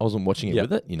wasn't watching it Yeah.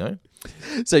 with it, you know?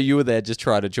 So you were there just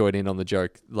trying to join in on the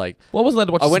joke. Like, Well, I wasn't allowed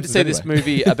to watch I went to see Simpsons this anyway.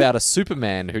 movie about a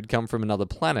Superman who'd come from another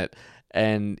planet,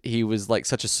 and he was like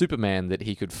such a Superman that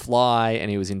he could fly and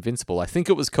he was invincible. I think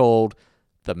it was called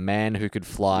The Man Who Could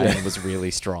Fly and Was Really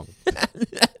Strong.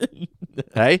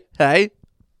 Hey.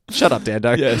 Shut up,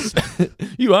 Dando. Yes.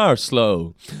 You are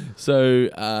slow. So,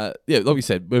 yeah, like we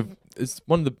said, it's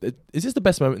one of the. Is this the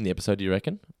best moment in the episode, do you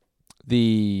reckon?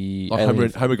 The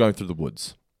Like Homer going through the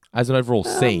woods. As an overall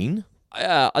scene.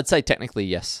 I'd say technically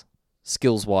yes.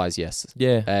 Skills wise, yes.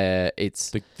 Yeah.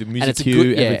 It's The and music it's cue, a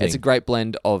good, yeah, everything. it's a great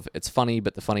blend of it's funny,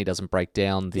 but the funny doesn't break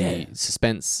down the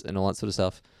suspense and all that sort of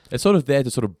stuff. It's sort of there to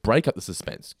sort of break up the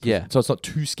suspense. Yeah. So it's not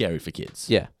too scary for kids.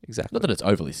 Yeah, exactly. Not that it's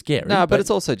overly scary. No, but it's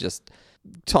also just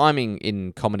timing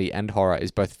in comedy and horror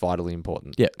is both vitally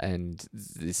important. Yeah. And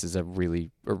this is a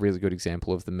really good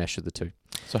example of the mesh of the two.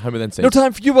 So Homer then says. No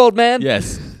time for you, old man.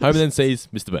 Yes. Homer then sees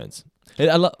Mr. Burns. And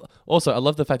I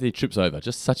love the fact that he trips over.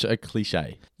 Just such a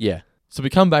cliche. Yeah. So we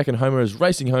come back and Homer is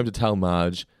racing home to tell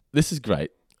Marge, this is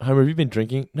great. Homer, have you been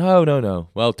drinking? No.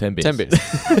 Well, 10 beers. 10 beers.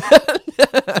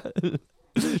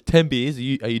 10 beers?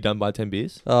 Are you done by 10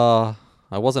 beers? I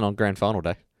wasn't on grand final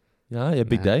day. Yeah,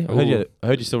 big Nah. day. I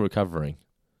heard you're still recovering.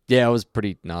 Yeah, it was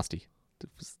pretty nasty. It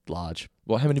was large.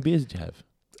 Well, how many beers did you have?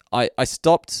 I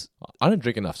stopped. I don't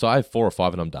drink enough, so I have 4 or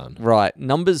 5 and I'm done. Right,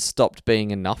 numbers stopped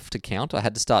being enough to count. I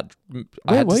had to start. I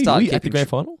Where had were to you? start Were you at the keeping grand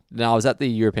final? No, I was at the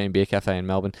European Beer Cafe in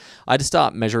Melbourne. I had to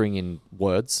start measuring in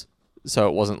words, so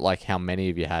it wasn't like how many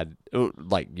of you had,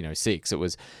 like 6. It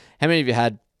was how many of you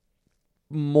had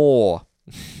more.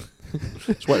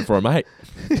 Just waiting for a mate.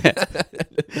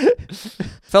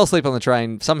 Fell asleep on the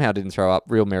train. Somehow didn't throw up.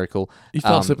 Real miracle. You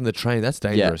fell asleep on the train. That's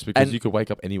dangerous because and you could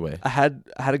wake up anywhere. I had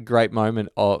a great moment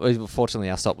of. Fortunately,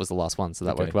 our stop was the last one, so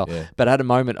that worked well. Yeah. But I had a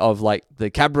moment of like the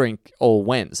cab rank all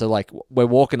went. So like we're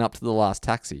walking up to the last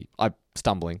taxi. I'm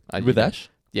stumbling. With Ash?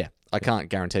 Yeah, I can't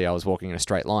guarantee I was walking in a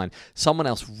straight line. Someone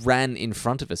else ran in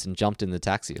front of us and jumped in the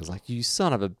taxi. I was like, "You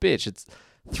son of a bitch! It's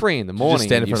 3 a.m. stand in and front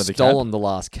of you've the stolen the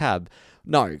last cab."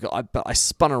 No, but I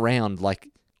spun around. Like,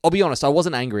 I'll be honest, I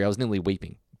wasn't angry. I was nearly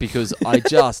weeping because I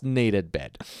just needed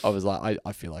bed. I was like,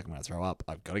 I feel like I'm going to throw up.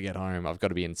 I've got to get home. I've got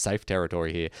to be in safe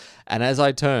territory here. And as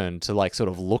I turned to like sort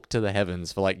of look to the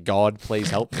heavens for like, God, please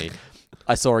help me,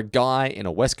 I saw a guy in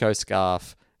a West Coast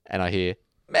scarf and I hear,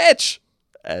 Mitch!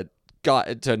 It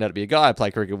turned out to be a guy I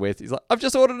play cricket with. He's like, I've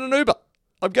just ordered an Uber.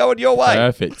 I'm going your way.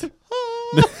 Perfect.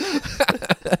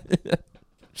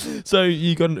 So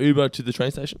you got an Uber to the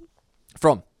train station?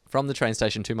 From the train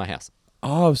station to my house.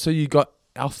 Oh, so you got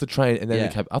off the train and then Yeah.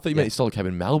 the cab. I thought you meant you stole a cab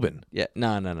in Melbourne. Yeah,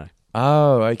 no.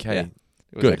 Oh, okay. Yeah. It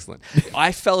was Good. excellent.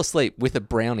 I fell asleep with a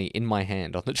brownie in my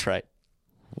hand on the train.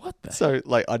 What the? So,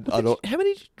 like, How many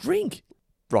did you drink?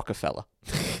 Rockefeller.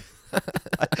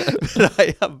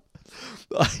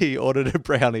 I ordered a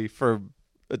brownie from,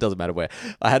 it doesn't matter where.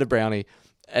 I had a brownie,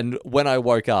 and when I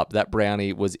woke up, that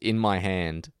brownie was in my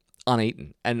hand,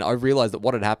 uneaten. And I realized that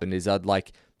what had happened is I'd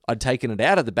taken it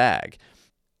out of the bag.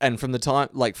 And from the time,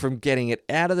 like from getting it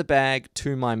out of the bag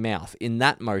to my mouth, in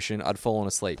that motion, I'd fallen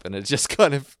asleep. And it just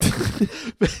kind of,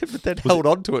 but then held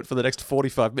on to it for the next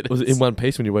 45 minutes. Was it in one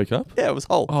piece when you woke up? Yeah, it was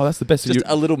whole. Oh, that's the best. So Just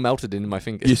a little melted into my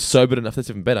fingers. you're sobered enough. That's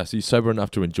even better. So you're sober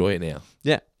enough to enjoy it now.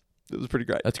 Yeah, it was pretty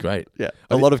great. That's great. Yeah,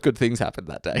 a lot of good things happened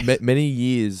that day. Many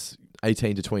years,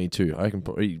 18 to 22, I reckon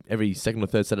probably every second or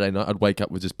third Saturday night, I'd wake up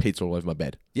with just pizza all over my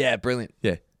bed. Yeah, brilliant.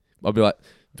 Yeah. I'll be like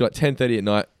 10:30 at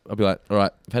night. I'll be like, all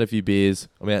right, I've had a few beers.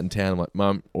 I'm out in town. I'm like,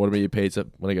 Mum, order me your pizza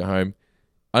when I go home.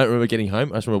 I don't remember getting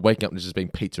home. I just remember waking up and there's just being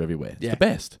pizza everywhere. It's Yeah. the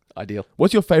best. Ideal.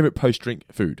 What's your favourite post-drink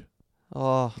food?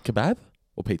 Oh, Kebab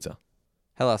or pizza?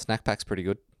 Hello Snack Pack's pretty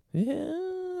good. Yeah,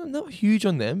 I'm not huge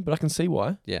on them, but I can see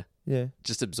why. Yeah. Yeah.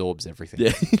 Just absorbs everything.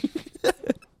 Yeah.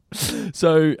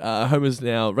 So Homer's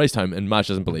now raced home and Marge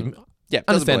doesn't believe him. Yeah,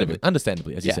 doesn't believe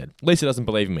Understandably, as you Yeah. said. Lisa doesn't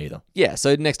believe him either. Yeah,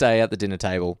 so next day at the dinner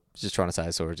table, just trying to say I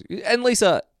saw it. And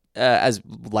Lisa, as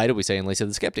later we see in Lisa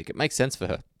the Skeptic, it makes sense for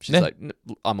her. She's Yeah. like,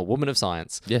 I'm a woman of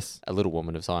science. Yes. A little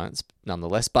woman of science,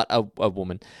 nonetheless, but a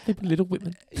woman. Little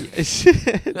Whitman.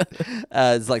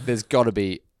 It's like there's got to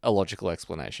be a logical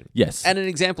explanation. Yes. And an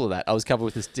example of that, I was covered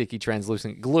with this sticky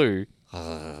translucent glue.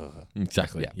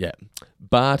 Exactly. Yeah.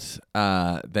 But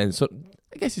then,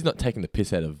 I guess he's not taking the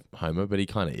piss out of Homer, but he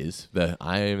kind of is.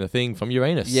 I am the thing from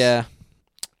Uranus. Yeah.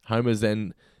 Homer's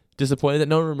then disappointed that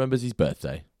no one remembers his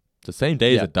birthday. It's the same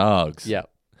day as Yeah. the dog's. Yeah.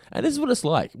 And this is what it's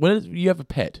like. When you have a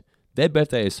pet, their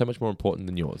birthday is so much more important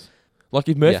than yours. Like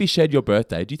if Murphy shared your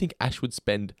birthday, do you think Ash would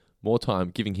spend more time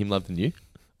giving him love than you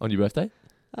on your birthday?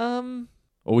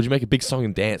 Or would you make a big song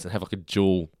and dance and have like a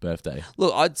dual birthday?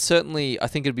 Look, I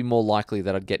think it'd be more likely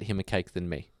that I'd get him a cake than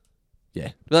me.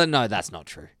 Yeah. Well, no, that's not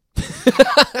true.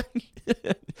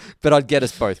 But I'd get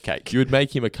us both cake. You would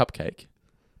make him a cupcake,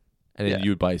 and then Yeah.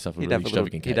 you would buy yourself a really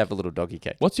extravagant cake. He'd have a little doggy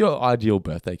cake. What's your ideal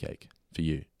birthday cake for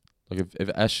you? Like if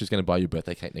Ash is going to buy you a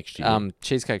birthday cake next year.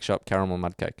 Cheesecake shop caramel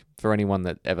mud cake. For anyone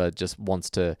that ever just wants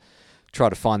to try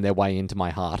to find their way into my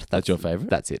heart. That's your favourite?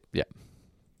 That's it, yeah.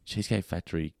 Cheesecake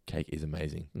Factory cake is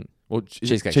amazing. Mm. Well,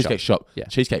 Cheesecake Shop. Yeah.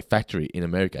 Cheesecake Factory in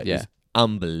America Yeah. is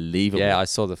unbelievable. Yeah, I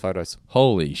saw the photos.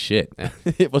 Holy shit. Yeah.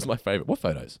 It was my favourite. What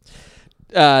photos?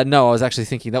 No, I was actually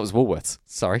thinking that was Woolworths.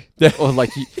 Sorry. Or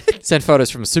like you sent photos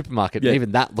from a supermarket, Yeah. and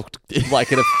even that looked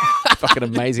like a fucking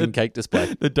amazing cake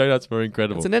display. The donuts were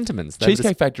incredible. It's an Entenmann's. They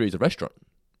Cheesecake just- Factory is a restaurant.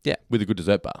 Yeah. With a good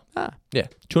dessert bar. Ah, Yeah.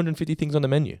 250 things on the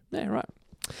menu. yeah, right.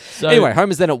 So, Anyway,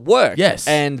 Homer's then at work. Yes.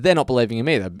 And they're not believing him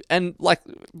either. And like,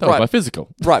 that was my physical.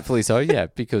 rightfully so, yeah,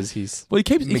 because he's Well, he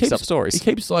keeps mixed up stories. He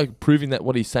keeps like proving that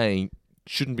what he's saying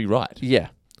shouldn't be right. Yeah.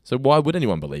 So why would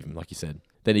anyone believe him? Like you said.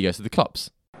 Then he goes to the cops.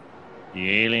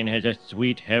 The alien has a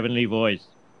sweet heavenly voice,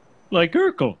 like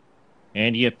Urkel,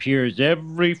 and he appears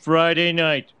every Friday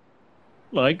night,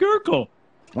 like Urkel.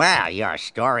 Well, your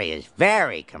story is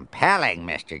very compelling,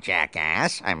 Mr.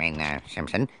 Jackass.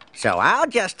 Simpson. So I'll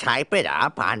just type it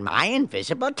up on my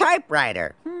invisible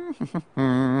typewriter.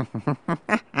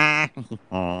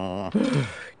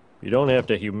 You don't have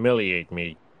to humiliate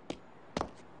me.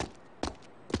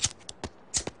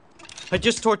 I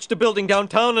just torched a building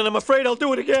downtown, and I'm afraid I'll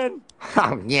do it again.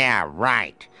 Oh, yeah,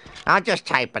 right. I'll just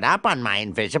type it up on my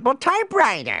invisible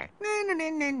typewriter.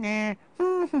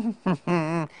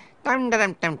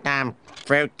 Dum-dum-dum-dum.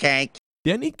 Fruitcake.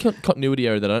 The only continuity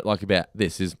error that I don't like about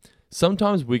this is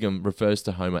sometimes Wiggum refers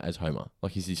to Homer as Homer,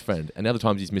 like he's his friend, and other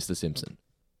times he's Mr. Simpson.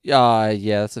 Yeah,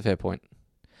 that's a fair point.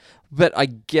 But I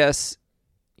guess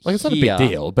Like, it's not a big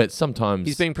deal, but sometimes...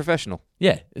 he's being professional.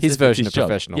 Yeah. His version of job.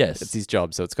 professional. Yes. It's his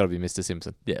job, so it's got to be Mr.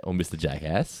 Simpson. Yeah, or Mr.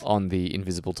 Jackass. On the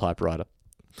invisible typewriter.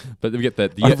 But we get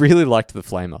the I really liked the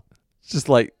flamer. It's just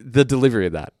like the delivery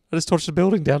of that. I just torched a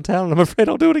building downtown and I'm afraid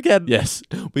I'll do it again. Yes.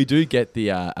 We do get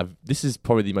the... this is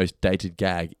probably the most dated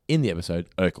gag in the episode,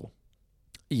 Urkel.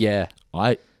 Yeah.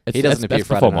 He doesn't appear that's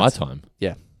Friday before my nights. time.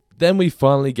 Yeah. Then we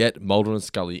finally get Mulder and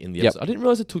Scully in the Yep. episode. I didn't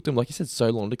realize it took them, like you said, so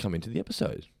long to come into the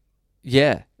episode.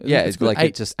 Yeah. Yeah. It's like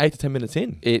like it 8 to 10 minutes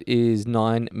in, It is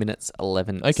 9 minutes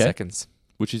 11 seconds.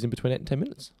 which is in between 8 and 10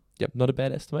 minutes. Yep. Not a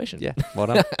bad estimation. Yeah. Well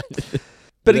done.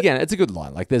 But again, it's a good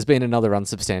line. Like, there's been another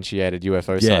unsubstantiated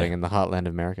UFO sighting in the heartland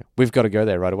of America. We've got to go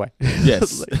there right away.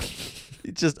 Yes.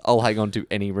 I'll hang on to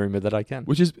any rumor that I can.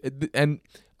 Which is, and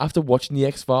after watching the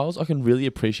X-Files, I can really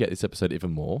appreciate this episode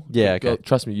even more. Yeah, okay.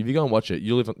 Trust me, if you go and watch it,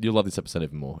 you'll love this episode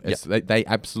even more. They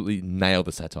absolutely nail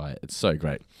the satire. It's so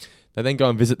great. They then go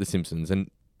and visit the Simpsons, and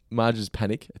Marge's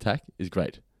panic attack is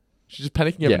great. She's just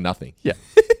panicking over nothing. Yeah.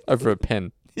 Over a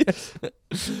pen. Yes.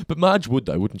 But Marge would,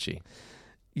 though, wouldn't she?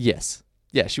 Yes.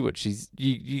 Yeah, she would.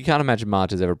 You can't imagine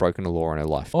Marge has ever broken a law in her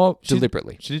life. Oh,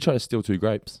 deliberately. She did try to steal 2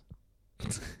 grapes.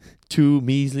 2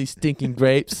 measly, stinking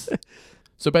grapes.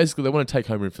 So basically, they want to take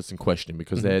Homer in for some questioning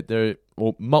because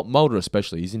Mulder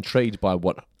especially, he's intrigued by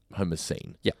what Homer's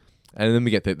seen. Yeah. And then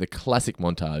we get the classic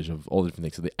montage of all the different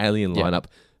things. So the alien lineup.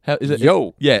 How is it?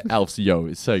 Yo. Yeah, Alf's yo.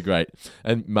 It's so great.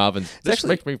 And Marvin's, this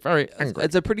makes me very angry.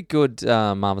 It's a pretty good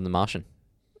Marvin the Martian.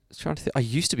 I was trying to think. I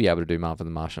used to be able to do Marvin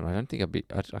the Martian. I don't think I'd be...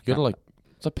 I You gotta like...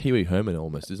 It's like Pee Wee Herman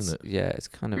almost, isn't it? Yeah, it's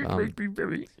kind of... Make me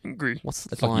very angry. What's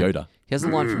the It's line? like Yoda. He has a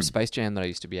line from Space Jam that I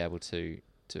used to be able to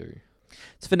do.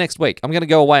 It's for next week. I'm going to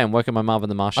go away and work on my Marvin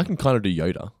the Martian. I can kind of do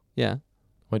Yoda. Yeah.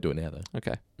 Won't do it now, though.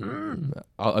 Okay.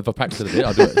 If I practice it a bit,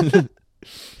 I'll do it. It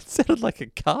sounded like a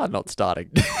car not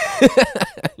starting.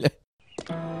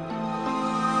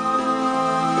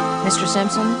 Mr.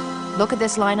 Simpson, look at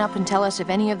this lineup and tell us if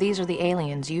any of these are the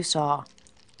aliens you saw.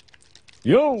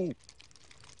 Yo!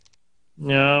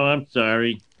 No, I'm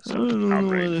sorry.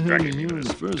 Outrage dragging you to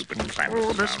this stupid planet.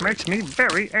 Oh, this makes me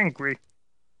very angry.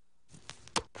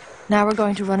 Now we're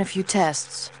going to run a few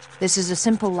tests. This is a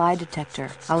simple lie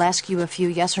detector. I'll ask you a few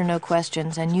yes or no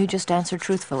questions, and you just answer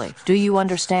truthfully. Do you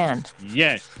understand?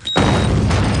 Yes.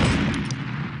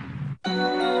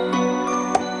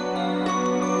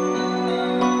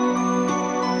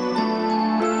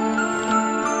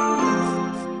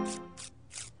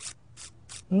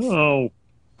 Oh.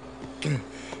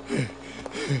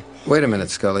 Wait a minute,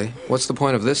 Scully. What's the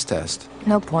point of this test?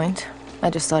 No point. I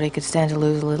just thought he could stand to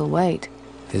lose a little weight.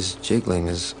 His jiggling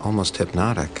is almost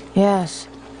hypnotic. Yes,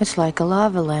 it's like a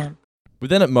lava lamp. We're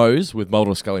then at Moe's with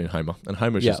Mulder, Scully, and Homer. And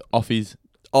Homer's just off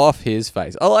his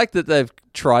face. I like that they've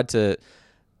tried to...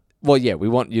 Well, yeah, we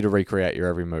want you to recreate your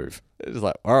every move. It's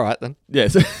like, all right, then.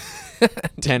 Yes.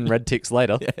 10 red ticks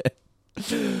later.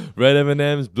 Red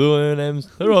M&Ms, blue M&Ms,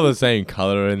 they're all the same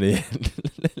colour in the end.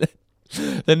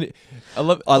 Then I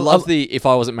love the if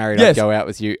I wasn't married, Yes. I'd go out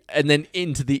with you. And then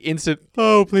into the instant,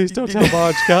 oh, please don't tell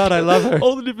Marge, God, I love her.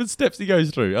 all the different steps he goes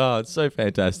through. Oh, it's so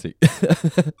fantastic.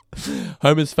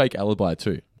 Homer's fake alibi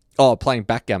too. Oh, playing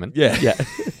backgammon. Yeah. Yeah.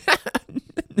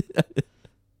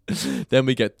 Then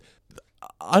we get...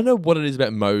 I don't know what it is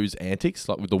about Moe's antics,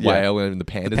 like with the whale and the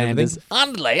pandas. And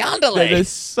everything. They're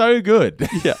so good.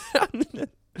 Yeah.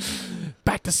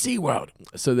 Back to SeaWorld.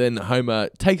 So then Homer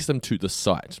takes them to the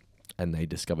site and they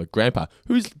discover Grandpa,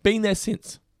 who's been there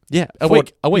since. Yeah. A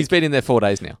week. He's been in there 4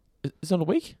 days now. It's not a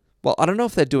week? Well, I don't know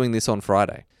if they're doing this on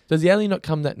Friday. Does the alien not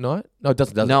come that night? No, it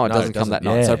doesn't. No, it doesn't come that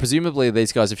night. Yeah. So presumably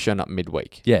these guys have shown up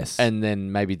midweek. Yes. And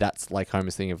then maybe that's like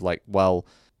Homer's thing of like, well,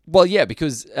 yeah,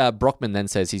 because Brockman then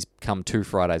says he's come 2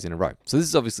 Fridays in a row. So this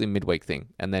is obviously a midweek thing.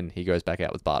 And then he goes back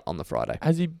out with Bart on the Friday.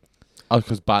 Has he... Oh,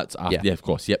 because Bart's... Yeah, of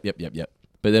course. Yep.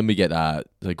 But then we get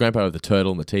the Grandpa with the turtle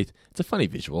and the teeth. It's a funny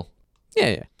visual.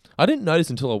 Yeah. I didn't notice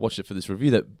until I watched it for this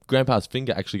review that Grandpa's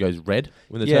finger actually goes red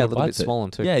when the Yeah, a turtle little bit bites it. swollen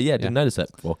too. Yeah, I didn't notice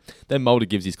that before. Then Mulder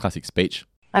gives his classic speech.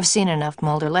 I've seen enough,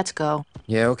 Mulder. Let's go.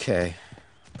 Yeah, okay.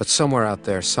 But somewhere out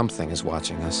there, something is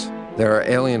watching us. There are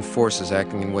alien forces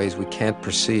acting in ways we can't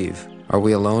perceive. Are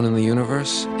we alone in the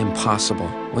universe? Impossible.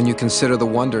 When you consider the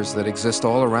wonders that exist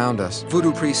all around us.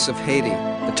 Voodoo priests of Haiti,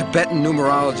 the Tibetan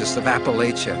numerologists of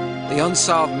Appalachia, the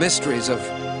unsolved mysteries of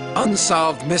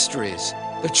unsolved mysteries.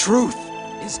 The truth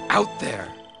is out there.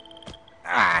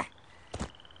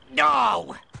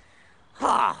 No!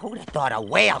 Oh, who'd have thought a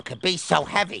whale could be so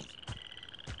heavy?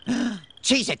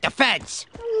 Cheese it, the fence!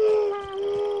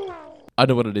 I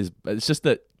know what it is, but it's just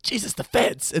that, Jesus, the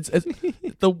fence! It's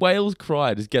the whale's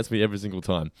cry just gets me every single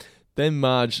time. Then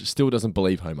Marge still doesn't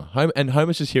believe Homer. And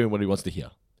Homer's just hearing what he wants to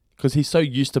hear. Because he's so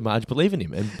used to Marge believing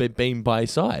him and being by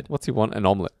his side. What's he want? An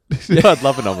omelette. I'd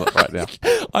love an omelette right now.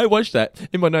 I watched that.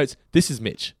 In my notes, this is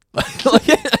Mitch.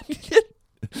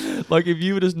 Like, if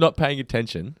you were just not paying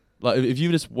attention, like, if you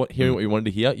were just hearing what you wanted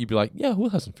to hear, you'd be like, yeah, we'll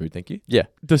have some food, thank you. Yeah.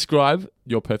 Describe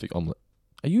your perfect omelette.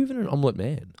 Are you even an omelette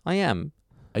man? I am.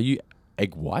 Are you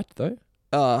egg white, though?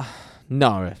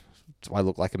 No. I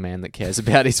look like a man that cares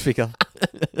about his figure.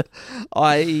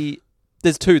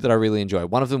 There's two that I really enjoy.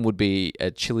 One of them would be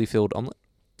a chili-filled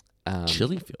omelette.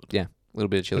 Chili-filled? Yeah, a little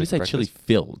bit of chili. When you say breakfast.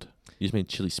 chili-filled, you just mean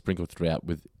chili sprinkled throughout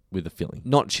with a filling?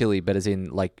 Not chili, but as in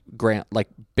like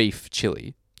beef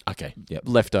chili. Okay, yep.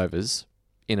 Leftovers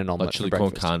in an omelette Like chili for con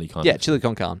breakfast. carne kind Yeah, of chili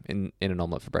con carne in an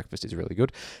omelette for breakfast is really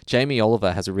good. Jamie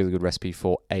Oliver has a really good recipe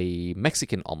for a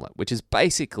Mexican omelette, which is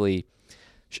basically,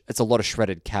 it's a lot of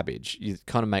shredded cabbage. You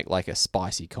kind of make like a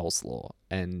spicy coleslaw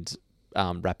and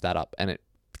wrap that up, and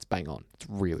it's bang on. It's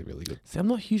really, really good. See, I'm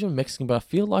not huge on Mexican, but I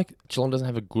feel like Geelong doesn't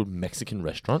have a good Mexican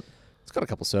restaurant. It's got a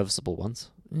couple serviceable ones.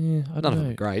 Yeah, I don't None of know.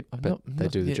 them are great, I'm but not- they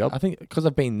not- do the yeah, job. I think because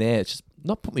I've been there, it's just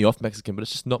not put me off Mexican, but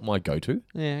it's just not my go-to.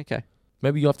 Yeah, okay.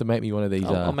 Maybe you have to make me one of these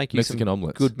I'll make you Mexican some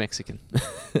omelets. good Mexican.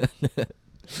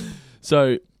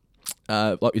 So,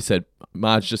 like you said,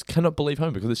 Marge just cannot believe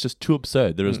Homer because it's just too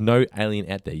absurd. There is no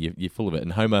alien out there. You're full of it.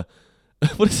 And Homer,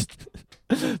 what is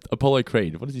Apollo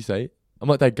Creed? What does he say? I'm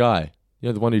like that guy. You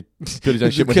know, the one who built his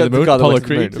own ship, went to the moon. guy that Apollo went to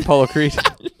the Creed. moon. Apollo Creed.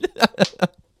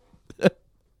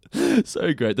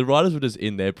 So great. The writers were just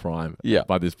in their prime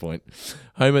by this point.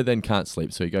 Homer then can't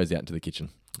sleep, so he goes out into the kitchen.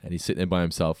 And he's sitting there by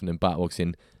himself, and then Bart walks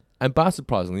in. And Bart,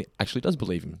 surprisingly, actually does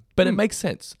believe him. But it makes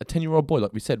sense. A 10-year-old boy,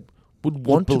 like we said, would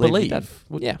want to believe believe. your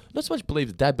dad. Yeah. Not so much believe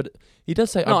the dad, but he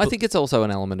does say... No, I think it's also an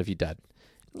element of your dad.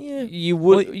 Yeah. You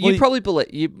would. Well, you probably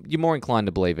believe. You're more inclined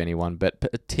to believe anyone, but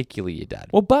particularly your dad.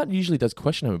 Well, Bart usually does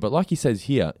question Homer, but like he says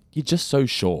here, you're just so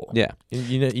sure. Yeah.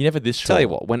 You're never this sure. Tell you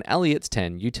what, when Elliot's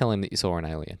 10, you tell him that you saw an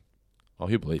alien. Oh,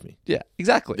 he'll believe me. Yeah,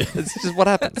 exactly. It's just what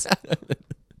happens.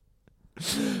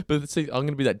 But see, I'm going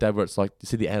to be that dad where it's like, you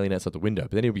see the alien outside the window,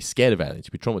 but then he'll be scared of aliens.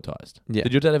 He'll be traumatized. Yeah.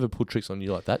 Did your dad ever pull tricks on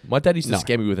you like that? My dad used to No.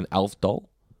 scare me with an Alf doll.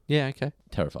 Yeah, okay.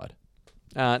 Terrified.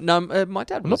 No, my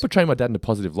dad I'm not was... portraying my dad in a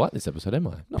positive light in this episode, am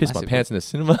I? Not Piss my massively. pants in the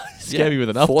cinema, scare me with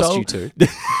an Alf forced doll. you to.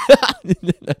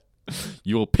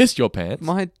 You will piss your pants.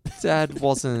 My dad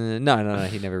wasn't... No,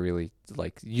 he never really...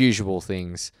 Like, usual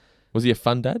things. Was he a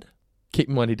fun dad? Keep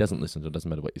in mind he doesn't listen, so it doesn't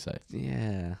matter what you say.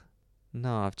 Yeah.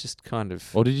 No, I've just kind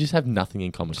of... Or did you just have nothing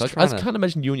in common? Just Like, I trying just to- can't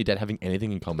imagine you and your dad having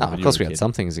anything in common. No, when of you course were we a had kid.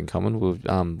 some things in common.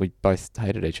 We both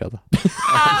hated each other.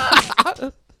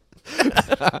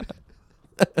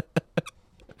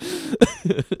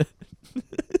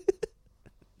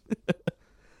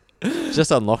 Just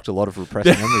unlocked a lot of repressed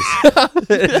memories.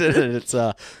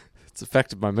 It's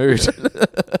affected my mood.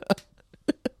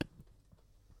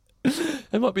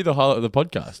 That might be the highlight of the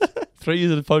podcast. 3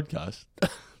 years of the podcast.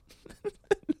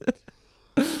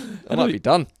 I might be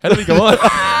done. How did we go on?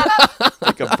 I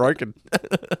think I'm broken.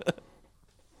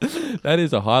 That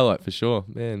is a highlight for sure,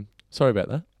 man. Sorry about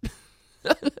that.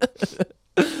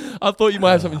 I thought you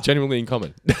might have something genuinely in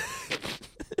common.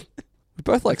 We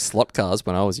both like slot cars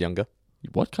when I was younger.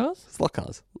 What cars? Slot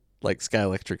cars. Like scale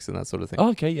electrics and that sort of thing. Oh,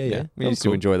 okay, yeah. We That was used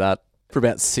cool. to enjoy that for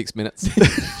about 6 minutes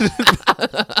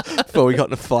before we got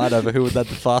in a fight over who would have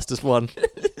the fastest one.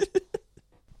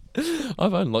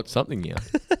 I've unlocked something here.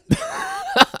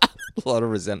 A lot of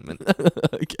resentment.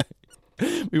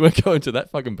 Okay. We won't go into that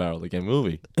fucking barrel again, will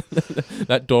we?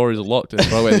 That door is locked and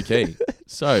throw away the key.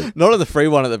 So, Not on the free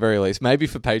one at the very least. Maybe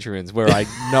for Patreons where I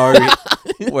know,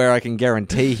 where I can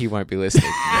guarantee he won't be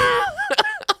listening.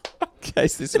 In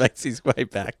case this makes his way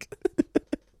back.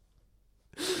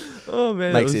 oh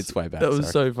man, Makes that was- its way back, That was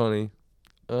sorry. so funny.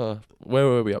 Where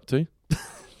were we up to?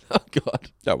 Oh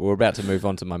god. No, we're about to move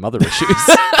on to my mother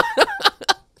issues.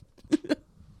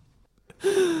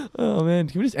 Oh man,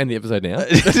 can we just end the episode now?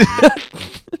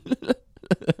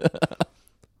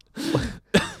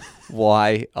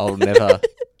 why I'll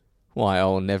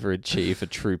never achieve a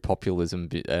true populism,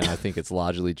 and I think it's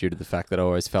largely due to the fact that I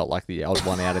always felt like the odd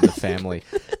one out in the family,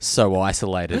 so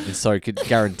isolated and so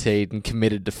guaranteed and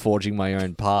committed to forging my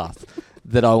own path.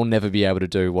 that I will never be able to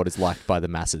do what is liked by the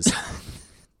masses.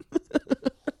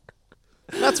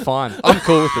 That's fine. I'm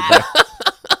cool with it, though.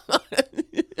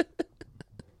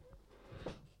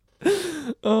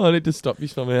 Oh, I need to stop you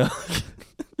somehow.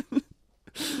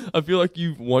 I feel like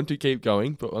you want to keep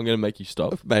going, but I'm going to make you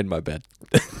stop. I've made my bed.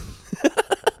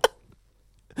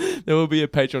 There will be a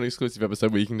Patreon exclusive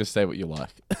episode where you can just say what you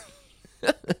like.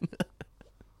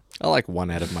 I like 1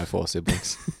 out of my 4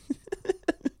 siblings.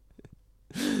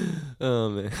 Oh,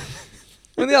 man.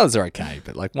 And the others are okay,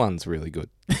 but like 1's really good.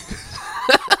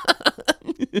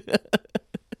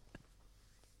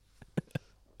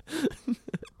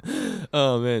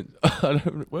 Oh, man.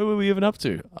 Where were we even up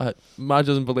to? Marge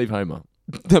doesn't believe Homer.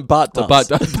 Bart does.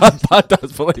 Bart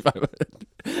does believe Homer.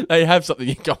 They have something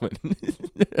in common.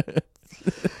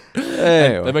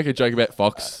 Anyway. They make a joke about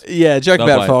Fox. Yeah, joke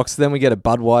Subway. about Fox. Then we get a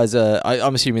Budweiser.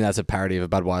 I'm assuming that's a parody of a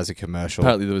Budweiser commercial.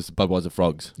 Apparently there was Budweiser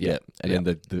frogs. Yeah. And then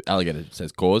the alligator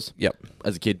says cause. Yep.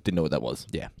 As a kid, didn't know what that was.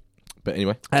 Yeah. But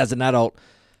anyway. As an adult,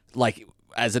 like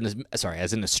as an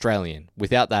Australian,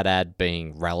 without that ad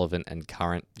being relevant and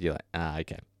current, you're like,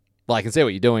 okay. Well, I can see what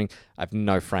you're doing. I have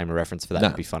no frame of reference for that. No.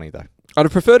 It'd be funny though. I'd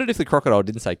have preferred it if the crocodile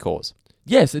didn't say cause.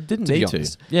 Yes, it didn't To be need to.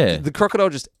 honest. Yeah. The crocodile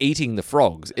just eating the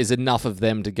frogs is enough of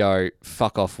them to go,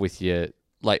 fuck off with your,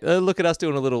 like, look at us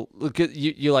doing a little, look at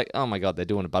you, you're like, oh my God, they're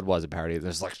doing a Budweiser parody.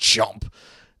 There's like, chomp.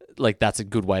 Like, that's a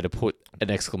good way to put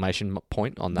an exclamation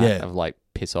point on that Yeah. of like,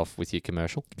 piss off with your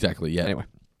commercial. Exactly, yeah. Anyway.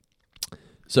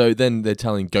 So then they're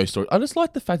telling ghost stories. I just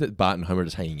like the fact that Bart and Homer are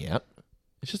just hanging out.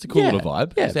 It's just a cool Yeah, little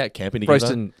vibe. yeah. Just out camping together.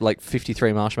 Roasting like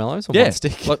 53 marshmallows on yeah. one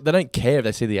stick. Like, they don't care if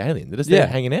they see the alien. They're just Yeah. there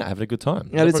hanging out, having a good time.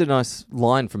 Yeah, it's a nice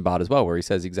line from Bart as well, where he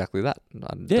says exactly that.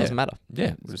 It doesn't matter.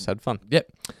 Yeah. We just had fun. Yep.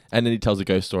 And then he tells a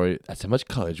ghost story. That's how much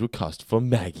college would cost for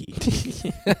Maggie.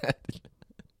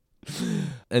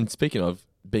 And speaking of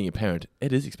being a parent,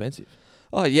 it is expensive.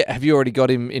 Oh, yeah. Have you already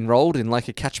got him enrolled in like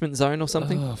a catchment zone or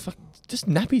something? Oh, fuck. Just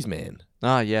nappies, man.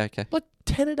 Oh, yeah, okay. Like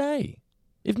 10 a day,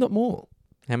 if not more.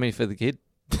 How many for the kid?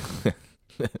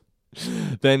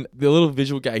 Then the little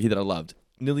visual gag here that I loved.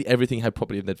 Nearly everything had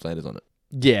property of Ned Flanders on it.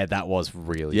 Yeah, that was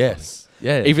really Yes.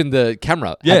 Yeah. funny. Even the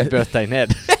camera. Yeah. Happy birthday,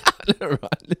 Ned. Right.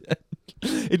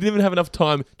 It didn't even have enough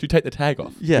time to take the tag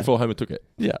off before Homer took it.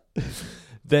 Yeah.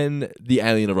 Then the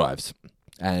alien arrives,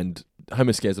 and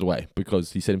Homer scares it away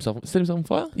because he set himself on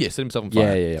fire? Yeah, set himself on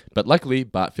fire. Yeah. But luckily,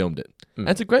 Bart filmed it. And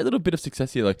it's a great little bit of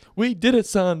success here. Like, we did it,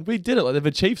 son. We did it. Like, they've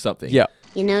achieved something. Yeah.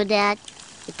 You know, Dad,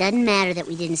 it doesn't matter that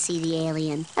we didn't see the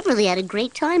alien. I've really had a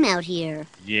great time out here.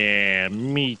 Yeah,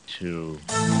 me too.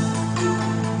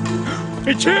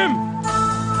 It's him!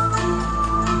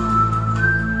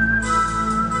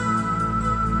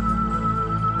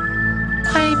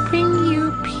 I bring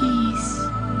you peace.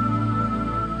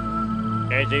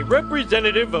 As a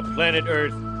representative of planet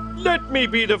Earth, let me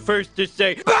be the first to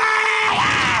say...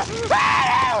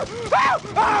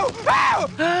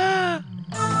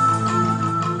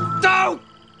 Don't!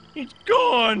 He's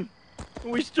gone!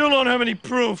 We still don't have any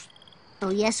proof. Oh,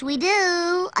 yes, we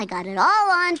do. I got it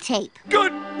all on tape.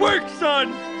 Good work, son!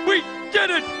 We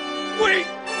did it! We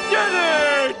did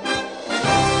it!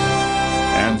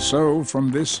 And so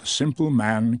from this simple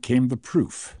man came the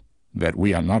proof that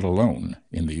we are not alone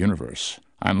in the universe.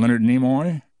 I'm Leonard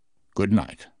Nimoy. Good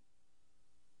night.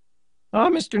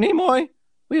 Mr. Nimoy,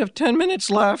 we have 10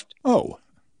 minutes left. Oh,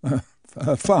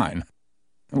 fine.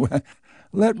 Well,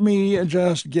 let me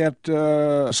just get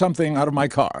something out of my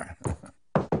car.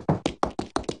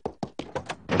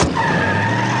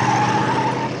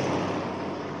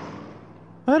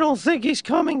 I don't think he's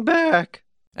coming back.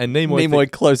 And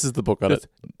Nimoy closes the book on it.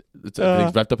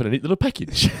 Everything's wrapped up in a neat little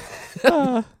package.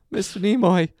 Mr.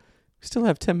 Nimoy, we still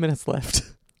have 10 minutes left.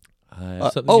 I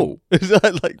have something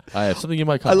I have something in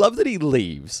my car. I love that he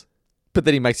leaves, but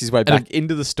then he makes his way back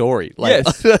into the story. Like,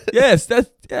 yes, I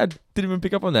didn't even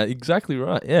pick up on that. Exactly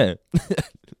right. Yeah,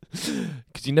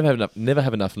 because you never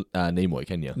have enough Nimoy,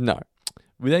 can you? No.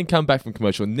 We then come back from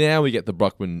commercial. Now we get the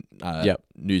Brockman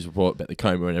news report about the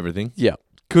coma and everything. Yeah.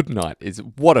 Good night is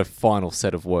what a final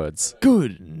set of words.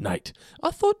 Good night.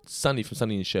 I thought Sonny from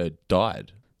Sonny and Cher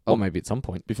died. Or maybe at some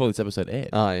point before this episode aired.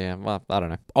 Oh yeah, well I don't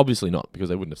know. Obviously not, because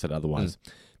they wouldn't have said otherwise.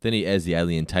 Then he airs the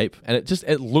alien tape, and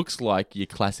it looks like your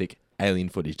classic alien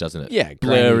footage, doesn't it? Yeah,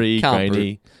 blurry,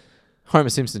 grainy. Homer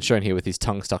Simpson shown here with his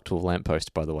tongue stuck to a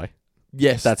lamppost, by the way.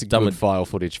 Yes, that's a good file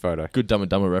footage photo. Good Dumb and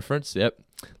Dumber reference. Yep.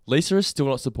 Lisa is still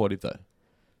not supportive though.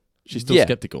 She's still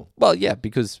skeptical. Well, yeah,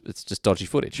 because it's just dodgy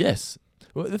footage. Yes.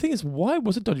 Well, the thing is, why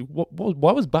was it dodgy?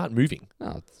 Why was Bart moving?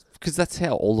 Oh, because that's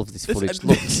how all of this footage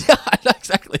looks. Yeah,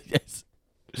 exactly. Yes.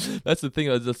 That's the thing.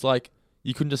 It's like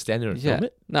You couldn't just stand there and Yeah. film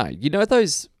it? No, you know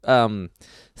those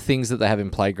things that they have in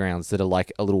playgrounds that are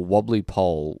like a little wobbly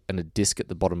pole and a disc at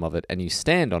the bottom of it, and you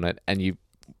stand on it, and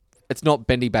it's not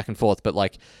bending back and forth, but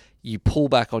like you pull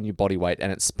back on your body weight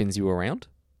and it spins you around.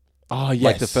 Oh, yes.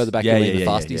 Like the further back you lean, the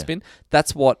faster you spin.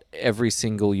 That's what every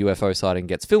single UFO sighting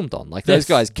gets filmed on. Like those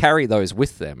guys carry those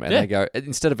with them, and they go,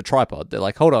 instead of a tripod, they're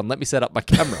like, hold on, let me set up my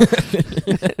camera.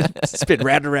 Spin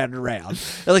round and round and round.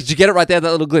 They're like, did you get it right there,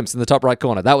 that little glimpse in the top right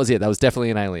corner? That was it. That was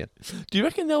definitely an alien. Do you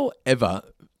reckon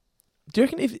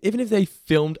even if they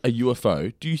filmed a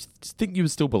UFO, do you think you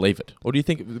would still believe it? Or do you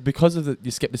think because of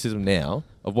your skepticism now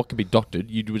of what can be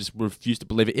doctored, you would just refuse to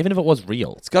believe it, even if it was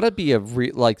real? It's got to be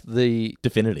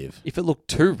definitive. If it looked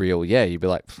too real, yeah, you'd be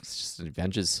like, it's just an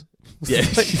Avengers. Yeah.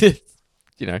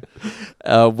 You know?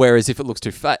 Whereas if it looks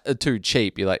too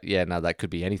cheap, you're like, yeah, no, that could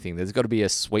be anything. There's got to be a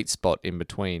sweet spot in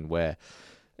between where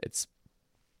it's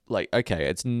like, okay,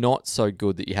 it's not so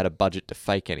good that you had a budget to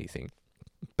fake anything,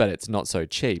 but it's not so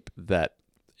cheap that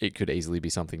it could easily be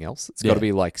something else. It's got to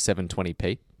be like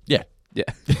 720p. Yeah. Yeah.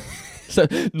 So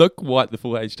not quite the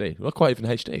full HD. Not quite even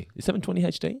HD. Is 720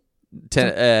 HD?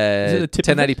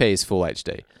 1080p is full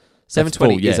HD.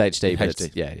 720 is HD, but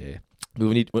it's, yeah.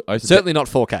 We need certainly not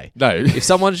 4K. No. If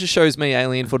someone just shows me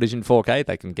alien footage in 4K,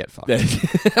 they can get fucked. Yeah.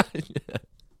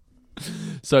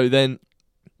 So then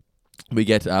we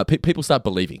get people start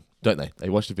believing, don't they? They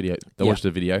watch the video. Watch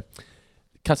the video.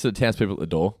 Cuts to the townspeople at the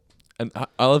door. And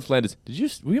I love Flanders.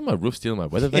 Were you on my roof stealing my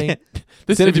weather vane?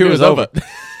 This interview is over.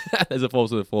 As it falls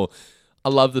to the floor. I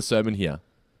love the sermon here.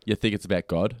 You think it's about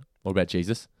God or about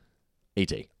Jesus?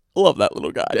 E.T. Love that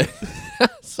little guy.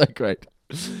 So great.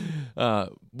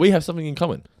 We have something in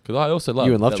common because I also love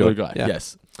you and Lovejoy. That little guy. Yeah.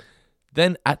 Yes.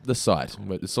 Then at the site,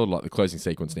 it's sort of like the closing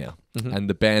sequence now, and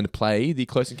the band play the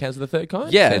Close Encounters of the Third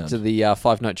Kind. Yeah, sound. to the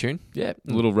 5-note tune. Yeah,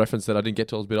 a little reference that I didn't get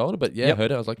till I was a bit older, but I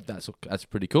heard it. I was like, that's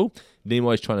pretty cool.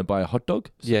 Nimoy's trying to buy a hot dog.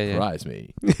 Surprise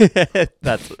me.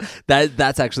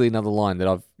 That's actually another line that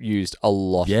I've used a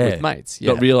lot with mates.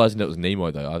 Yeah. Not realizing it was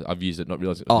Nimoy though. I've used it not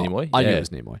realizing it was Nimoy. I knew it was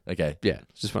Nimoy. Okay. Yeah,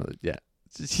 just one of the,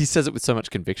 He says it with so much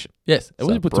conviction. Yes.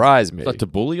 Surprise me. Like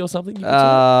tabbouleh or something?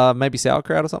 Maybe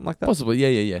sauerkraut or something like that. Possibly.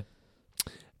 Yeah.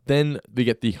 Then we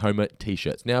get the Homer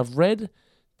T-shirts. Now, I've read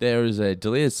there is a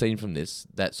deleted scene from this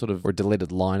that sort of... Or a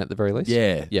deleted line at the very least.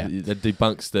 Yeah. That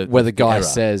debunks the... Where the guy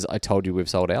says, I told you we've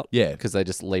sold out. Yeah. Because they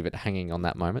just leave it hanging on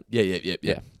that moment.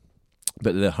 Yeah.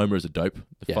 But the Homer is a dope.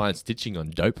 The fine stitching on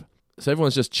dope. So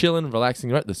everyone's just chilling, relaxing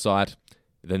right at the site.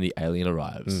 Then the alien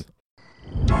arrives.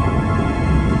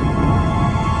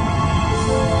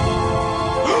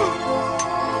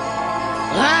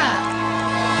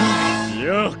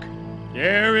 Look,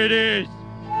 there it is.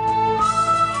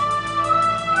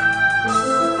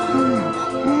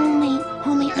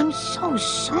 Homie, I'm so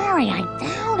sorry I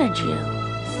doubted you.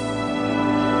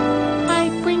 I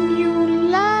bring you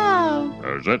love.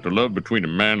 Is that the love between a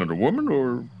man and a woman,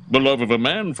 or the love of a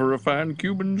man for a fine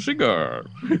Cuban cigar?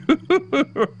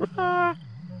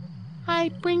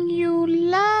 I bring you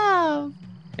love.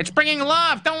 It's bringing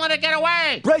love. Don't let it get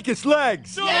away. Break its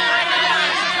legs. Wait!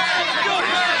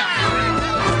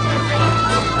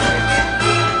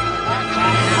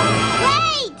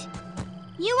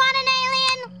 You want an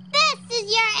alien? This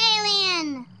is your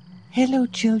alien. Hello,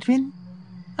 children.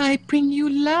 I bring you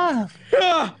love.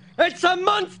 It's a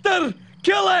monster!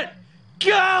 Kill it!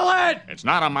 Kill it! It's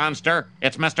not a monster.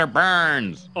 It's Mr.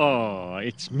 Burns. Oh,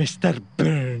 it's Mr.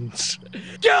 Burns.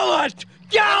 Kill it!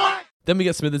 Kill it! Then we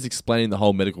get Smithers explaining the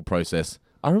whole medical process.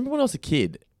 I remember when I was a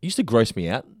kid, it used to gross me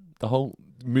out. The whole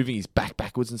moving his back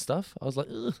backwards and stuff. I was like,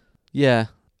 ugh. Yeah,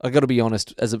 I got to be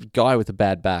honest. As a guy with a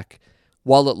bad back,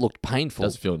 while it looked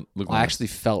painful, I actually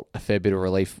felt a fair bit of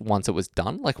relief once it was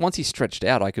done. Like once he stretched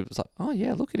out, I was like, oh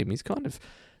yeah, look at him. He's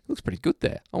looks pretty good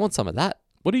there. I want some of that.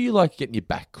 What do you like getting your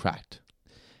back cracked?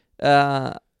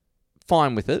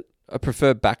 Fine with it. I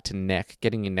prefer back to neck.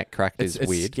 Getting your neck cracked is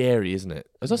weird. It's scary, isn't it?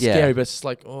 It's not scary, but it's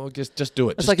like, oh, just do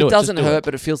it. It's just like do it doesn't hurt,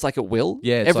 but it feels like it will.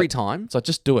 Yeah, every time. It's like,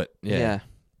 just do it. Yeah.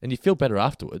 And you feel better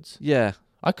afterwards. Yeah.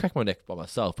 I crack my neck by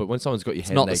myself, but when someone's got your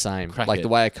head, it's not the same. Like the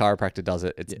way a chiropractor does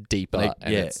it, it's deeper.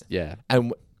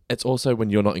 And it's also when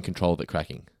you're not in control of it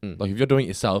cracking. Like if you're doing it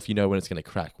yourself, you know when it's going to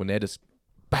crack. When they're just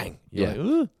bang. You're like,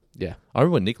 ugh. Yeah. I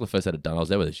remember when Nicola first had it done, I was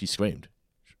there with her. She screamed.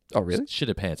 Oh, really? Shit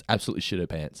her pants. Absolutely shit her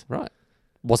pants. Right.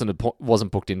 Wasn't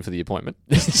booked in for the appointment.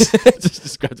 Just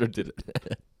described her and did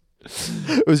it.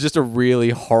 It was just a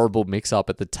really horrible mix-up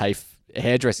at the TAFE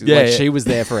hairdressing. She was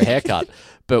there for a haircut,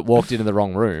 but walked into the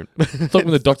wrong room. It's like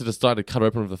when the doctor decided to cut her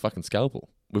open with a fucking scalpel.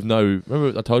 With no...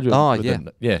 Remember I told you? Oh, yeah.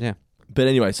 Yeah. But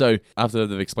anyway, so after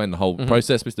they've explained the whole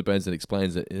process, Mr. Burns then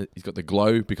explains that he's got the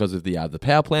glow because of the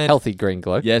power plant. Healthy green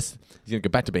glow. Yes. He's going to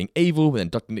go back to being evil, but then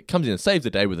Dr. Nick comes in and saves the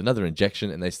day with another injection,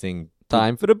 and they sing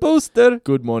Time for the booster.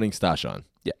 Good Morning Starshine.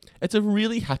 Yeah. It's a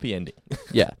really happy ending.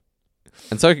 Yeah.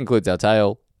 And so concludes our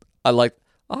tale.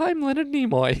 I'm Leonard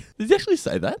Nimoy. Did he actually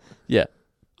say that? Yeah.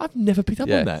 I've never picked up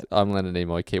on that. I'm Leonard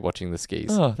Nimoy. Keep watching the skis.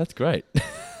 Oh, that's great.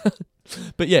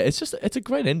 But yeah, it's a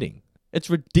great ending. It's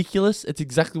ridiculous. It's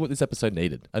exactly what this episode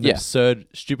needed. An absurd,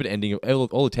 stupid ending of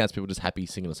all the townspeople just happy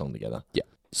singing a song together. Yeah.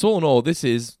 So all in all, this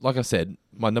is, like I said,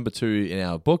 my number 2 in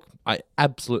our book. I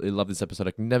absolutely love this episode.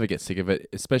 I can never get sick of it,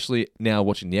 especially now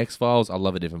watching The X-Files. I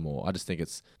love it even more. I just think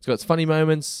it's got its funny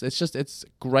moments. It's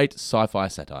great sci-fi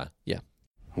satire. Yeah.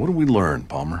 What did we learn,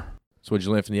 Palmer? So what did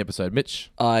you learn from the episode,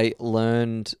 Mitch? I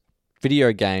learned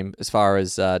video game as far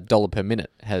as dollar per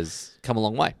minute has come a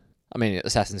long way. I mean,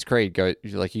 Assassin's Creed,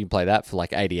 you can play that for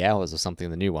like 80 hours or something,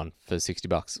 the new one, for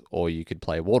 $60. Or you could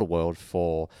play Waterworld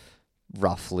for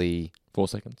roughly 4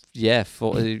 seconds. Yeah,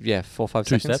 4 or 5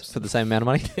 2 seconds steps for the same amount of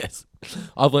money. Yes.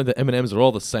 I've learned that M&Ms are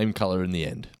all the same colour in the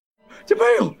end.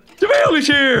 Jamil is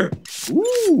here!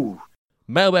 Ooh.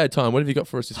 Mailbag time. What have you got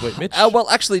for us this week, Mitch? Well,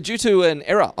 actually, due to an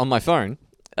error on my phone,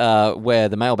 where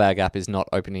the Mailbag app is not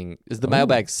opening, the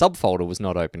Mailbag subfolder was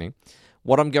not opening.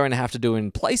 What I'm going to have to do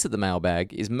in place of the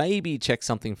Mailbag is maybe check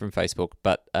something from Facebook,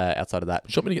 but outside of that...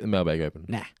 Do you want me to get the Mailbag open?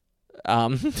 Nah.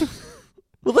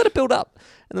 We'll let it build up,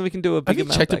 and then we can do a bigger Have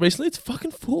you checked it recently? It's fucking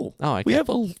full. Oh, okay. We have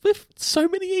so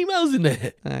many emails in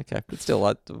there. Okay, but still,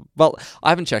 I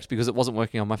haven't checked because it wasn't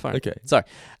working on my phone. Okay. Sorry.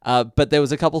 But there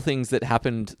was a couple things that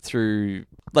happened through...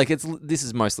 this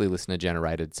is mostly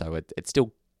listener-generated, so it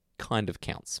still kind of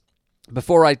counts.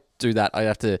 Before I do that, I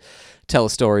have to tell a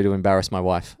story to embarrass my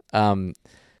wife.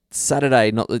 Saturday,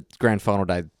 not the grand final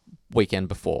day, weekend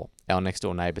before, our next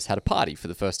door neighbours had a party for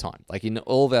the first time. Like in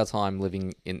all of our time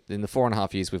living in the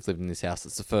 4.5 years we've lived in this house,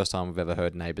 it's the first time we've ever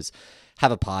heard neighbours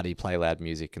have a party, play loud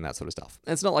music and that sort of stuff.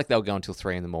 And it's not like they'll go until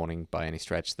 3 a.m. by any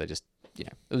stretch. They just,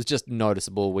 it was just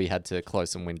noticeable. We had to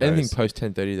close some windows. Anything post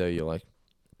 10:30 though, you're like...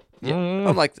 Yeah.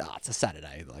 I'm like, it's a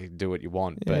Saturday. Like, do what you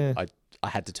want. Yeah. But I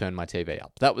had to turn my TV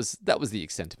up. That was the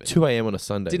extent of it. 2 a.m. on a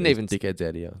Sunday. Didn't even dickheads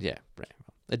out here. Yeah, right.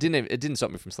 It didn't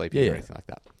stop me from sleeping or anything like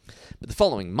that. But the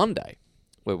following Monday,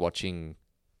 we're watching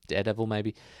Daredevil,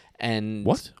 maybe, and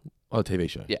what? Oh, TV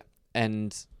show. Yeah,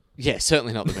 and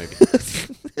certainly not the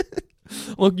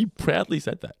movie. Well, you proudly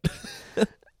said that.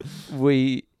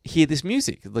 We hear this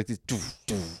music, like this doo,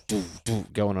 doo, doo, doo,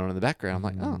 going on in the background.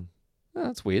 I'm like, oh,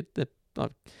 that's weird. They're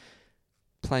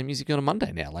playing music on a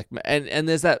Monday now. Like, and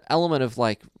there's that element of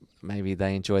like, maybe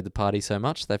they enjoyed the party so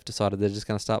much they've decided they're just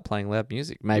going to start playing loud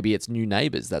music. Maybe it's new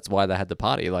neighbours. That's why they had the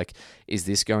party. Like, is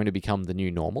this going to become the new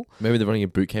normal? Maybe they're running a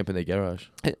boot camp in their garage.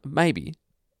 Maybe.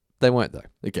 They weren't, though.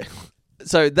 Okay.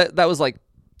 So that was like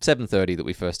 7:30 that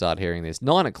we first started hearing this.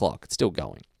 9 o'clock, it's still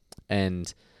going.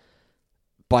 And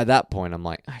by that point, I'm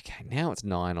like, okay, now it's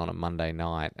 9 on a Monday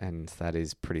night, and that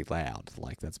is pretty loud.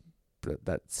 Like, that's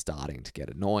starting to get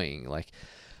annoying. Like,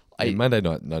 Monday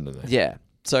night, no. Yeah.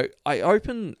 So I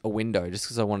opened a window just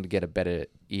because I wanted to get a better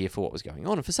ear for what was going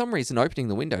on. And for some reason, opening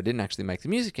the window didn't actually make the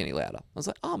music any louder. I was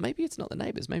like, oh, maybe it's not the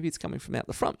neighbours. Maybe it's coming from out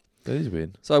the front. That is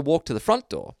weird. So I walked to the front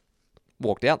door,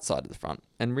 walked outside of the front,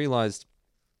 and realised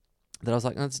that I was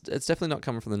like, it's definitely not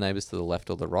coming from the neighbours to the left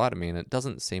or the right. I mean, it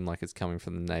doesn't seem like it's coming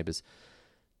from the neighbours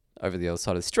over the other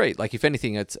side of the street. Like, if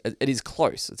anything, it is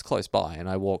close. It's close by. And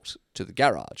I walked to the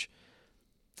garage,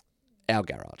 our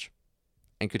garage,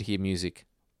 and could hear music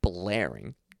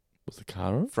blaring. Was the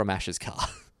car on? From Ash's car.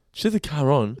 She had the car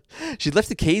on? She'd left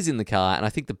the keys in the car, and I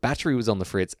think the battery was on the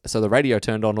fritz, so the radio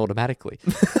turned on automatically.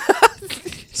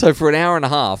 So for an hour and a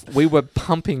half, we were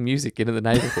pumping music into the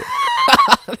neighbourhood.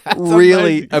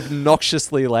 Really amazing.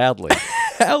 Obnoxiously loudly.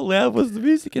 How loud was the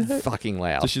music in her? Fucking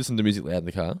loud. So she listened to music loud in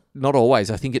the car? Not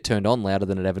always. I think it turned on louder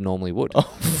than it ever normally would.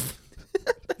 Oh.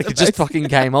 It just fucking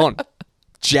came on.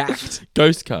 Jacked.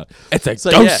 Ghost car. It's a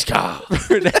ghost car.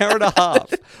 For an hour and a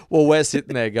half. Well, we're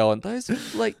sitting there going, those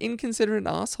like inconsiderate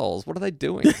assholes, what are they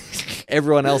doing?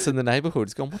 Everyone else in the neighbourhood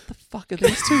is going, what the fuck are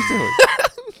these two doing?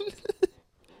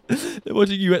 They're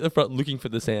watching you at the front looking for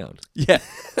the sound. Yeah.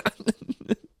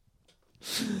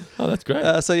 Oh, that's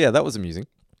great. So yeah, that was amusing.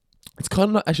 It's kind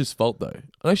of not Ash's fault though.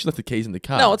 I know she left the keys in the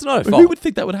car. No, it's not her but fault. Who would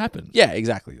think that would happen? Yeah,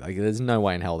 exactly. Like, there's no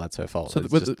way in hell that's her fault. So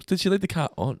did she leave the car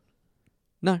on?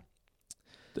 No.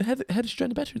 How did she drain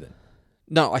the battery then?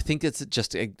 No, I think it's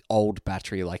just an old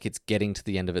battery. Like, it's getting to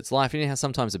the end of its life. You know how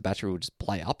sometimes a battery will just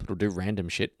play up? It'll do random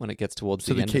shit when it gets towards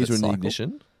the end of its cycle. So the keys are in the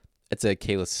ignition? It's a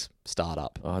keyless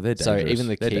startup. Oh, they're dangerous. So even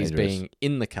the keys dangerous. being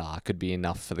in the car could be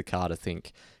enough for the car to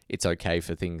think it's okay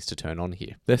for things to turn on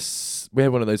here. We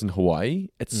had one of those in Hawaii.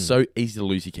 It's so easy to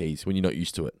lose your keys when you're not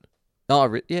used to it.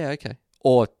 Oh, yeah, okay.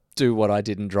 Or do what I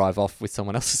did and drive off with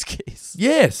someone else's keys.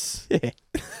 Yes. Yeah.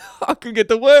 I couldn't get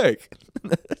to work.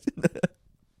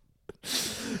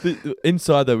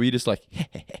 Inside, though, were you just like...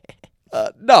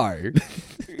 No.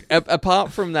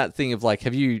 Apart from that thing of, like,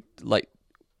 have you, like...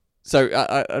 So,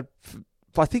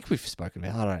 I think we've spoken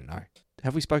about it. I don't know.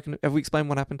 Have we explained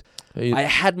what happened? I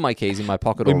had my keys in my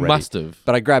pocket already. We must have.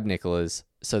 But I grabbed Nicola's,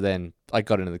 so then I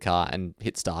got into the car and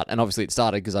hit start. And obviously it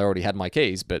started because I already had my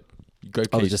keys, but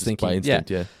I was just thinking,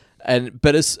 instinct, yeah.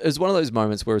 But it's one of those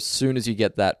moments where as soon as you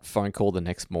get that phone call the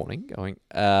next morning going,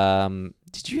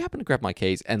 did you happen to grab my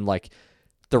keys? And like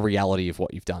the reality of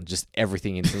what you've done, just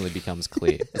everything instantly becomes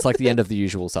clear. It's like the end of The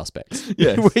Usual Suspects.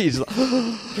 Yes. Where you're just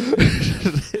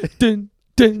like, dun,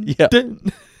 dun, yeah.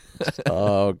 dun.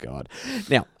 Oh, God.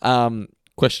 Now,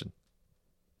 question.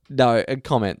 No, a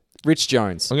comment. Rich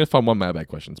Jones. I'm going to find one mailbag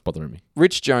question. It's bothering me.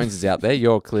 Rich Jones is out there.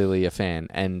 You're clearly a fan.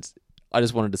 And I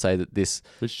just wanted to say that this...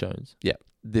 Rich Jones? Yeah.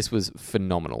 This was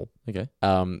phenomenal. Okay.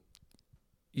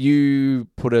 You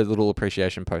put a little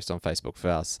appreciation post on Facebook for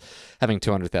us having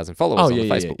 200,000 followers on the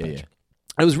Facebook page. Yeah.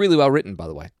 It was really well written, by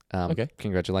the way. Okay.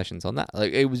 Congratulations on that.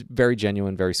 Like, it was very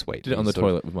genuine, very sweet. Did it on the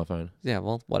toilet with my phone. Yeah,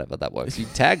 well, whatever, that works. You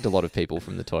tagged a lot of people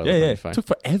from the toilet Yeah, on yeah. your phone. It took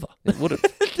forever. It would have.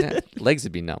 Yeah. Legs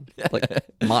would be numb. Like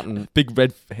Martin. Big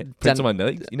red prints on my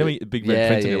legs. You know big red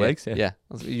prints on your legs? Yeah.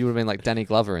 You would have been like Danny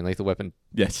Glover in Lethal Weapon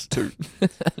Yes. 2.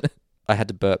 I had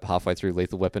to burp halfway through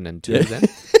Lethal Weapon and 2 then.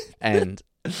 And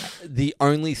the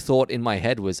only thought in my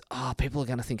head was, people are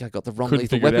going to think I got the wrong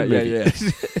Couldn't Lethal figure Weapon it out. movie.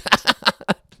 Yeah.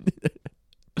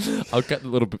 I'll cut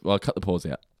the pause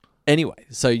out. Anyway,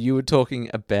 so you were talking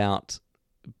about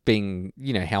being,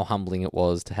 how humbling it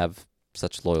was to have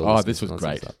such loyal listeners. Oh, this was and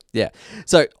great. stuff. Yeah.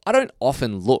 So I don't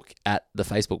often look at the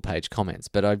Facebook page comments,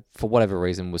 but I, for whatever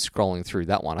reason, was scrolling through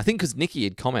that one. I think because Nikki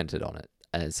had commented on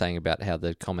it, saying about how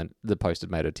the post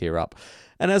had made her tear up.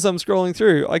 And as I'm scrolling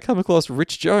through, I come across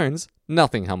Rich Jones.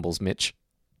 Nothing humbles Mitch.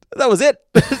 That was it.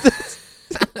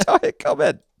 Entire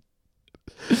comment.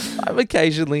 I'm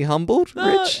occasionally humbled,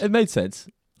 Rich. It made sense.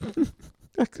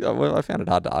 Well, I found it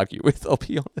hard to argue with, I'll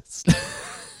be honest.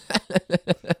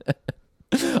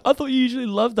 I thought you usually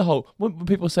loved the whole... When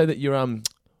people say that you're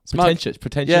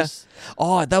pretentious. Yeah.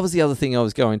 Oh, that was the other thing I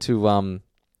was going to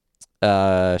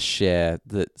share,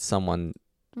 that someone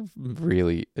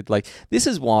really... Like, this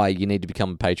is why you need to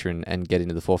become a patron and get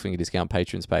into the Four Finger Discount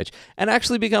patrons page and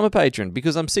actually become a patron,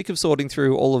 because I'm sick of sorting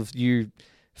through all of you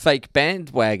fake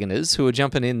bandwagoners who are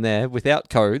jumping in there without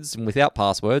codes and without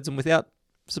passwords and without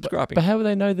subscribing. But how would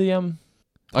they know the...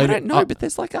 I don't know, but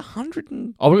there's like 100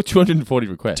 and... Oh, we've got 240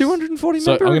 requests. 240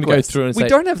 so member I'm going to go requests. through and we say...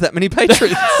 don't have that many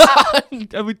patrons. we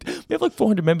have like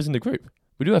 400 members in the group.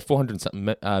 We do have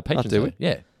 400-something patrons. Oh, do we?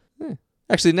 Yeah.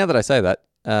 Actually, now that I say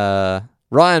that,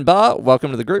 Ryan Barr,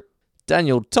 welcome to the group.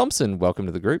 Daniel Thompson, welcome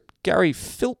to the group. Gary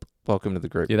Philp, welcome to the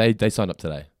group. Yeah, they signed up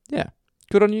today. Yeah.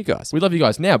 Good on you guys. We love you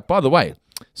guys. Now, by the way,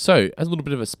 so as a little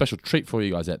bit of a special treat for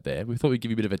you guys out there, we thought we'd give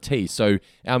you a bit of a tease. So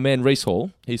our man Reese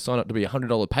Hall, he's signed up to be a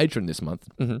 $100 patron this month.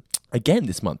 Mm-hmm. Again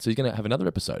this month. So he's going to have another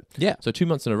episode. Yeah. So 2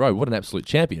 months in a row. What an absolute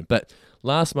champion. But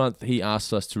last month, he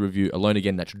asked us to review Alone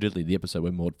Again, Natural Diddly, the episode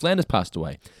where Maud Flanders passed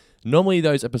away. Normally,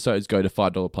 those episodes go to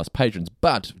 $5 plus patrons,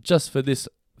 but just for this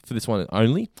one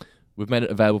only, we've made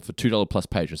it available for $2 plus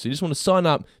patrons. So you just want to sign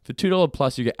up for $2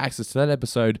 plus, you get access to that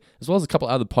episode, as well as a couple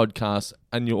other podcasts,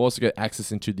 and you'll also get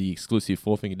access into the exclusive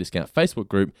Four Finger Discount Facebook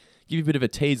group. Give you a bit of a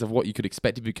tease of what you could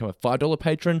expect if you become a $5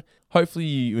 patron. Hopefully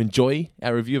you enjoy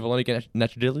our review of Alone Again,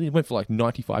 Natural Diddly. It went for like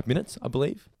 95 minutes, I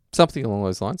believe. Something along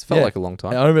those lines. Felt like a long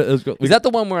time. I remember Is that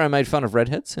the one where I made fun of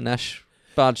redheads and Ash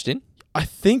barged in? I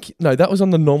think, no, that was on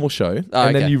the normal show. Oh, and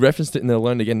okay. then you referenced it in the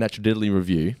Alone Again, Natural Diddly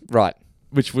review. Right.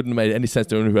 Which wouldn't have made any sense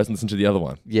to anyone who hasn't listened to the other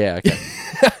one. Yeah, okay.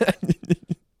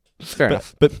 Fair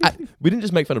enough. But we didn't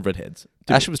just make fun of redheads.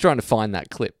 Ash was trying to find that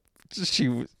clip.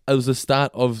 It was the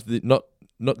start of the not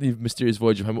the mysterious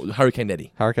voyage of Hurricane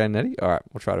Eddie. Hurricane Eddie? All right,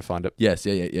 we'll try to find it. Yes,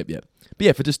 yeah. But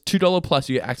yeah, for just $2 plus,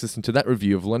 you get access into that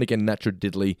review of Alone Again, Natural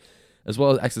Diddly, as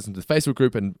well as access into the Facebook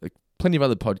group and plenty of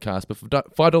other podcasts. But for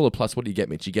 $5 plus, what do you get,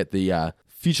 Mitch? You get the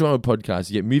Futurama podcast,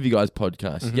 you get Movie Guys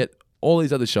podcast, you get all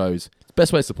these other shows. It's the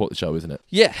best way to support the show, isn't it?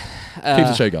 Yeah. Keeps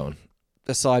the show going.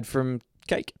 Aside from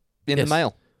cake in the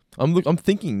mail. I'm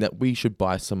thinking that we should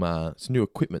buy some new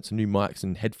equipment, some new mics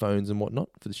and headphones and whatnot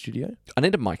for the studio. I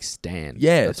need a mic stand.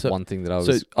 Yeah. That's one thing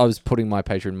that I was putting my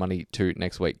Patreon money to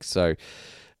next week. So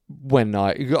when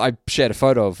I shared a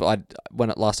photo of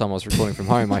last time I was recording from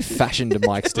home, I fashioned a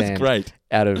mic stand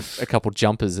out of a couple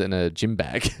jumpers and a gym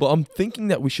bag. Well, I'm thinking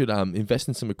that we should invest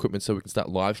in some equipment so we can start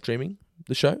live streaming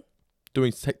the show,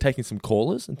 taking some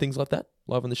callers and things like that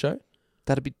live on the show?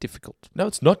 That'd be difficult. No,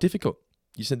 it's not difficult.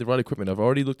 You send the right equipment. I've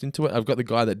already looked into it. I've got the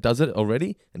guy that does it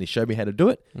already, and he showed me how to do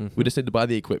it. Mhm. We just need to buy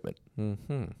the equipment.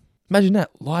 Mm-hmm. Imagine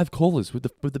that, live callers with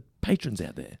the patrons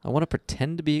out there. I want to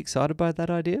pretend to be excited by that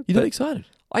idea. You're not excited?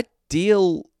 I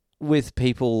deal with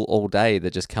people all day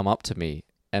that just come up to me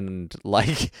and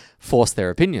like force their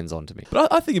opinions onto me.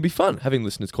 But I think it'd be fun having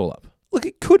listeners call up. Look,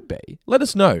 it could be. Let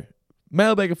us know.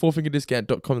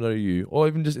 Mailbag@fourfingerdiscount.com.au, or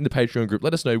even just in the Patreon group.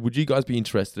 Let us know, would you guys be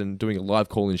interested in doing a live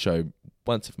call-in show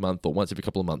once a month or once every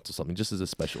couple of months or something, just as a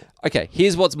special? Okay,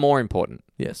 here's what's more important.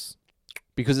 Yes.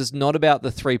 Because it's not about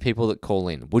the 3 people that call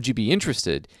in. Would you be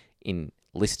interested in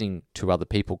listening to other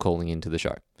people calling into the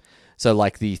show? So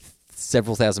like the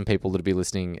several thousand people that will be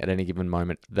listening at any given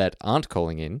moment that aren't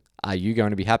calling in, are you going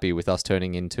to be happy with us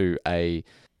turning into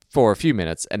for a few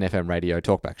minutes, an FM radio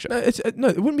talkback show? No,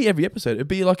 it wouldn't be every episode. It'd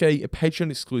be like a Patreon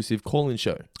exclusive call-in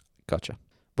show. Gotcha.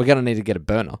 We're going to need to get a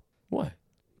burner. Why?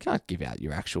 Can't give out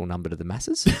your actual number to the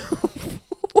masses.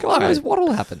 God knows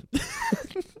what'll happen.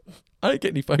 I don't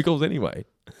get any phone calls anyway.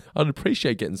 I'd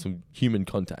appreciate getting some human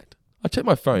contact. I check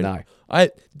my phone. No. I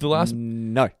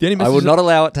will not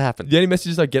allow it to happen. The only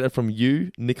messages I get are from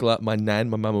you, Nicola, my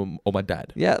nan, my mum, or my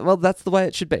dad. Yeah, well, that's the way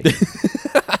it should be.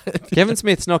 Kevin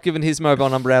Smith's not given his mobile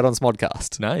number out on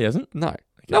Smodcast. No, he hasn't. No.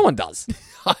 No one does.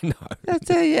 I know. That's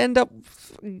how you end up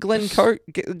Glenn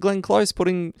Close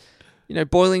putting,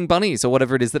 boiling bunnies or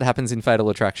whatever it is that happens in Fatal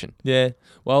Attraction. Yeah.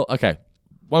 Well, okay.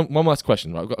 One last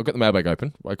question. Right? I've got the mailbag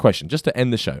open. Right, question, just to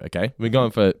end the show, okay? We're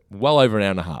going for well over an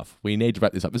hour and a half. We need to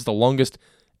wrap this up. This is the longest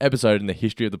episode in the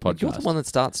history of the podcast. You're the one that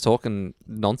starts talking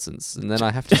nonsense, and then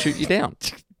I have to shoot you down.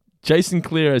 Jason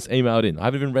Clear has emailed in. I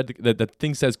haven't even read the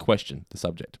thing says question, the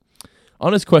subject.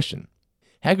 Honest question.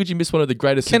 How could you miss one of the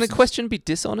greatest Can Simpsons... a question be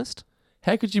dishonest?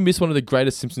 How could you miss one of the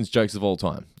greatest Simpsons jokes of all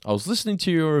time? I was listening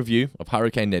to your review of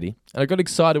Hurricane Neddy, and I got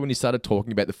excited when you started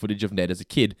talking about the footage of Ned as a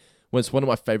kid, when it's one of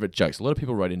my favourite jokes. A lot of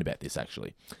people wrote in about this,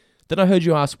 actually. Then I heard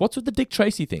you ask, what's with the Dick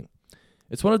Tracy thing?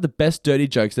 It's one of the best dirty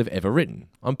jokes they've ever written,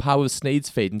 on par with Sneed's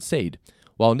Feed and Seed.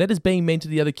 While Ned is being mean to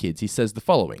the other kids, he says the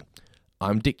following.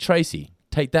 I'm Dick Tracy.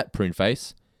 Take that, Prune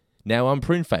Face. Now I'm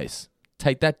Prune Face.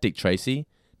 Take that, Dick Tracy.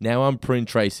 Now I'm Prune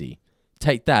Tracy.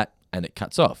 Take that, and it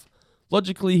cuts off.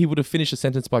 Logically, he would have finished a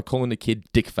sentence by calling the kid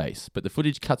Dick Face, but the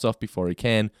footage cuts off before he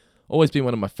can. Always been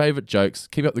one of my favourite jokes.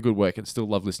 Keep up the good work and still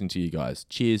love listening to you guys.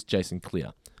 Cheers, Jason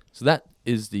Clear. So that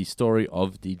is the story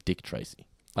of the Dick Tracy.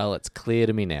 Well, it's clear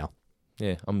to me now.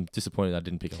 Yeah, I'm disappointed I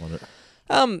didn't pick up on it.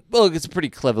 Well, it's a pretty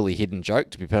cleverly hidden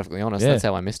joke, to be perfectly honest. Yeah. That's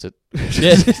how I missed it.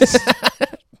 Yeah.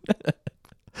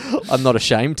 I'm not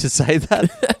ashamed to say that.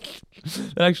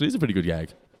 That actually is a pretty good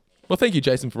gag. Well, thank you,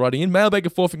 Jason, for writing in.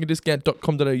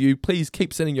 Mailbag@fourfingerdiscount.com.au. Please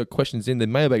keep sending your questions in. The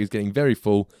mailbag is getting very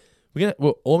full. We're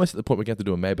almost at the point we're going to have to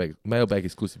do a mailbag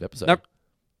exclusive episode.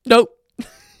 Nope.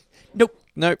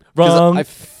 Wrong. Because I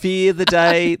fear the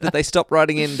day that they stop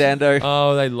writing in, Dando.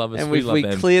 Oh, they love us. And we we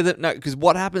love them. clear them. No, because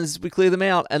what happens is we clear them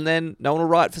out, and then no one will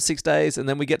write for 6 days, and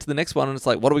then we get to the next one, and it's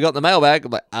like, what do we got in the mailbag?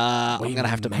 I'm like, I'm going to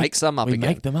have to make some up again.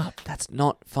 Make them up. That's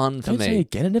not fun for Don't me. say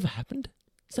again. It never happened.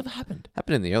 It's never happened.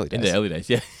 Happened in the early days. In the early days,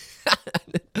 yeah.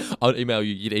 I'd email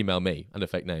you. You'd email me under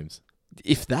fake names.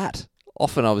 If that.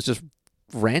 Often I was just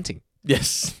ranting.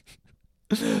 Yes.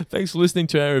 Thanks for listening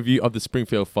to our review of the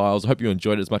Springfield Files. I hope you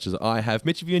enjoyed it as much as I have.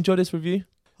 Mitch, have you enjoyed this review?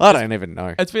 I don't even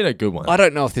know. It's been a good one. I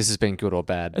don't know if this has been good or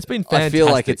bad. It's been fantastic. I feel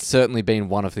like it's certainly been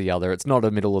one of the other. It's not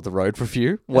a middle of the road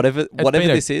review. Whatever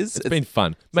this is. It's been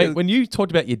fun. Mate, when you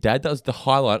talked about your dad, that was the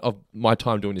highlight of my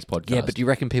time doing this podcast. Yeah, but do you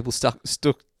reckon people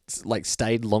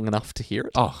stayed long enough to hear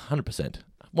it? Oh, 100%.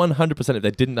 100%. If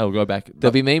they didn't, they'll go back.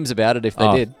 There'll be memes about it if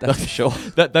they did. That's for sure.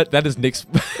 That is Nick's.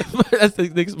 That's the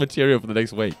Nick's material for the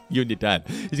next week. You and your dad.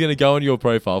 He's going to go on your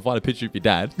profile, find a picture of your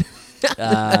dad.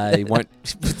 He won't.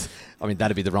 I mean,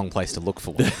 that'd be the wrong place to look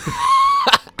for one.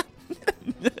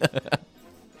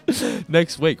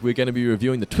 Next week, we're going to be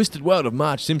reviewing The Twisted World of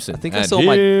Marge Simpson. I think and I saw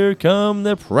here come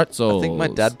the pretzels. I think my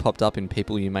dad popped up in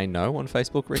People You May Know on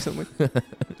Facebook recently.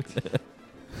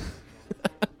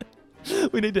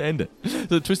 We need to end it. So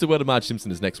The Twisted World of Marge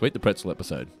Simpson is next week, the pretzel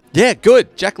episode. Yeah,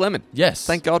 good. Jack Lemmon. Yes.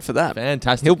 Thank God for that.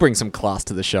 Fantastic. He'll bring some class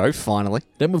to the show, finally.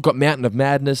 Then we've got Mountain of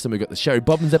Madness, and we've got the Sherry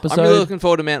Bobbins episode. I'm really looking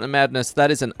forward to Mountain of Madness. That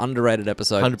is an underrated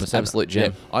episode. 100%. It's an absolute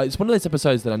gem. Yeah. It's one of those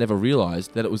episodes that I never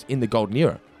realised that it was in the golden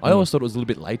era. I always thought it was a little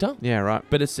bit later. Yeah, right.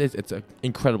 But it's an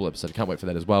incredible episode. I can't wait for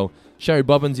that as well. Sherry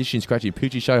Bobbins, Itchy and Scratchy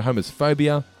Poochie Show, Homer's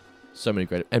Phobia. So many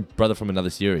great... And Brother from Another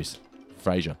Series,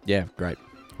 Frasier. Yeah, great.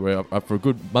 We're up for a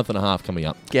good month and a half coming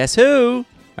up. Guess who?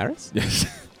 Maris? Yes.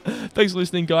 Thanks for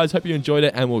listening, guys. Hope you enjoyed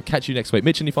it, and we'll catch you next week.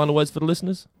 Mitch, any final words for the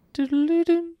listeners?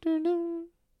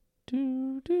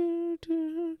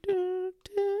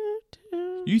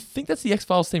 You think that's the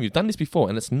X-Files theme. You've done this before,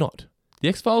 and it's not. The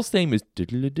X-Files theme is...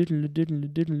 No,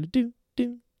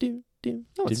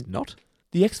 it's not.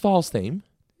 The X-Files theme...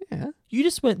 Yeah. You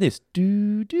just went this.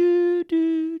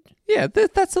 Yeah,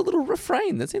 that's a little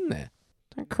refrain that's in there.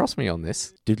 Don't cross me on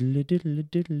this.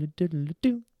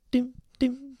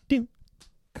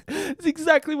 It's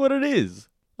exactly what it is.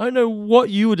 I don't know what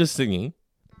you were just singing.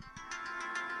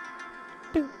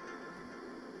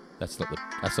 That's not the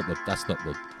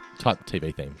type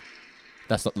TV theme.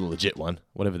 That's not the legit one.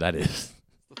 Whatever that is.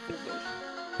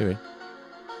 Here we go.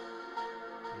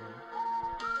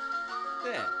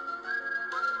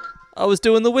 I was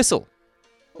doing the whistle.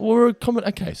 Or a comment.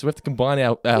 Okay, so we have to combine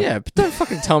our... Yeah, but don't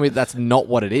fucking tell me that's not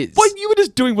what it is. What you were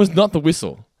just doing was not the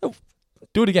whistle.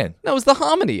 Do it again. No, it was the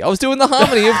harmony. I was doing the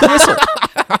harmony of the whistle.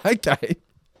 Okay.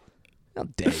 How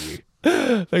dare you?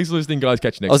 Thanks for listening, guys.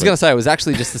 Catch you next I was week. going to say, it was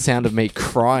actually just the sound of me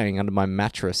crying under my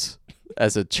mattress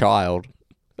as a child,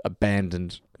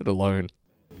 abandoned and alone.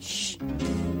 Shh.